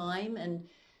plenty of time, and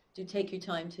do take your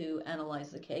time to analyze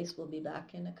the case. We'll be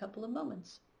back in a couple of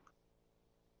moments.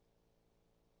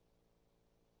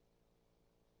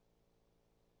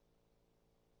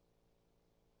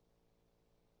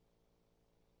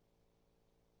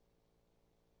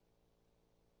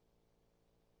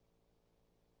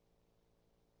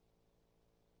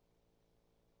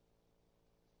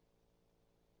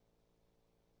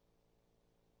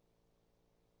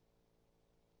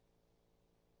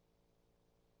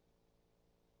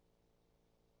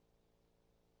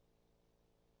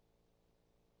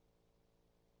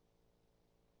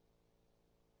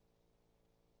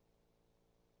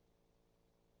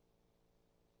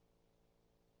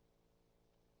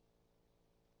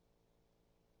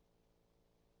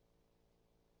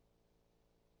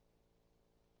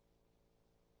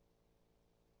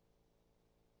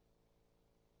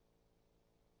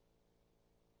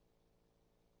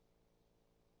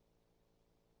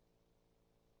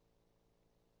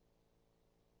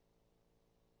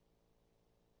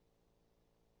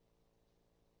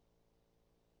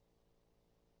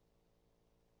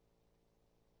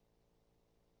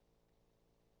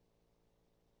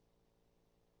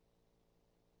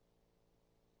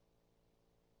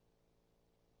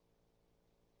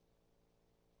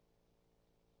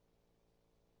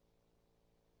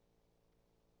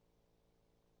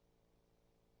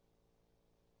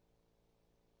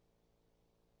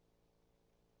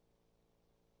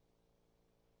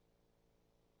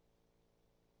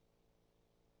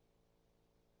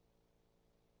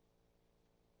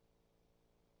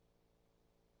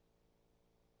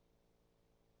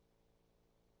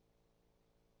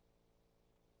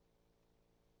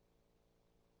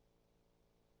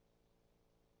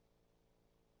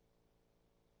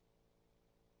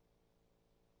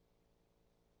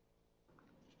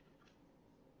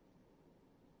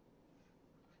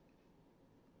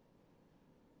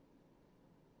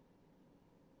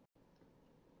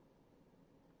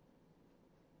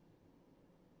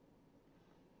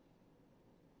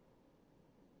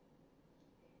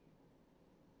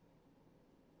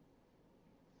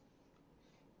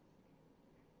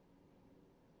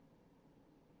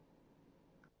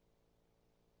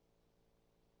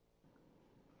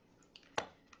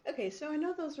 Okay, so I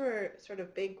know those were sort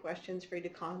of big questions for you to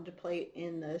contemplate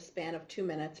in the span of 2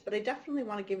 minutes, but I definitely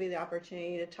want to give you the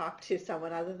opportunity to talk to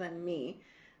someone other than me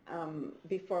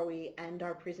before we end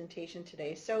our presentation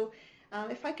today. So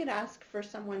if I could ask for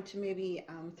someone to maybe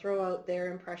throw out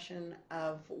their impression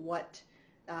of what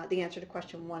the answer to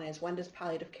question 1 is. When does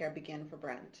palliative care begin for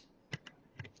Brent?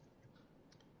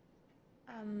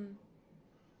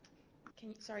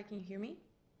 Sorry, can you hear me?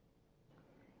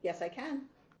 Yes, I can.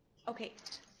 Okay,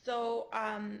 so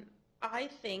I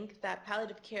think that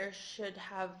palliative care should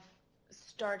have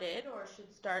started or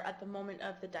should start at the moment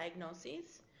of the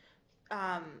diagnoses,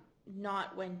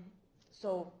 not when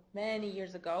so many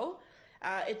years ago.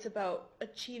 It's about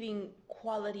achieving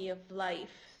quality of life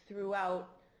throughout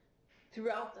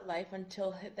the life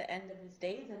until the end of his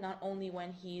days, and not only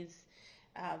when he's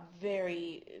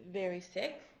very, very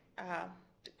sick.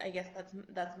 I guess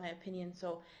that's my opinion.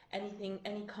 So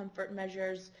any comfort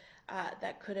measures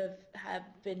that could have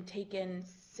been taken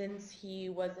since he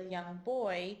was a young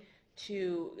boy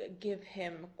to give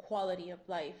him quality of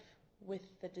life with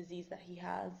the disease that he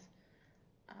has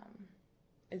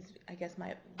is, I guess, my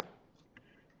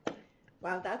opinion.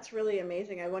 Wow, that's really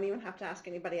amazing. I won't even have to ask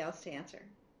anybody else to answer.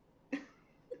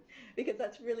 Because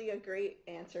that's really a great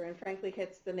answer and frankly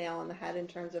hits the nail on the head in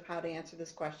terms of how to answer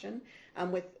this question.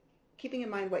 With keeping in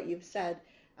mind what you've said,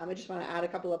 I just want to add a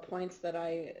couple of points that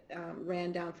I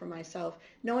ran down for myself.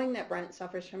 Knowing that Brent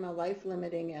suffers from a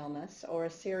life-limiting illness or a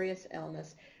serious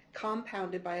illness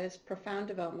compounded by his profound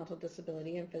developmental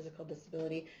disability and physical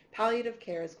disability, palliative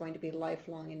care is going to be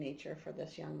lifelong in nature for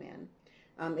this young man.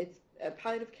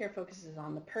 Palliative care focuses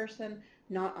on the person,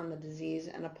 not on the disease,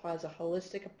 and applies a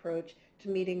holistic approach to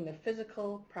meeting the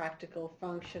physical, practical,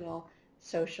 functional,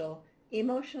 social,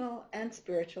 emotional, and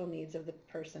spiritual needs of the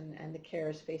person and the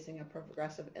carers facing a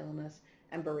progressive illness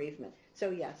and bereavement. So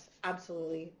yes,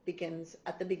 absolutely begins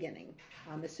at the beginning,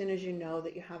 as soon as you know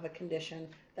that you have a condition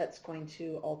that's going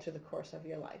to alter the course of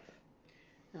your life.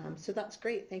 So that's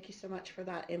great. Thank you so much for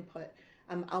that input.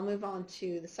 I'll move on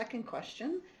to the second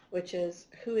question, which is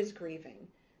who is grieving?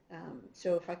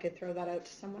 So if I could throw that out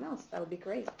to someone else, that would be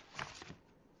great.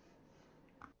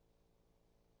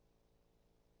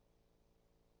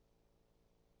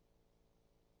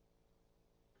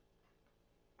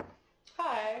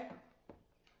 Hi.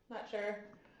 sure.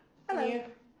 Hello.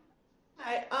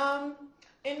 Hi.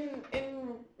 In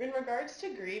regards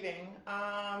to grieving,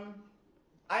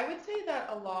 I would say that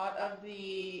a lot of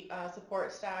the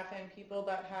support staff and people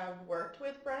that have worked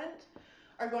with Brent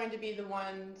are going to be the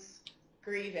ones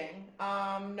grieving.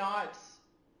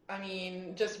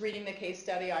 Just reading the case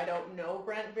study, I don't know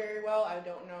Brent very well. I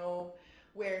don't know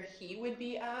where he would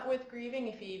be at with grieving,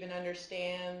 if he even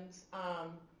understands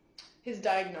his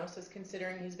diagnosis,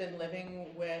 considering he's been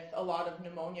living with a lot of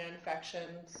pneumonia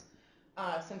infections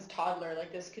since toddler.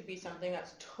 Like, this could be something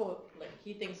that's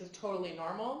he thinks is totally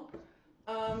normal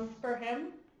for him.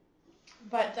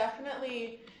 But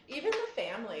definitely, even the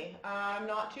family. I'm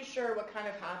not too sure what kind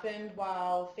of happened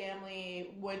while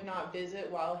family would not visit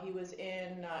while he was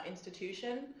in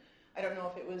institution. I don't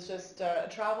know if it was just a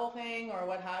travel thing or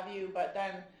what have you, but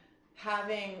then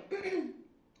having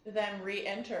them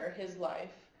re-enter his life,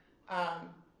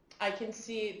 I can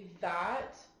see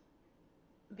that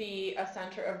be a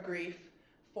center of grief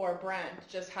for Brent,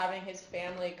 just having his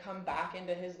family come back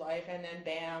into his life, and then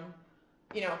bam,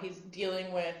 he's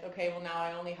dealing with, okay, well, now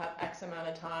I only have X amount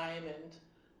of time, and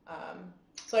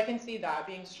so I can see that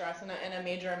being stress and a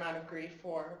major amount of grief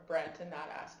for Brent in that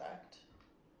aspect.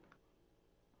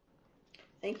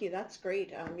 Thank you. That's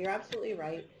great. You're absolutely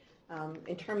right.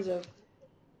 In terms of,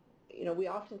 we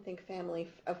often think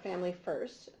of family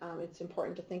first. It's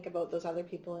important to think about those other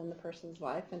people in the person's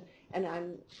life. And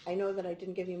I know that I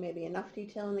didn't give you maybe enough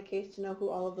detail in the case to know who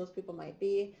all of those people might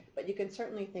be, but you can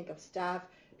certainly think of staff,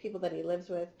 people that he lives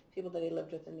with, people that he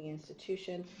lived with in the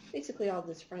institution, basically all of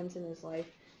his friends in his life.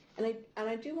 And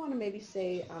I do want to maybe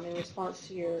say, in response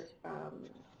to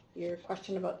your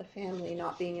question about the family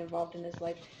not being involved in his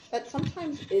life, that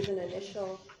sometimes is an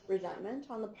initial resentment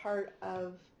on the part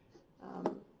of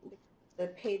the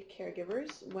paid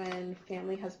caregivers when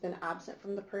family has been absent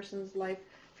from the person's life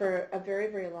for a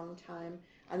very, very long time,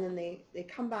 and then they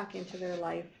come back into their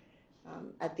life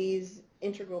at these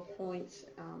integral points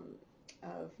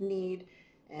of need,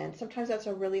 and sometimes that's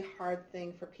a really hard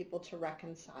thing for people to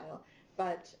reconcile.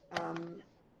 But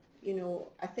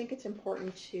I think it's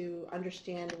important to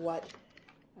understand what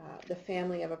the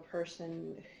family of a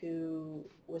person who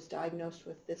was diagnosed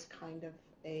with this kind of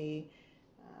a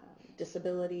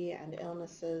disability and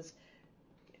illnesses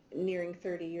nearing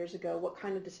 30 years ago, what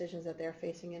kind of decisions that they're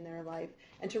facing in their life,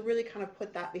 and to really kind of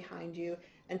put that behind you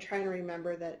and try to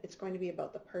remember that it's going to be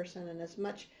about the person, and as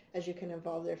much as you can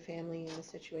involve their family in the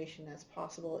situation as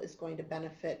possible is going to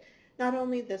benefit not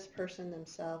only this person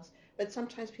themselves, but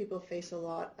sometimes people face a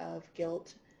lot of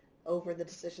guilt over the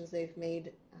decisions they've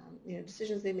made,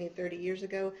 decisions they made 30 years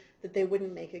ago that they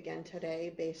wouldn't make again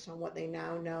today based on what they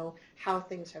now know, how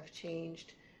things have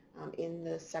changed in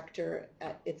the sector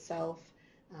itself.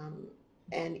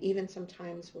 And even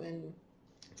sometimes when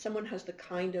someone has the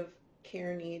kind of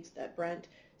care needs that Brent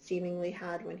seemingly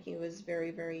had when he was very,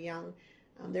 very young,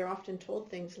 they're often told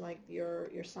things like,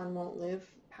 your son won't live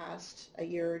past a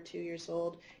year or 2 years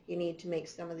old. You need to make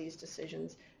some of these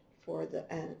decisions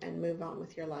and move on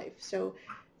with your life. So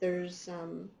there's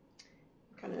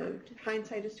kind of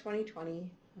hindsight is 20/20,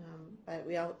 but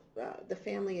the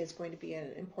family is going to be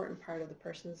an important part of the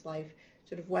person's life,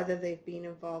 sort of whether they've been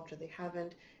involved or they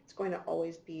haven't. It's going to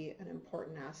always be an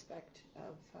important aspect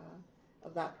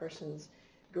of that person's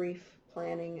grief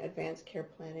planning, advanced care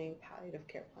planning, palliative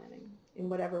care planning, in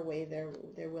whatever way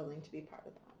they're willing to be part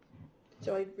of that.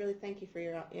 So I really thank you for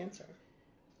your answer.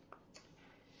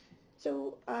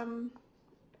 So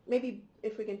maybe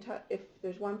if we can if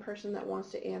there's one person that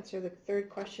wants to answer the third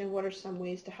question, what are some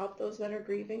ways to help those that are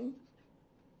grieving?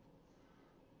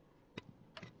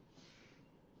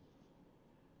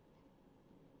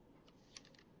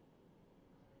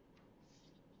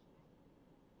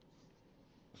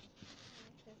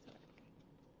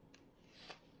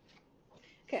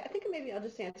 Okay, I think maybe I'll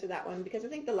just answer that one because I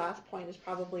think the last point is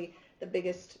probably the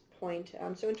biggest point.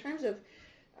 So in terms of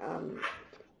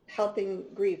helping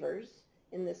grievers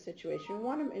in this situation, we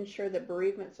want to ensure that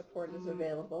bereavement support is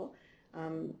available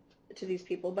to these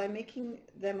people by making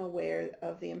them aware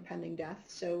of the impending death.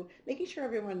 So making sure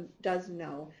everyone does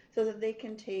know so that they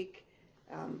can take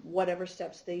whatever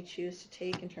steps they choose to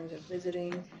take in terms of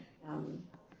visiting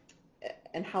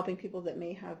and helping people that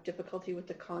may have difficulty with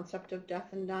the concept of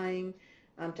death and dying,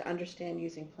 to understand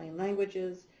using plain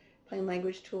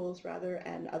language tools rather,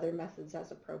 and other methods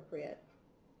as appropriate.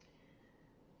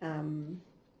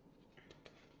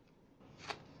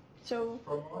 So,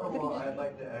 from Ottawa, I'd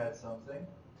like to add something.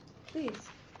 Please.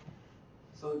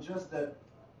 So just that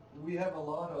we have a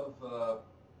lot of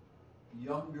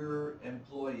younger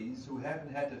employees who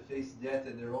haven't had to face death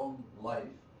in their own life,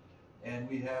 And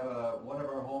we have one of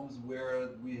our homes where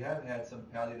we have had some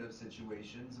palliative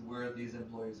situations where these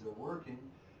employees are working.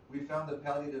 We found the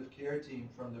palliative care team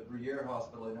from the Bruyere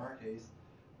Hospital, in our case,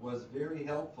 was very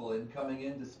helpful in coming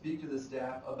in to speak to the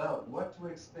staff about what to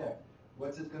expect,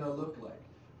 what's it going to look like,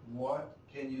 what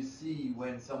can you see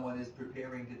when someone is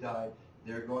preparing to die.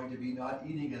 They're going to be not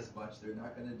eating as much, they're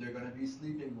going to be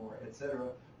sleeping more, etc.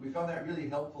 We found that really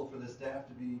helpful for the staff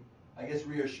to be, I guess,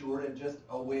 reassured and just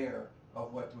aware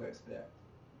of what to expect.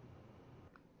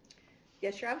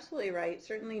 Yes, you're absolutely right.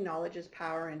 Certainly knowledge is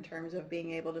power in terms of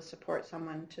being able to support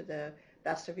someone to the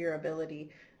best of your ability.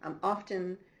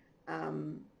 Often,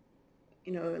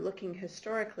 looking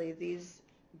historically, these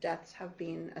deaths have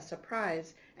been a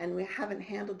surprise, and we haven't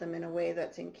handled them in a way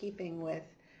that's in keeping with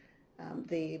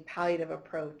the palliative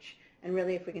approach. And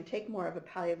really, if we can take more of a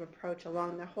palliative approach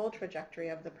along the whole trajectory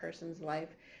of the person's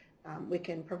life, we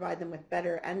can provide them with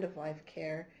better end-of-life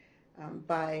care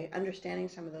by understanding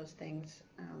some of those things.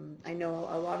 I know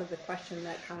a lot of the question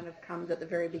that kind of comes at the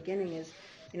very beginning is,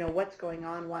 what's going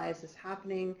on? Why is this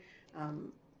happening?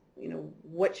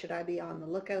 What should I be on the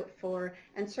lookout for?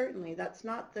 And certainly that's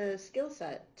not the skill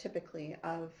set typically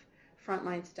of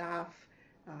frontline staff,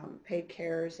 paid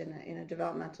carers in a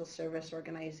developmental service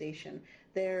organization.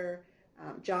 Their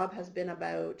job has been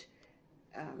about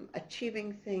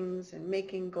achieving things and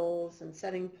making goals and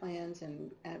setting plans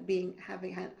and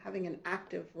having an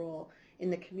active role in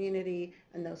the community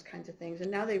and those kinds of things. And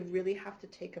now they really have to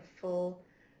take a full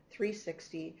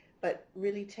 360, but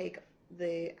really take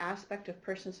the aspect of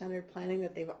person-centered planning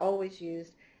that they've always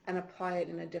used and apply it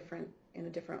in a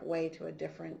different way to a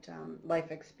different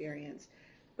life experience,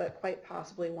 but quite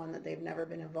possibly one that they've never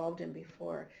been involved in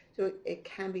before. So it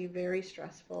can be very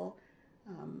stressful.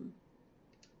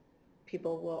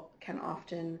 People can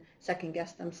often second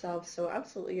guess themselves. So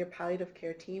absolutely your palliative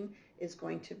care team is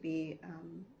going to be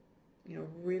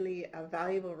really a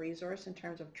valuable resource in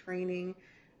terms of training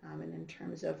and in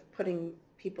terms of putting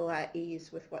people at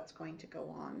ease with what's going to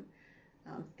go on.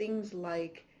 Things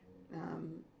like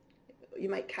you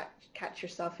might catch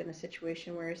yourself in a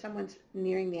situation where someone's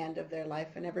nearing the end of their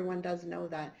life, and everyone does know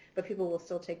that, but people will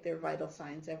still take their vital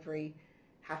signs every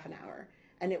half an hour.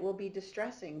 And it will be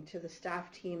distressing to the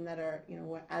staff team that are,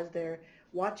 as they're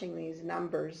watching these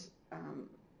numbers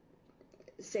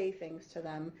say things to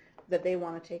them that they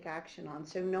want to take action on.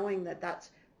 So knowing that that's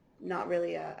not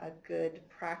really a good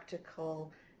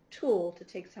practical tool to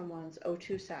take someone's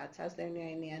O2 sats as they're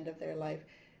nearing the end of their life,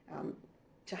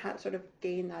 to sort of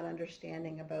gain that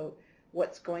understanding about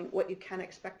what you can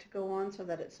expect to go on, so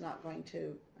that it's not going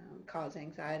to cause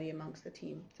anxiety amongst the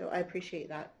team. So I appreciate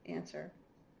that answer.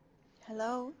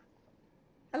 Hello.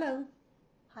 Hello.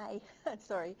 Hi.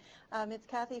 Sorry. It's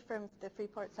Kathy from the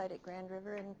Freeport site at Grand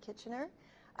River in Kitchener.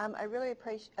 I really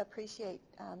appreciate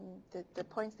the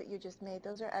points that you just made.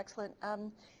 Those are excellent.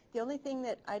 The only thing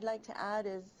that I'd like to add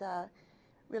is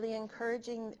really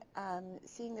encouraging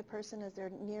seeing the person as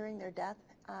they're nearing their death,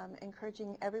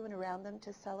 encouraging everyone around them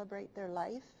to celebrate their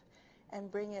life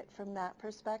and bring it from that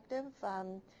perspective.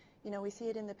 We see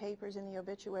it in the papers, in the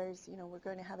obituaries, we're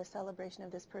going to have a celebration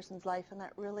of this person's life, and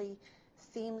that really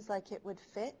seems like it would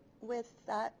fit with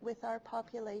our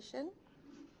population.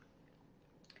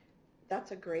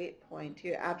 That's a great point.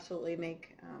 You absolutely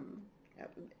make,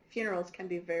 funerals can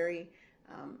be very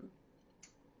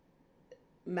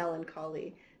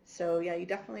melancholy. So yeah, you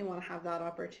definitely want to have that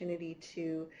opportunity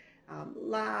to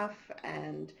laugh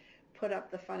and put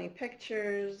up the funny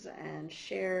pictures and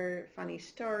share funny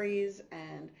stories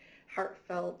and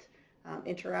heartfelt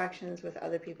interactions with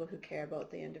other people who care about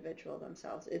the individual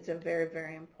themselves. It's a very,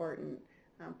 very important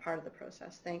part of the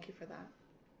process. Thank you for that.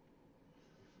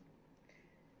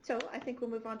 So I think we'll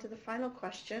move on to the final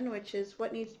question, which is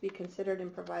what needs to be considered in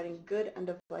providing good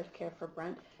end-of-life care for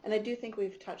Brent? And I do think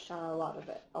we've touched on a lot of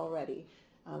it already.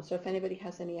 So if anybody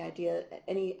has any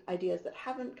ideas that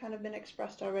haven't kind of been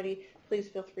expressed already, please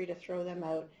feel free to throw them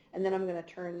out. And then I'm going to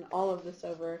turn all of this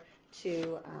over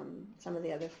to some of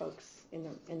the other folks in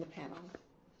the panel.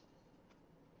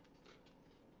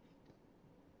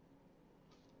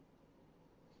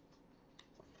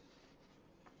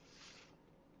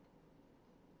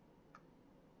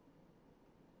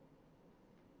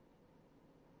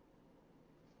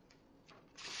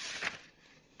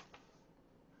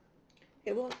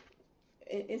 Okay, well,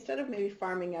 instead of maybe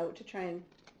farming out to try and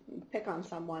pick on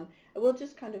someone, I will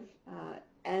just kind of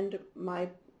end my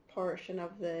portion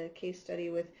of the case study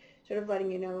with sort of letting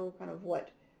you know kind of what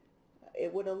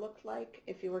it would have looked like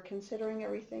if you were considering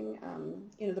everything.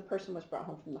 The person was brought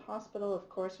home from the hospital, of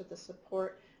course, with the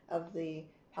support of the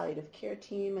palliative care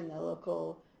team and the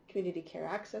local community care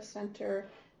access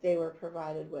center. They were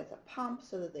provided with a pump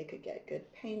so that they could get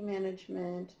good pain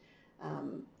management.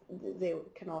 They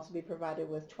can also be provided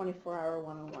with 24-hour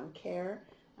one-on-one care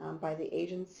by the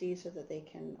agency so that they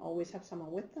can always have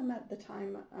someone with them at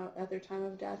their time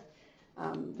of death.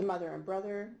 The mother and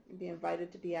brother be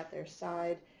invited to be at their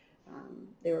side.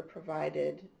 They were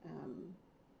provided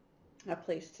a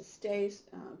place to stay,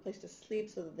 a place to sleep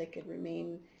so that they could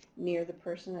remain near the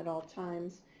person at all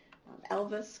times.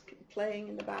 Elvis playing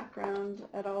in the background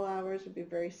at all hours would be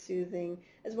very soothing,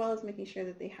 as well as making sure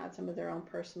that they had some of their own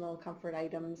personal comfort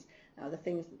items, the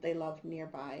things that they loved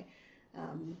nearby.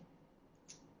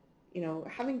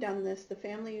 Having done this, the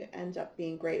family ends up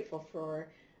being grateful for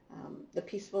the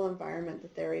peaceful environment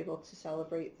that they're able to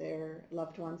celebrate their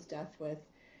loved one's death with.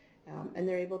 And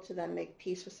they're able to then make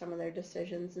peace with some of their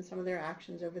decisions and some of their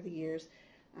actions over the years,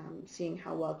 seeing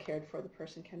how well cared for the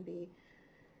person can be.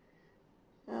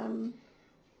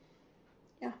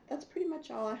 Yeah, that's pretty much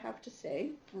all I have to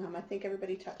say. I think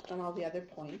everybody touched on all the other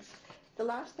points. The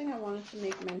last thing I wanted to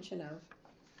make mention of,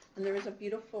 and there is a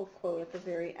beautiful quote at the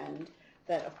very end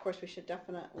that, of course, we should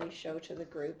definitely show to the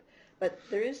group, but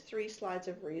there is 3 slides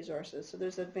of resources. So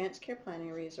there's advanced care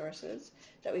planning resources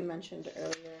that we mentioned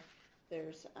earlier.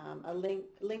 There's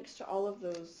links to all of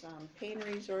those pain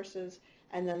resources,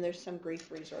 and then there's some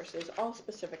grief resources, all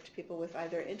specific to people with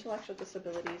either intellectual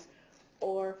disabilities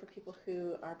or for people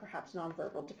who are perhaps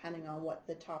nonverbal, depending on what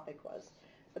the topic was.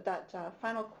 But that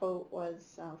final quote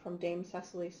was from Dame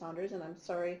Cecily Saunders, and I'm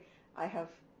sorry I have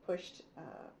pushed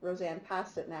Roseanne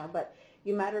past it now, but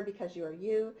you matter because you are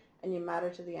you, and you matter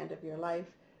to the end of your life.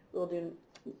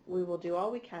 We will do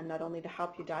all we can, not only to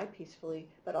help you die peacefully,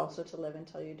 but also to live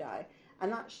until you die.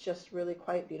 And that's just really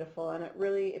quite beautiful, and it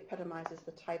really epitomizes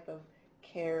the type of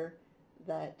care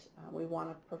that we want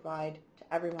to provide to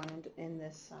everyone in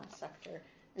this sector,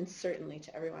 and certainly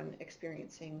to everyone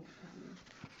experiencing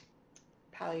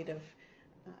palliative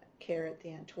care at the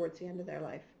end, towards the end of their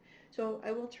life. So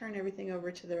I will turn everything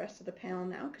over to the rest of the panel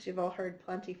now, because you've all heard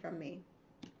plenty from me.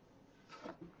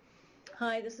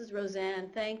 Hi, this is Roseanne.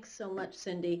 Thanks so much,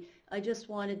 Cindy. I just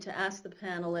wanted to ask the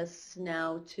panelists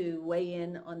now to weigh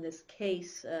in on this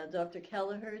case. Dr.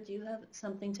 Kelleher, do you have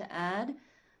something to add?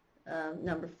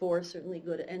 Number 4, certainly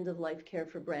good end-of-life care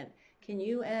for Brent. Can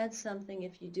you add something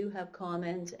if you do have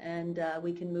comment, and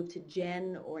we can move to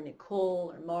Jen or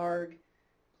Nicole or Marg.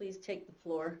 Please take the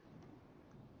floor.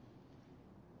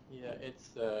 Yeah,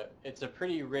 it's a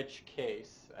pretty rich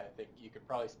case. I think you could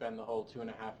probably spend the whole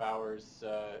 2.5 hours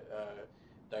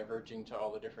diverging to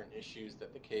all the different issues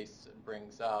that the case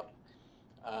brings up.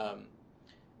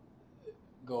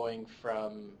 Going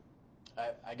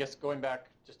back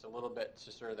just a little bit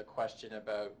to sort of the question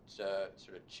about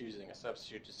sort of choosing a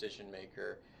substitute decision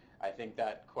maker, I think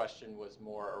that question was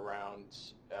more around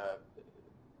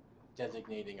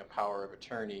designating a power of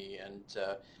attorney, and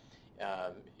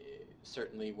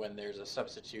certainly when there's a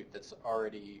substitute that's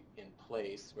already in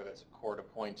place, whether it's a court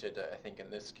appointed, I think in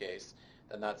this case,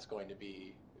 then that's going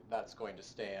to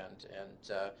stand.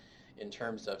 And in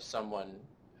terms of someone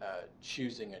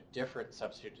choosing a different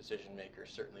substitute decision maker,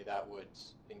 certainly that would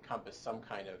encompass some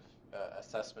kind of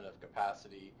assessment of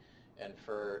capacity. And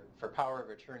for power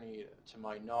of attorney, to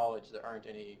my knowledge, there aren't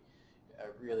any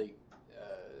really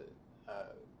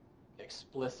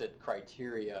explicit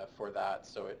criteria for that,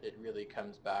 so it really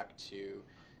comes back to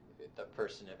the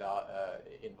person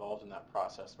involved in that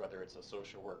process, whether it's a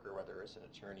social worker, whether it's an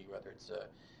attorney, whether it's a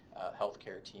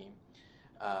healthcare team.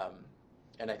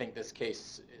 And I think this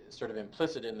case, sort of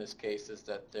implicit in this case, is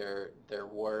that there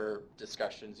were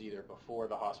discussions either before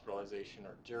the hospitalization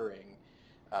or during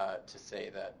to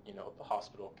say that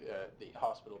the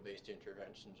hospital-based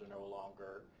interventions are no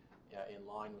longer in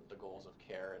line with the goals of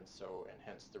care, and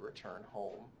hence the return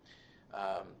home.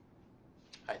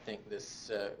 I think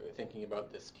thinking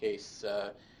about this case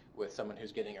with someone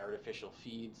who's getting artificial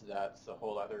feeds, that's a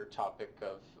whole other topic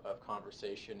of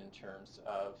conversation in terms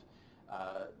of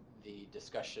the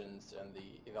discussions and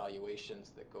the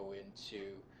evaluations that go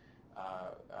into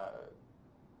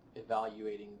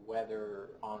evaluating whether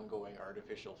ongoing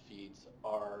artificial feeds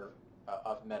are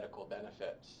of medical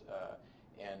benefit.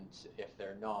 And if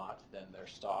they're not, then they're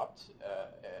stopped,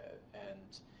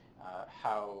 and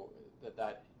how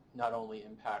that not only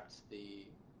impacts the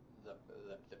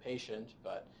patient,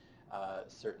 but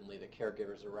certainly the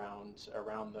caregivers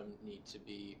around them need to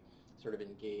be sort of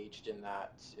engaged in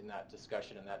that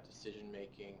discussion and that decision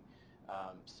making,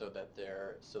 so that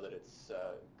it's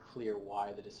clear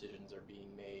why the decisions are being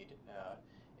made,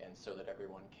 and so that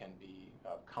everyone can be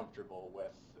comfortable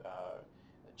with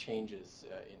changes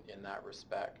in that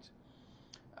respect.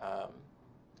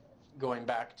 Going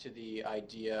back to the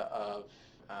idea of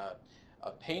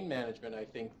Of pain management, I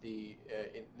think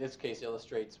in this case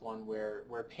illustrates one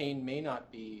where pain may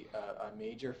not be a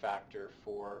major factor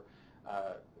for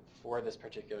this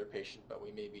particular patient, but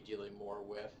we may be dealing more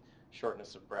with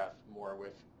shortness of breath, more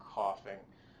with coughing,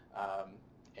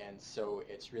 and so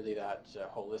it's really that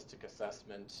holistic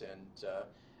assessment and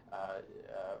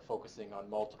focusing on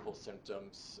multiple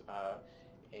symptoms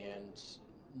and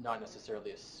not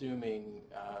necessarily assuming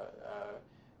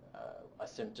a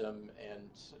symptom and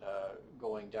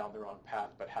going down the wrong path,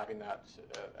 but having that,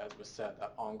 as was said,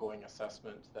 that ongoing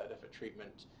assessment that if a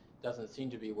treatment doesn't seem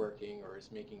to be working or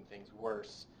is making things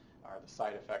worse, are the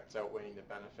side effects outweighing the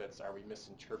benefits? Are we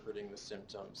misinterpreting the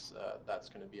symptoms? That's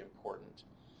going to be important.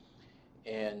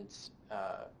 And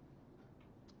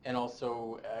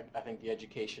also, I think the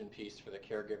education piece for the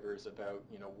caregivers about,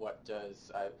 what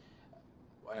does,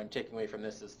 what I'm taking away from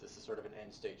this is sort of an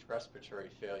end-stage respiratory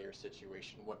failure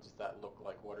situation. What does that look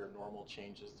like? What are normal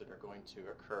changes that are going to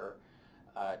occur?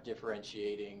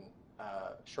 Differentiating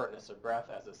shortness of breath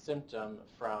as a symptom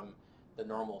from the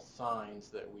normal signs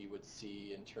that we would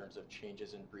see in terms of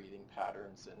changes in breathing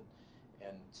patterns,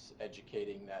 and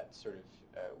educating that sort of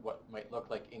what might look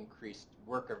like increased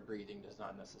work of breathing does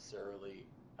not necessarily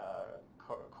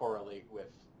correlate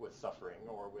with suffering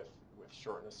or with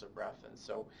shortness of breath. And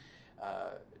so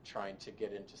trying to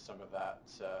get into some of that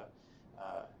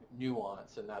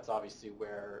nuance, and that's obviously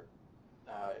where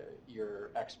your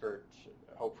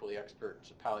hopefully expert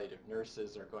palliative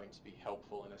nurses are going to be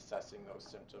helpful in assessing those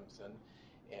symptoms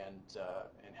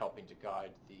and helping to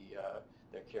guide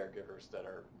their caregivers that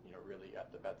are really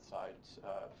at the bedside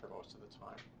for most of the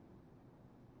time.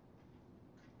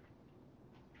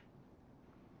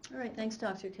 All right, thanks,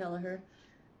 Dr. Kelleher.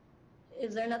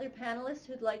 Is there another panelist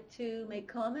who'd like to make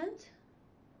comment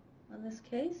on this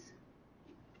case?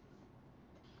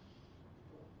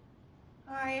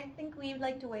 I think we'd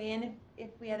like to weigh in if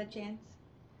we had a chance.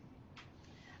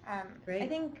 Great. I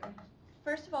think,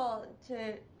 first of all,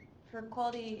 for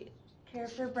quality care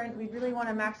for Brent, we really want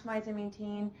to maximize and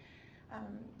maintain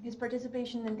his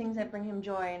participation in things that bring him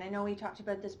joy. And I know we talked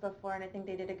about this before, and I think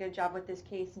they did a good job with this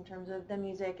case in terms of the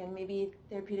music and maybe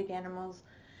therapeutic animals.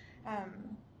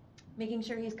 Making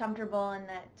sure he's comfortable and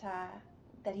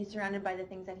that he's surrounded by the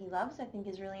things that he loves, I think,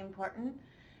 is really important.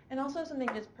 And also something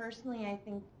just personally, I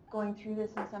think, going through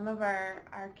this in some of our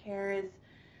care is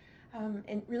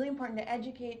and really important to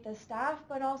educate the staff,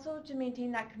 but also to maintain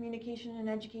that communication and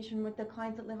education with the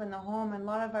clients that live in the home. And a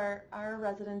lot of our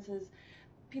residences,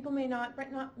 people may not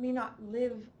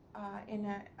live in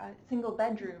a single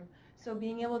bedroom. So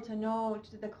being able to know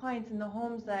to the clients in the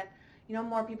homes that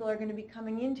more people are going to be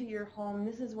coming into your home.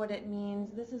 This is what it means.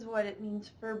 This is what it means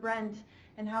for Brent,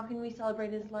 and how can we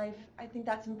celebrate his life? I think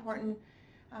that's important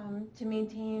to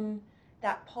maintain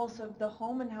that pulse of the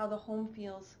home and how the home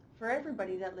feels for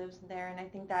everybody that lives there. And I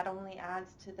think that only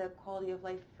adds to the quality of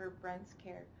life for Brent's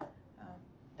care,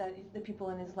 that the people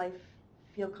in his life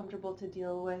feel comfortable to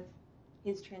deal with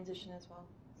his transition as well.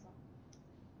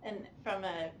 And from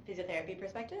a physiotherapy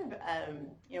perspective,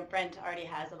 Brent already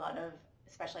has a lot of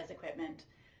specialized equipment,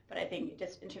 but I think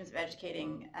just in terms of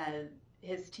educating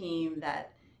his team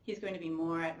that he's going to be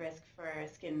more at risk for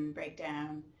skin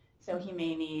breakdown, so he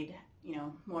may need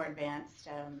more advanced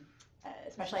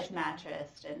specialized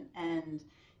mattress and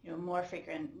more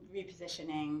frequent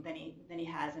repositioning than he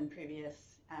has in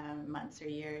previous months or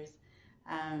years.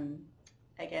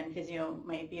 Again, physio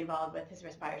might be involved with his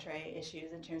respiratory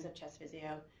issues in terms of chest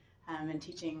physio, and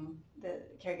teaching the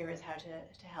caregivers how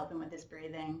to help him with his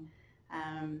breathing.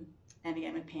 And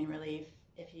again, with pain relief,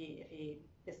 if he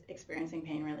is experiencing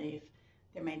pain relief,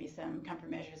 there may be some comfort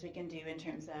measures we can do in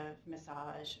terms of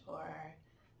massage or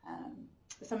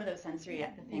some of those sensory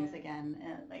things, again,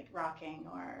 like rocking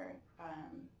or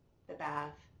the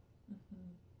bath.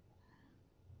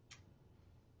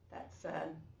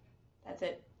 That's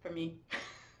it for me.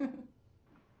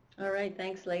 All right,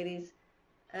 thanks, ladies.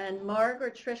 And Marg or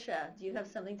Tricia, do you have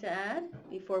something to add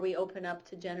before we open up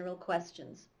to general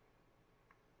questions?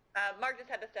 Mark just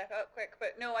had to step out quick, but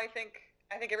no, I think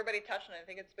everybody touched on it. I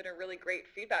think it's been a really great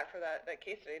feedback for that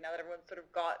case study, now that everyone's sort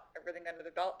of got everything under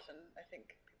their belt, and I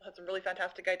think people had some really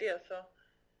fantastic ideas. So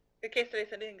good case study,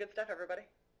 Cindy, and good stuff, everybody.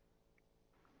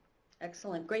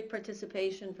 Excellent. Great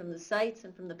participation from the sites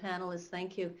and from the panelists.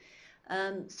 Thank you.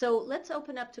 So let's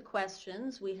open up to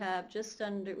questions. We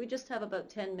just have about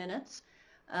 10 minutes.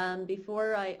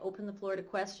 Before I open the floor to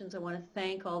questions, I want to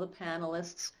thank all the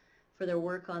panelists for their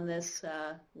work on this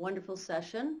wonderful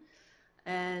session.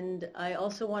 And I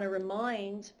also want to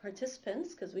remind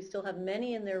participants, because we still have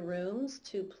many in their rooms,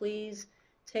 to please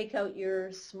take out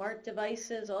your smart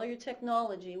devices, all your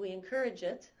technology. We encourage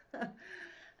it.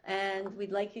 and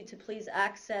we'd like you to please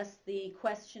access the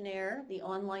questionnaire, the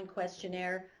online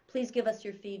questionnaire. Please give us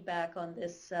your feedback on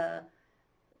this,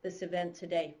 this event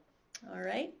today. All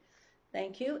right,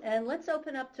 thank you. And let's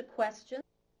open up to questions.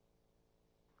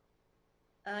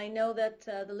 I know that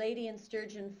the lady in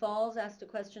Sturgeon Falls asked a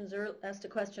question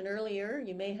earlier.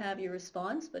 You may have your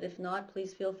response, but if not,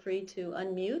 please feel free to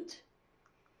unmute.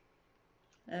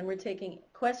 And we're taking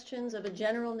questions of a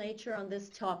general nature on this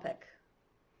topic.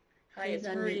 Hi, Please it's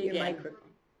unmute Marie your again.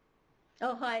 microphone.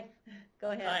 Oh, hi.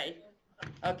 Go ahead. Hi.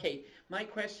 Okay, my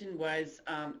question was,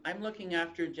 I'm looking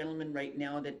after a gentleman right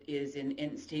now that is in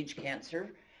end-stage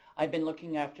cancer. I've been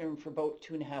looking after him for about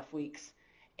 2.5 weeks,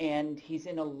 and he's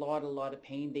in a lot of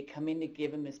pain. They come in to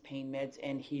give him his pain meds,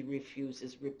 and he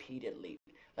refuses repeatedly.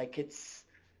 Like it's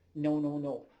no, no,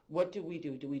 no. What do we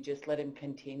do? Do we just let him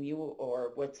continue,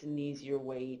 or what's an easier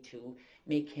way to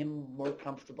make him more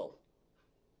comfortable?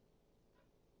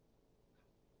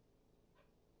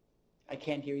 I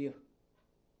can't hear you.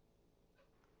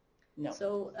 No.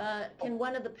 So can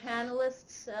one of the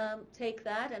panelists take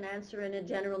that and answer in a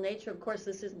general nature? Of course,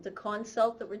 this isn't a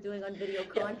consult that we're doing on video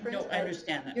conference. No, I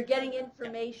understand that. You're getting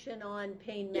information on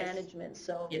pain management,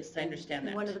 so yes, I understand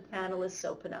that. One of the panelists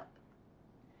open up.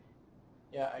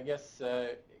 Yeah, I guess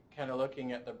kind of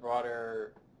looking at the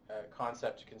broader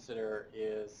concept to consider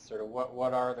is sort of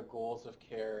what are the goals of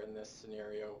care in this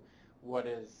scenario? What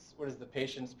is the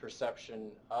patient's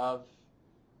perception of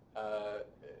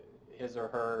his or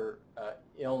her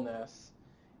illness,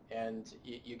 and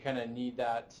you kind of need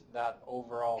that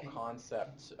overall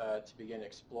concept to begin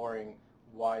exploring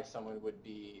why someone would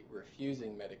be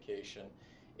refusing medication.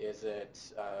 Is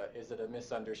it a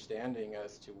misunderstanding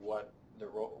as to what the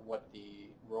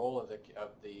role of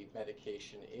the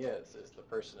medication is? Is the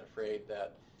person afraid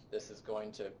that this is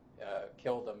going to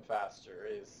kill them faster?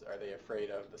 Are they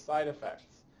afraid of the side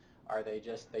effects? Are they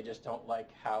just don't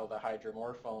like how the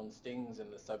hydromorphone stings in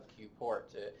the sub-Q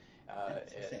port? It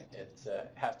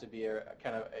has to be a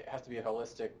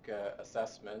holistic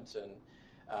assessment, and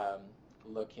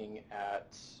looking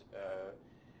at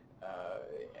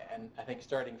and I think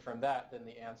starting from that, then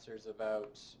the answers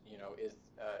about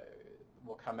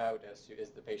will come out as to is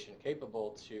the patient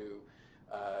capable to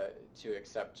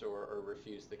accept or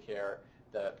refuse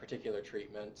the particular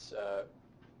treatment.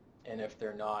 And if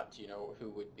they're not, who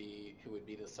would be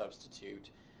the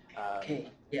substitute?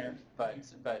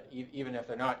 But even if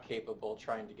they're not capable,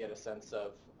 trying to get a sense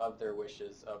of their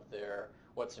wishes, of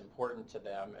what's important to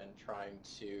them, and trying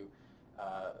to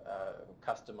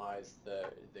customize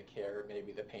the care.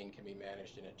 Maybe the pain can be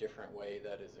managed in a different way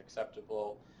that is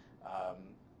acceptable.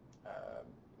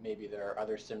 Maybe there are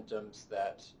other symptoms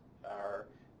that are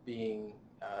being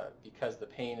because the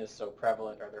pain is so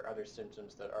prevalent. Are there other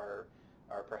symptoms that are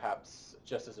perhaps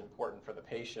just as important for the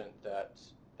patient that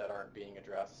aren't being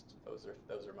addressed? Those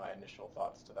are my initial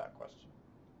thoughts to that question.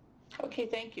 Okay,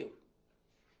 thank you.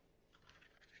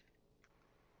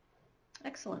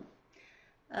 Excellent.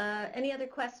 Any other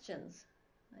questions?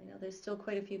 I know there's still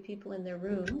quite a few people in their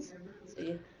rooms.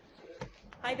 So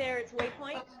Hi there, it's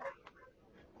Waypoint.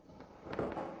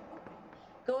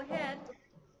 Go ahead.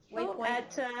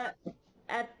 Waypoint.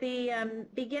 At the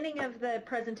beginning of the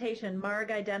presentation,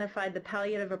 Marg identified the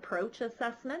palliative approach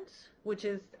assessment, which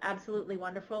is absolutely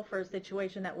wonderful for a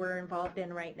situation that we're involved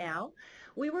in right now.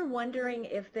 We were wondering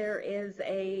if there is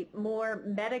a more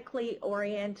medically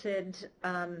oriented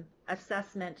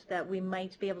assessment that we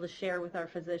might be able to share with our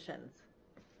physicians.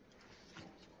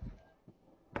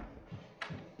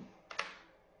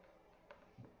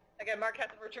 Again, Mark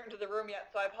hasn't returned to the room yet,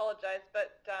 so I apologize,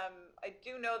 but I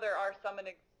do know there are some in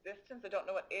existence. I don't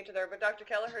know what age they are, but Dr.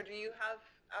 Kelleher, do you have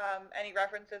any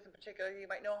references in particular you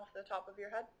might know off the top of your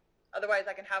head? Otherwise,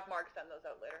 I can have Mark send those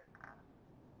out later.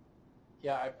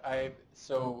 Yeah,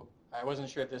 so I wasn't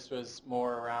sure if this was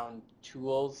more around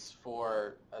tools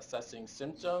for assessing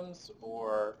symptoms,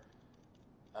 or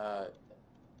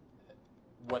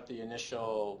what the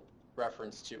initial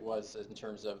reference to was in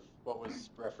terms of what was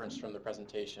referenced from the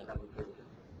presentation. Okay.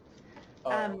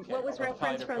 What was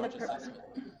referenced from the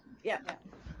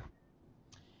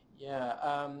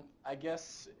Yeah, I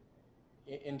guess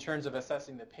in terms of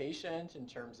assessing the patient, in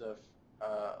terms of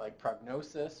like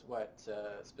prognosis, what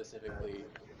specifically?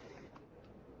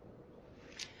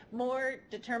 More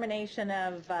determination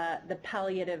of the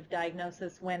palliative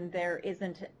diagnosis when there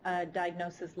isn't a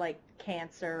diagnosis like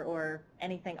cancer or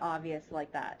anything obvious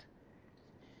like that.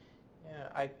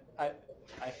 Yeah,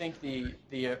 I think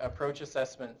the approach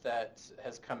assessment that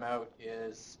has come out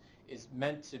is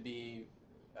meant to be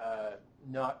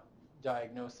not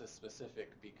diagnosis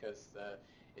specific, because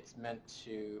it's meant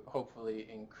to hopefully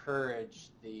encourage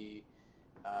the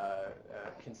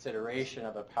consideration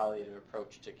of a palliative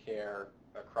approach to care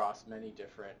across many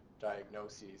different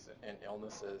diagnoses and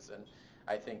illnesses, and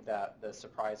I think that the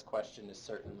surprise question is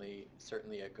certainly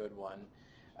a good one,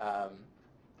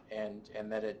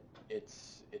 and that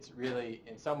it's really,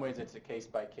 in some ways, it's a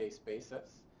case-by-case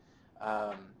basis.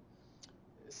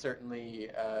 Certainly,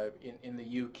 in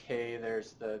the UK,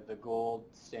 there's the gold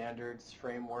standards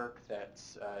framework that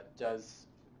does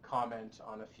comment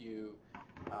on a few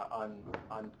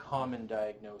on common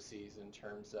diagnoses in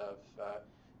terms of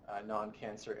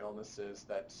non-cancer illnesses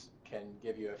that can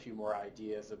give you a few more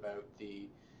ideas about the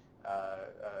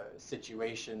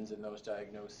situations in those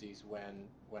diagnoses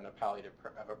when a palliative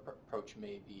approach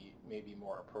may be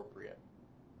more appropriate.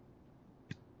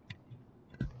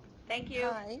 Thank you.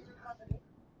 Hi.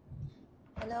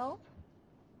 Hello?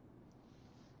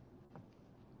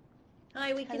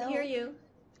 Hi, we can hear you.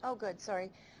 Oh, good.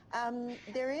 Sorry.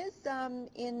 There is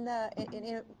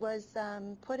it was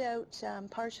put out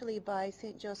partially by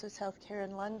St. Joseph's Healthcare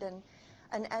in London,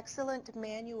 an excellent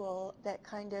manual that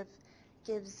kind of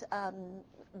gives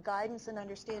guidance and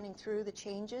understanding through the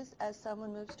changes as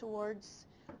someone moves towards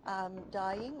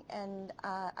dying. And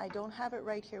I don't have it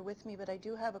right here with me, but I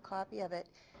do have a copy of it.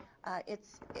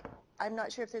 I'm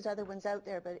not sure if there's other ones out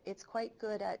there, but it's quite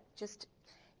good at just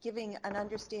giving an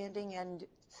understanding and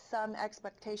some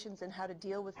expectations in how to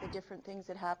deal with the different things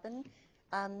that happen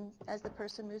as the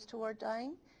person moves toward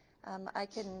dying. I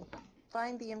can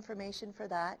find the information for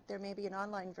that. There may be an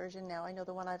online version now. I know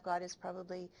the one I've got is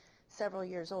probably several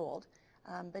years old,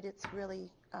 but it's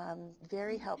really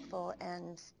very helpful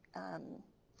and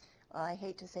I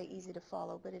hate to say easy to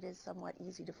follow, but it is somewhat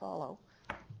easy to follow.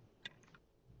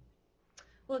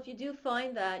 Well, if you do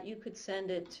find that, you could send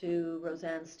it to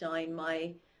Roseanne Stein.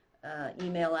 My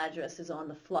email address is on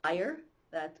the flyer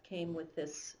that came with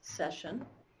this session.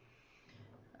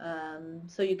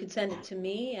 So you could send it to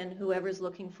me, and whoever's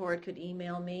looking for it could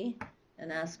email me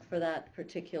and ask for that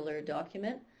particular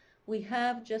document. We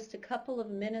have just a couple of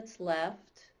minutes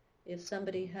left if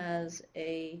somebody has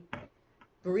a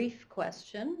brief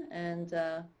question. And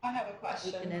I have a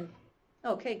question.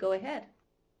 Okay, go ahead.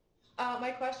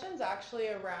 My question's actually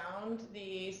around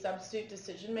the substitute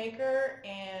decision maker,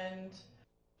 and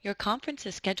your conference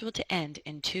is scheduled to end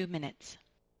in 2 minutes.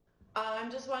 I'm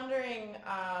just wondering,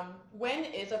 when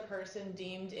is a person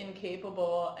deemed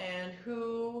incapable, and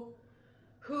who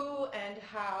and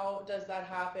how does that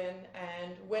happen?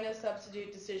 And when a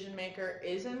substitute decision maker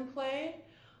is in play,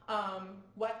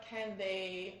 what can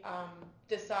they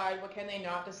decide, what can they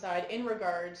not decide in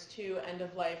regards to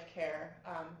end-of-life care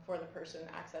for the person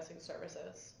accessing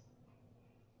services?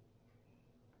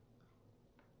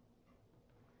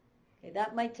 Okay,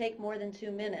 that might take more than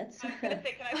 2 minutes. I was going to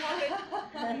say, can I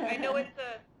pop in? I know it's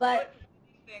a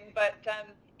thing, but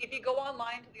if you go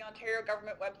online to the Ontario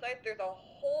government website, there's a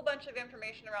whole bunch of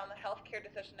information around the Healthcare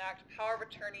Decision Act, power of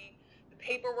attorney, the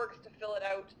paperwork to fill it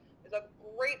out. There's a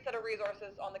great set of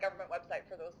resources on the government website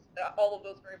for those, all of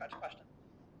those very much questions.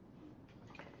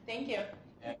 Thank you.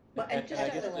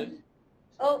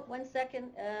 Oh, 1 second.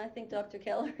 I think Dr.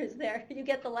 Keller is there. You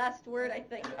get the last word, I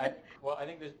think. Well, I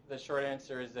think the short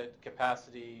answer is that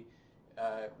capacity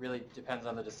really depends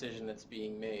on the decision that's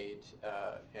being made,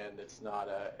 and it's not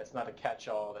a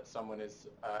catch-all that someone is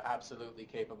absolutely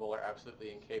capable or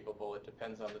absolutely incapable. It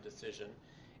depends on the decision,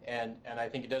 and I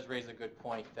think it does raise a good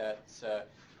point that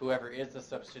whoever is the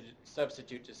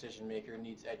substitute decision maker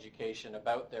needs education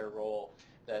about their role,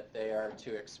 that they are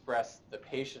to express the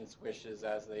patient's wishes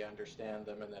as they understand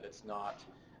them, and that it's not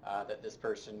that this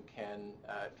person can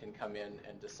come in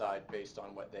and decide based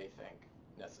on what they think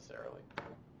necessarily.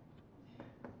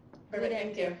 Good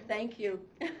answer. Thank you.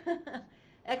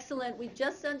 Excellent. We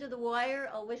just under the wire.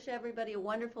 I'll wish everybody a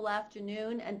wonderful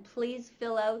afternoon, and please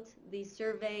fill out the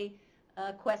survey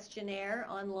questionnaire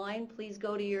online. Please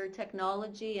go to your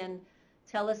technology and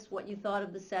tell us what you thought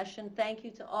of the session. Thank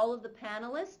you to all of the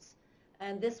panelists,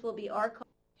 and this will be our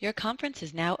Your conference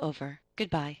is now over.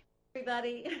 Goodbye.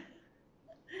 Everybody.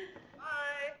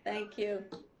 Bye. Thank you.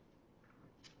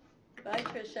 Bye,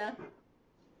 Tricia.